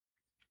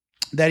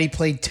that he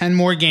played 10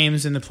 more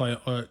games in the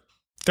playoffs, or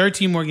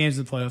 13 more games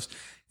in the playoffs.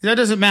 That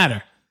doesn't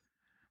matter.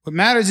 What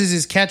matters is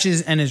his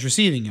catches and his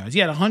receiving yards. He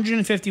had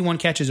 151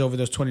 catches over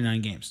those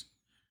 29 games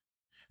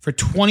for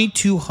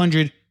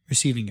 2,200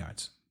 receiving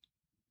yards.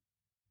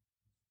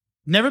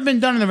 Never been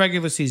done in the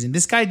regular season.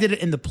 This guy did it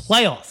in the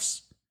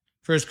playoffs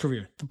for his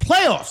career. The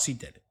playoffs, he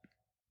did it.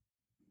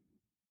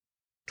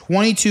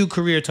 22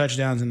 career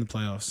touchdowns in the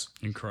playoffs.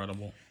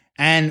 Incredible.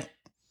 And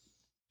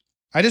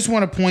I just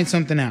want to point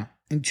something out.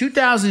 In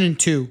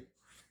 2002,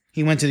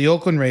 he went to the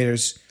Oakland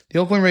Raiders. The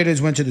Oakland Raiders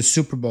went to the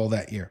Super Bowl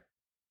that year.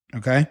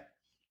 Okay?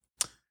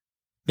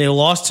 They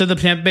lost to the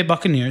Tampa Bay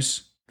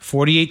Buccaneers,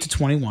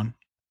 48-21.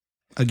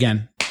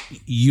 Again,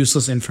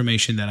 useless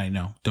information that I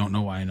know. Don't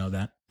know why I know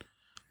that.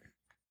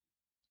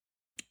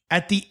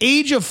 At the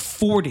age of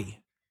 40,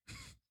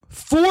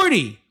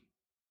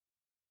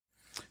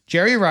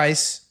 Jerry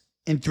Rice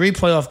in 3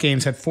 playoff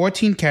games had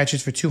 14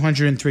 catches for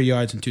 203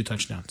 yards and 2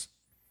 touchdowns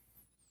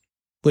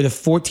with a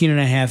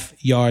 14.5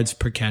 yards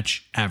per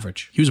catch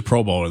average. He was a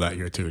Pro Bowler that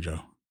year too, Joe.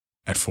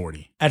 At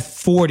 40. At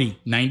 40.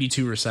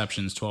 92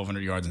 receptions,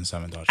 1,200 yards, and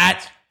 7 touchdowns.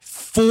 At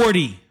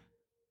 40.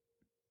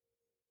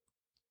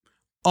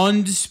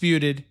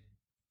 Undisputed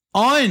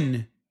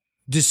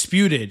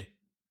undisputed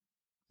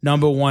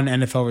number one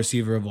NFL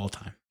receiver of all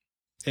time.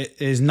 It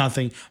is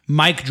nothing.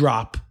 Mic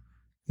drop.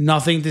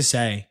 Nothing to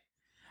say.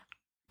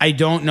 I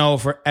don't know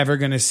if we're ever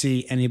going to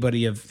see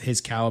anybody of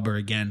his caliber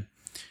again.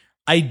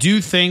 I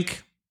do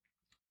think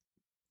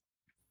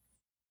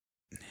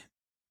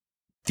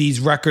these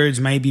records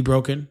may be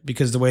broken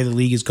because the way the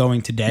league is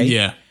going today.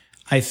 Yeah.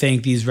 I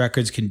think these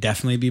records can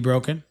definitely be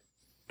broken.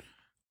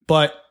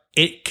 But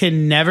it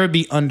can never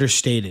be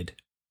understated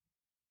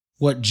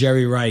what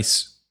Jerry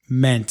Rice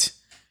meant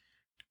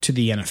to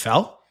the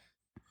NFL,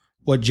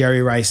 what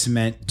Jerry Rice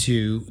meant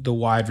to the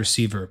wide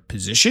receiver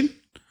position,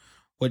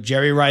 what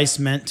Jerry Rice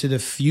meant to the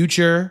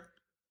future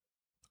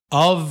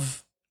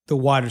of the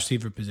wide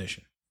receiver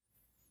position.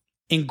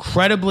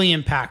 Incredibly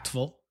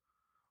impactful.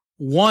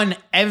 Won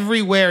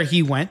everywhere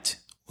he went.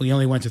 Well, he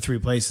only went to 3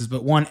 places,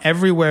 but won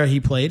everywhere he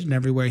played and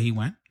everywhere he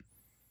went.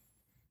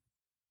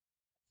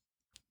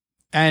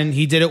 And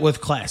he did it with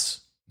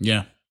class.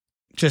 Yeah.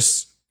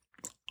 Just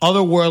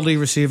otherworldly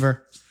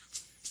receiver.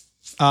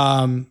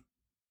 There's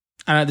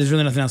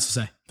really nothing else to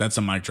say. That's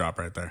a mic drop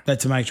right there.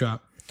 That's a mic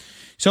drop.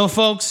 So,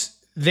 folks,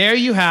 there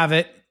you have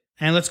it.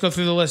 And let's go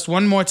through the list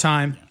one more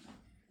time.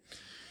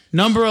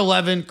 Number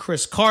 11,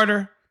 Chris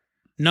Carter.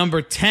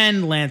 Number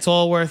 10, Lance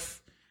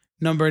Allworth.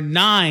 Number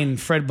 9,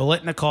 Fred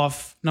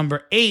Biletnikoff.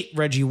 Number 8,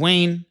 Reggie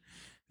Wayne.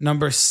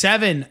 Number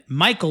 7,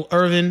 Michael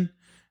Irvin.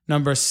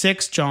 Number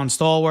 6, John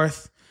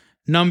Stallworth.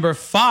 Number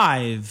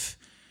 5,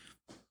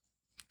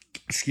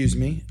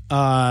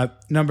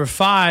 number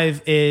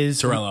 5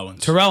 is Terrell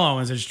Owens. Terrell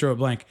Owens, I just drew a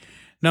blank.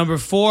 Number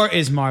 4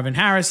 is Marvin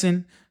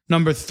Harrison.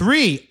 Number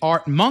 3,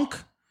 Art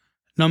Monk.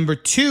 Number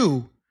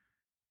 2,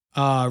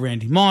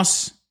 Randy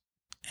Moss.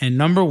 And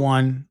number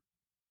 1,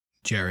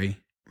 Jerry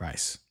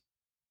Rice.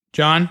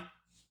 John,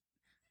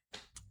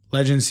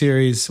 Legend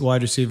Series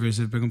wide receivers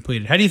have been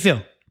completed. How do you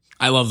feel?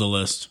 I love the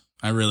list.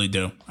 I really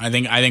do. I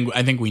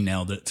think we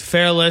nailed it.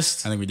 Fair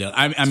list. I think we did.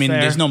 I mean,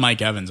 fair. There's no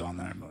Mike Evans on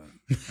there. But.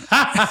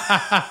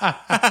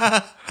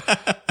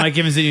 Mike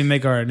Evans didn't even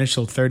make our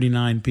initial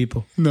 39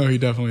 people. No, he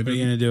definitely What are did.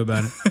 you gonna do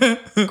about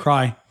it?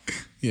 Cry.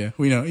 Yeah,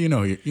 we know. You know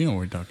what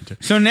we're talking to.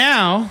 So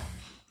now,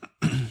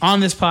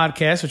 on this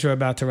podcast, which we're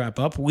about to wrap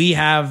up, we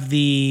have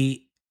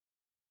the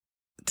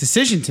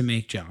decision to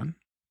make, John,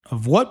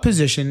 of what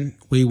position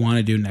we want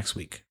to do next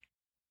week.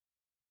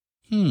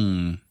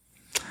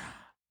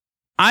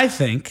 I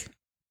think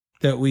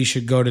that we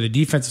should go to the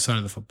defensive side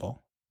of the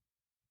football.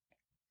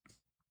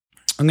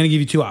 I'm going to give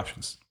you 2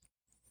 options.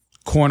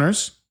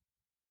 Corners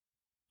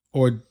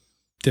or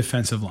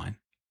defensive line.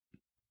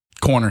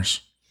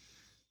 Corners.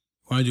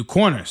 Want to do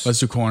corners? Let's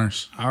do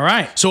corners. All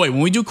right. So wait,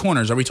 when we do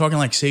corners, are we talking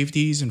like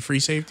safeties and free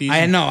safeties?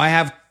 I know. I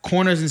have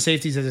corners and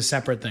safeties as a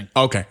separate thing.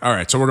 Okay. All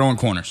right. So we're going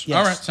corners. Yes.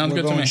 All right. Sounds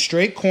good to me.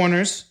 Straight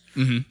corners.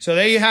 Mm-hmm. So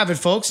there you have it,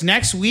 folks.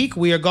 Next week,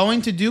 we are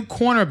going to do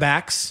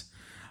cornerbacks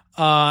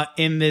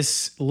in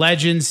this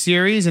Legends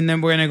series. And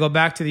then we're going to go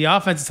back to the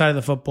offensive side of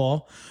the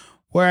football,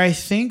 where I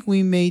think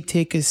we may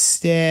take a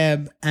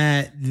stab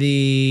at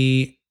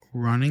the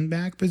running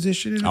back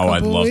position in a couple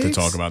I'd love weeks. to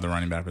talk about the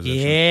running back position.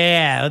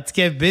 Yeah, let's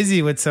get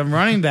busy with some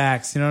running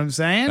backs. You know what I'm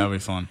saying? That'd be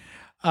fun.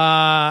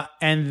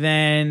 And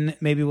then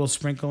maybe we'll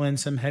sprinkle in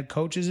some head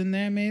coaches in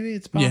there. Maybe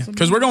it's possible. Yeah,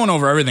 because we're going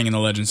over everything in the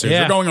Legends series.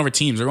 Yeah. We're going over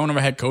teams. We're going over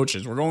head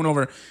coaches. We're going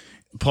over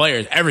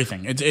players.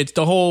 Everything. It's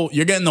the whole.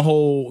 You're getting the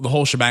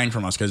whole shebang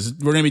from us because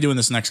we're going to be doing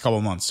this next couple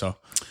of months.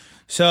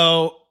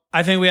 So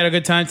I think we had a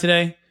good time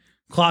today.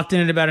 Clocked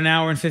in at about an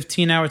hour and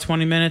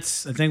 20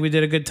 minutes. I think we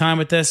did a good time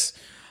with this.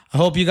 I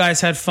hope you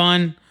guys had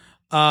fun.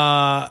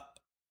 The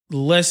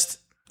list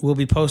will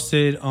be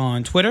posted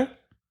on Twitter.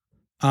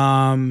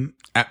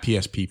 at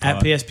PSP Pod.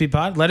 At PSP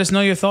Pod. Let us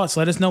know your thoughts.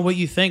 Let us know what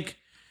you think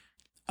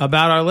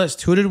about our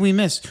list. Who did we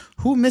miss?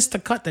 Who missed the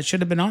cut that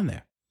should have been on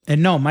there?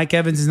 And no, Mike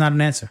Evans is not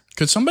an answer.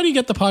 Could somebody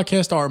get the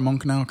podcast to Art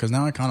Monk now? Because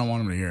now I kind of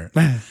want him to hear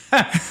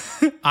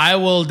it. I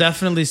will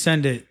definitely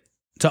send it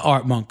to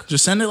Art Monk.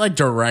 Just send it like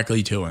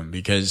directly to him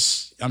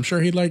because I'm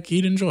sure he'd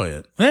enjoy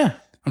it. Yeah.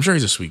 I'm sure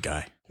he's a sweet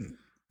guy.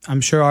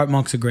 I'm sure Art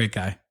Monk's a great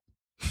guy.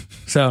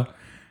 So,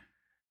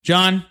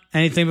 John,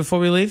 anything before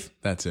we leave?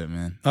 That's it,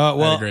 man.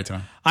 Well, I had a great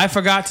time. I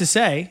forgot to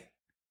say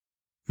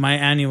my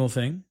annual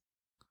thing.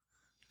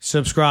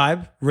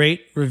 Subscribe,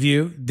 rate,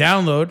 review,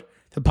 download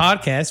the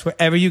podcast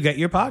wherever you get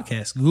your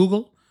podcasts.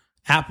 Google,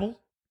 Apple,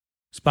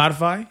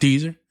 Spotify,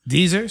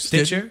 Deezer,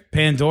 Stitcher,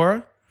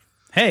 Pandora.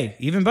 Hey,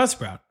 even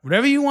Buzzsprout.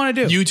 Whatever you want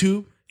to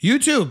do.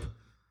 YouTube.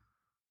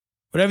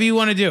 Whatever you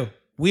want to do.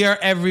 We are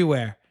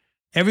everywhere.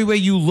 Everywhere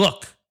you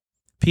look,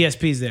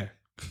 PSP's there.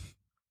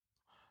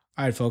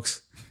 All right,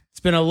 folks. It's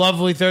been a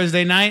lovely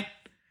Thursday night.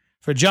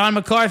 For John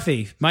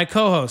McCarthy, my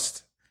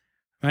co-host,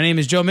 my name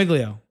is Joe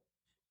Miglio.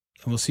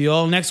 And we'll see you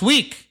all next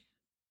week,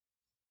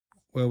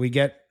 where we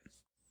get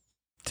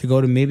to go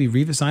to maybe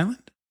Revis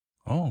Island.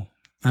 Oh.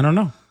 I don't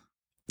know.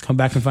 Come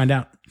back and find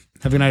out.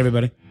 Have a good night,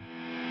 everybody.